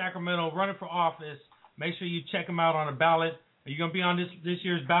in Sacramento running for office. Make sure you check him out on the ballot. Are you going to be on this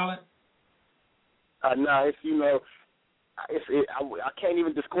year's ballot? No, it's, you know, I can't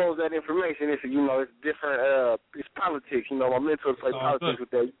even disclose that information. It's, you know, it's different. It's politics. You know, my mentor plays politics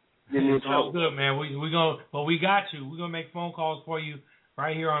with that. It's all good, man. We got you. We're gonna make phone calls for you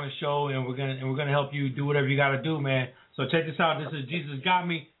right here on the show, and we're gonna help you do whatever you got to do, man. So check this out. This is Jesus Got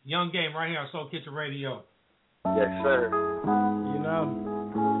Me, Young Game, right here on Soul Kitchen Radio. Yes, sir. You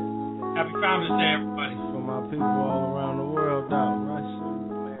know, Happy Founders Day, everybody. For my people all around the world, though. Russia,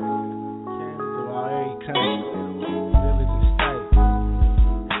 America, Canada, all every country, village and state.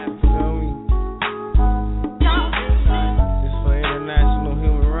 You feel me? Just for international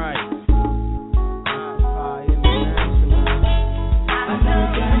human rights.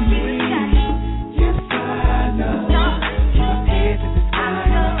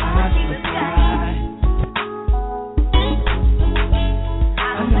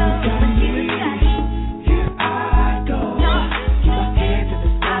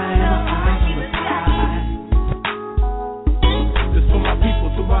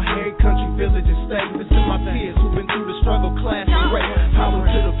 Village and state. This is my peers who've been through the struggle, class and race. Power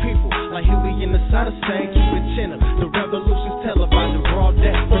to the people, like here we in the side of saying, keep it chin up. The revolution's televised in broad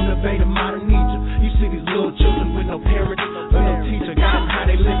day from the Bay to modern Egypt. You see these little children with no parents or no teacher, guiding how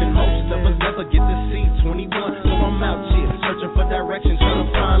they live in. Most of us never get to see 21, so I'm out here searching for direction, trying to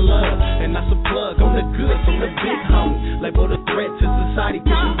find love. And that's a plug on the good from the big homie. Label the threat to society,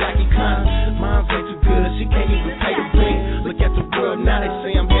 pushing black economy. Mom's ain't too good, she can't even pay the rent. Look at the world now, they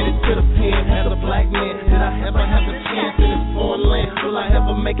say I'm headed to the pen. As a black man, did I ever have a chance in this foreign land? Will I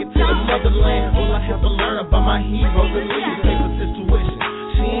ever make it to the motherland? Will I ever learn about my heroes and leaders? Pay for this tuition,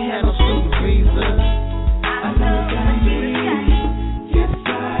 she ain't had no student visa. I know I need, yes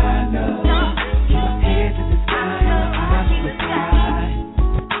I know. Keep my head to the sky and my eyes on the sky.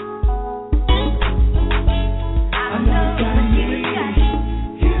 I know I need,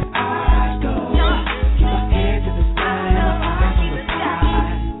 here I go. Keep my head to the sky and my eyes on the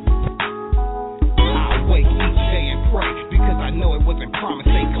sky. I wake each day and pray because I know it wasn't promised.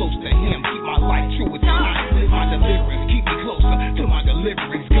 Stay close to Him, keep my life true with time. Live my deliverance, keep me closer to my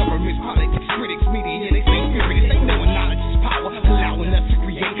deliverance. Governments, politics, critics, media, they say spirits. They know knowledge is power, allowing us to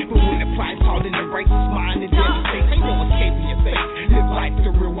create. But when the pride's called in the righteous mind and devastate, ain't no escaping your fate. Live life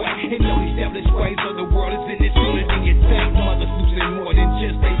the real way, and know these devilish ways of the world is in it sooner than you think. Mothers losing more than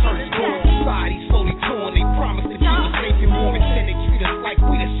just they first born. Society slowly torn. They promise to keep us safe and warm. Instead they treat us like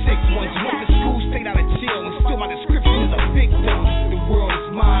we the sick ones. Went to school, stayed out of jail, and still my description is a victim. The world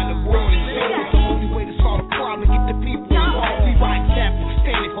is mine, the world is yours. The only way to solve the problem is get the people involved. We right example,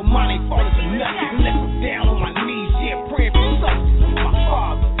 standing for mine ain't fault is enough. Unless I'm down on my knees, yeah, praying for substance. My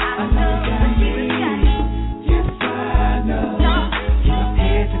Father, I know I need, yes I know. Keep my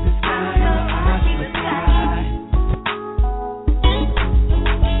head to the sky and my eyes on the sky.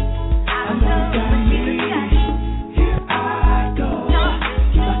 I know I need, here I go.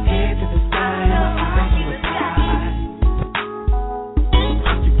 Keep my head to the sky and my eyes on the sky.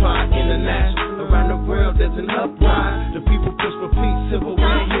 Occupy International, around the world there's an uprising. The people push for peace, civil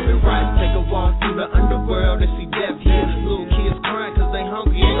and human rights. Take a walk through the underworld and see death here. Little kids crying cause they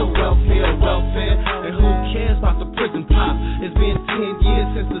hungry, ain't no welfare. And 10 years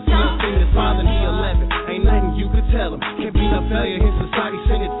since the son seen his father, he 11. Ain't nothing you could tell him. Can't be no failure, his society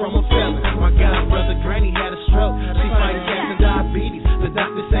sent it from a felon. My God, brother, granny had a stroke. She fighting cancer, diabetes. The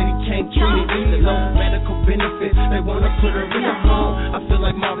doctor said he can't treat it either. No medical benefits. They wanna put her in a home. I feel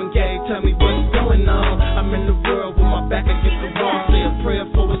like Marvin Gaye, tell me what's going on. I'm in the world with my back against the wall. Say a prayer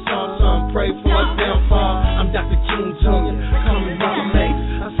for us all, some pray for us downfall. I'm Dr. King Jr., call me Mama Mace.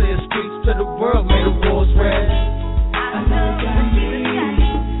 I say a speech to the world, may the wars rest. I know God needs,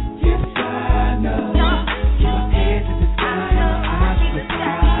 yes I know. Keep my head to the sky and my eyes to the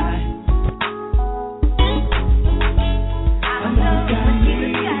sky. I know God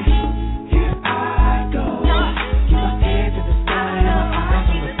needs, here I go. Keep my head to the sky and my eyes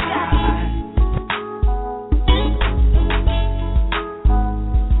on the sky.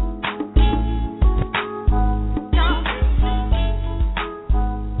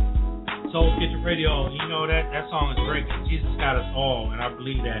 Soul Kitchen Radio, you know that song is great. Jesus got us all, and I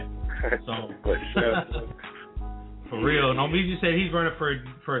believe that. So for real, no, he just said he's running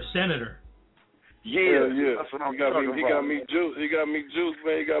for a senator. Yeah. That's what I'm he got talking me about. juiced. He got me juiced,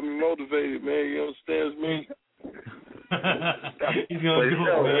 man. He got me motivated, man. You understand me? He's gonna do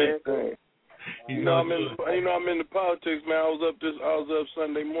it, man. I'm in the politics, man. I was up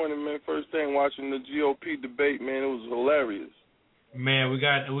Sunday morning, man. First thing watching the GOP debate, man. It was hilarious. Man, we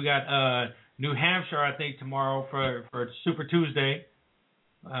got New Hampshire, I think, tomorrow for Super Tuesday.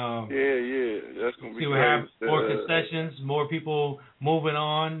 That's gonna be we have more concessions, more people moving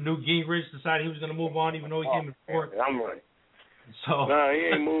on. Newt Gingrich decided he was gonna move on, even though he came to court. I'm right. So nah,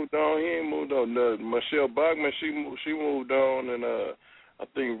 he ain't moved on. Michelle Bachmann, she moved on, and I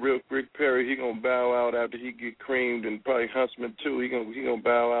think Rick Perry, he gonna bow out after he get creamed, and probably Huntsman too. He gonna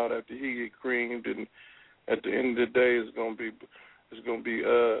bow out after he get creamed, and at the end of the day, it's gonna be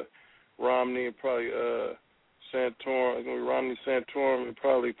Romney and probably Santorum. It's gonna be Romney, Santorum, and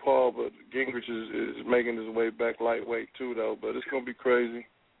probably Paul. But Gingrich is making his way back lightweight too, though. But it's gonna be crazy.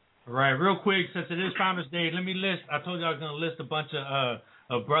 Right, real quick, since it is Founders Day, let me list. I told you I was gonna list a bunch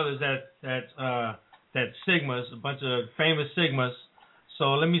of brothers that Sigmas, a bunch of famous Sigmas.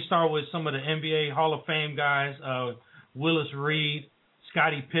 So let me start with some of the NBA Hall of Fame guys: Willis Reed,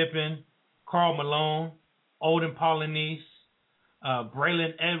 Scottie Pippen, Karl Malone, Olden Polynice,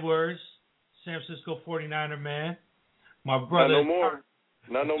 Braylon Edwards, San Francisco 49er man. My brother.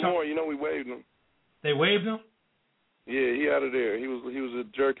 Not no more. You know we waived him. They waived him? Yeah, he out of there. He was a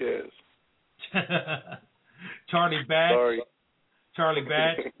jerk ass. Charlie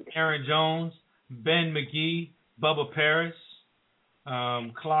Batch, Aaron Jones, Ben McGee, Bubba Paris,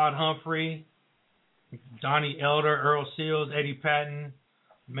 Claude Humphrey, Donnie Elder, Earl Seals, Eddie Patton.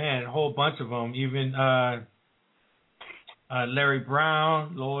 Man, a whole bunch of them. Even Larry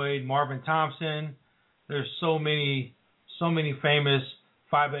Brown, Lloyd, Marvin Thompson. There's so many famous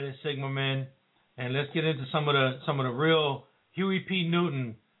Phi Beta Sigma men. And let's get into some of the real. Huey P.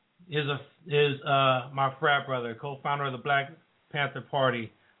 Newton is my frat brother, co-founder of the Black Panther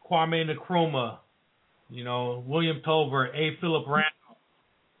Party. Kwame Nkrumah, William Tolbert, A. Philip Randall,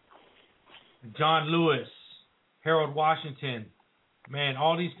 John Lewis, Harold Washington. Man,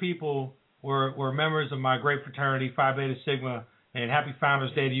 all these people were members of my great fraternity, Phi Beta Sigma, and happy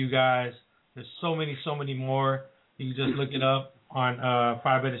Founders Day to you guys. There's so many more. You can just look it up on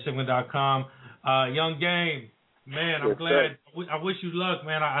PhiBetaSigma.com. Young Game, man, I'm glad. I wish you luck,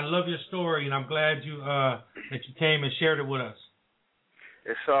 man. I love your story, and I'm glad that you came and shared it with us.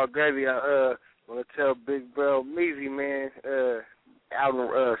 It's all gravy. I want to tell Big Bro Measy, man, out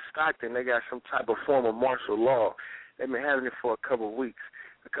in Stockton, they got some type of form of martial law. They've been having it for a couple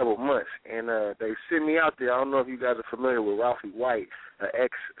of months, and they sent me out there. I don't know if you guys are familiar with Ralphie White, an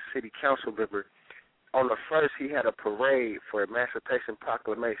ex-city council member. On the first, he had a parade for Emancipation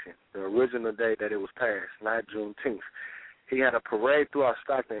Proclamation, the original day that it was passed, not Juneteenth. He had a parade throughout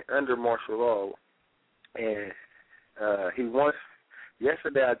Stockton under martial law, and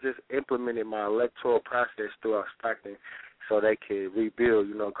yesterday I just implemented my electoral process throughout Stockton so they could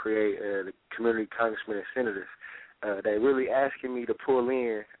rebuild, create the community congressmen and senators. They really asking me to pull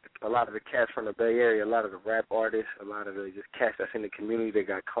in a lot of the cats from the Bay Area, a lot of the rap artists, a lot of the just cats that's in the community that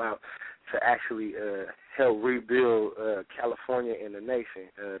got clout to actually help rebuild California and the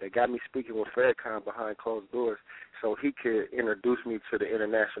nation. They got me speaking with Farrakhan behind closed doors so he could introduce me to the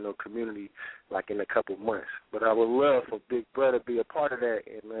international community like in a couple months. But I would love for Big Brother to be a part of that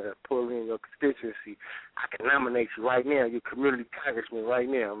and pull in your constituency. I can nominate you right now, your community congressman right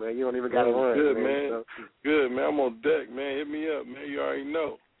now, man. You don't even got to run. Good, man. So, good, man. I'm on deck, man. Hit me up, man. You already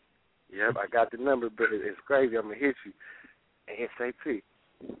know. Yep, I got the number, but it's crazy. I'm going to hit you ASAP.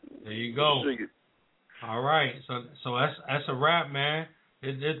 There you go. All right, so that's a wrap, man.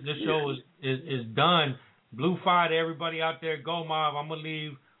 This show is done. Blue Phi to everybody out there. Go Mob. I'm gonna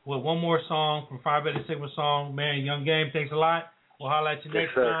leave with one more song from PhiBetaSigma song. Man, Young Game, thanks a lot. We'll holler at you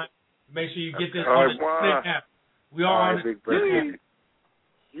next time. Make sure you get this on the Split app. We are on the Split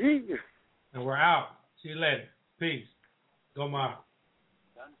app. And we're out. See you later. Peace. Go Mob.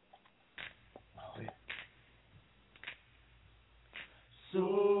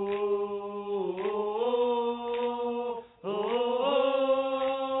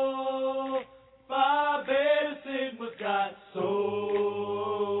 PhiBetaSigma's got soul.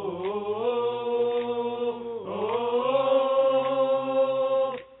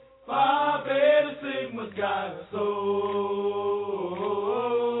 PhiBetaSigma's got soul.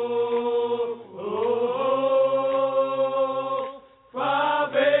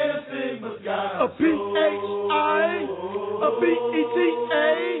 PhiBetaSigma's got a PHI, a BETA,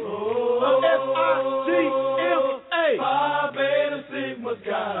 a SIGMA. PhiBetaSigma's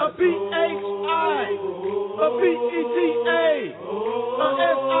got a PHI, a BETA, a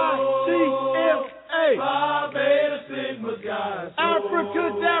SIGMA. PhiBetaSigma's got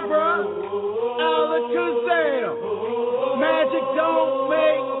Abracadabra, Alakazam. Magic don't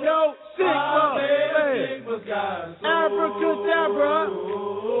make no Sigma. Abracadabra,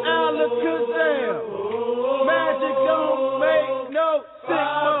 Alakazam. Magic don't make no Sigma.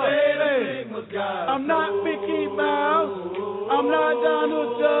 I'm not Mickey Mouse. I'm not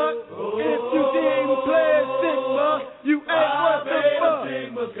Donald Duck. If you didn't play Sigma, you ain't what the fuck.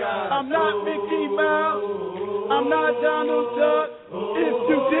 I'm not Mickey Mouse. I'm not Donald Duck. If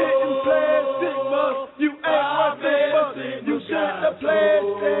you didn't play Sigma, you ain't what the fuck. You should have played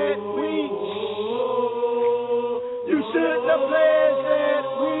that week. You should have played that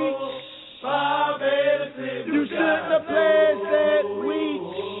week. You should have played that week.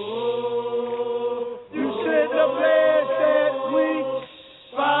 You should have played that week.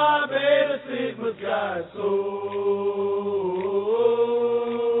 PhiBetaSigma's got soul.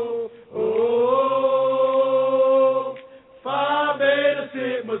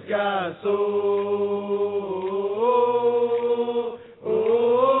 PhiBetaSigma's got soul.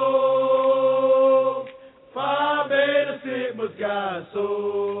 PhiBetaSigma's got soul.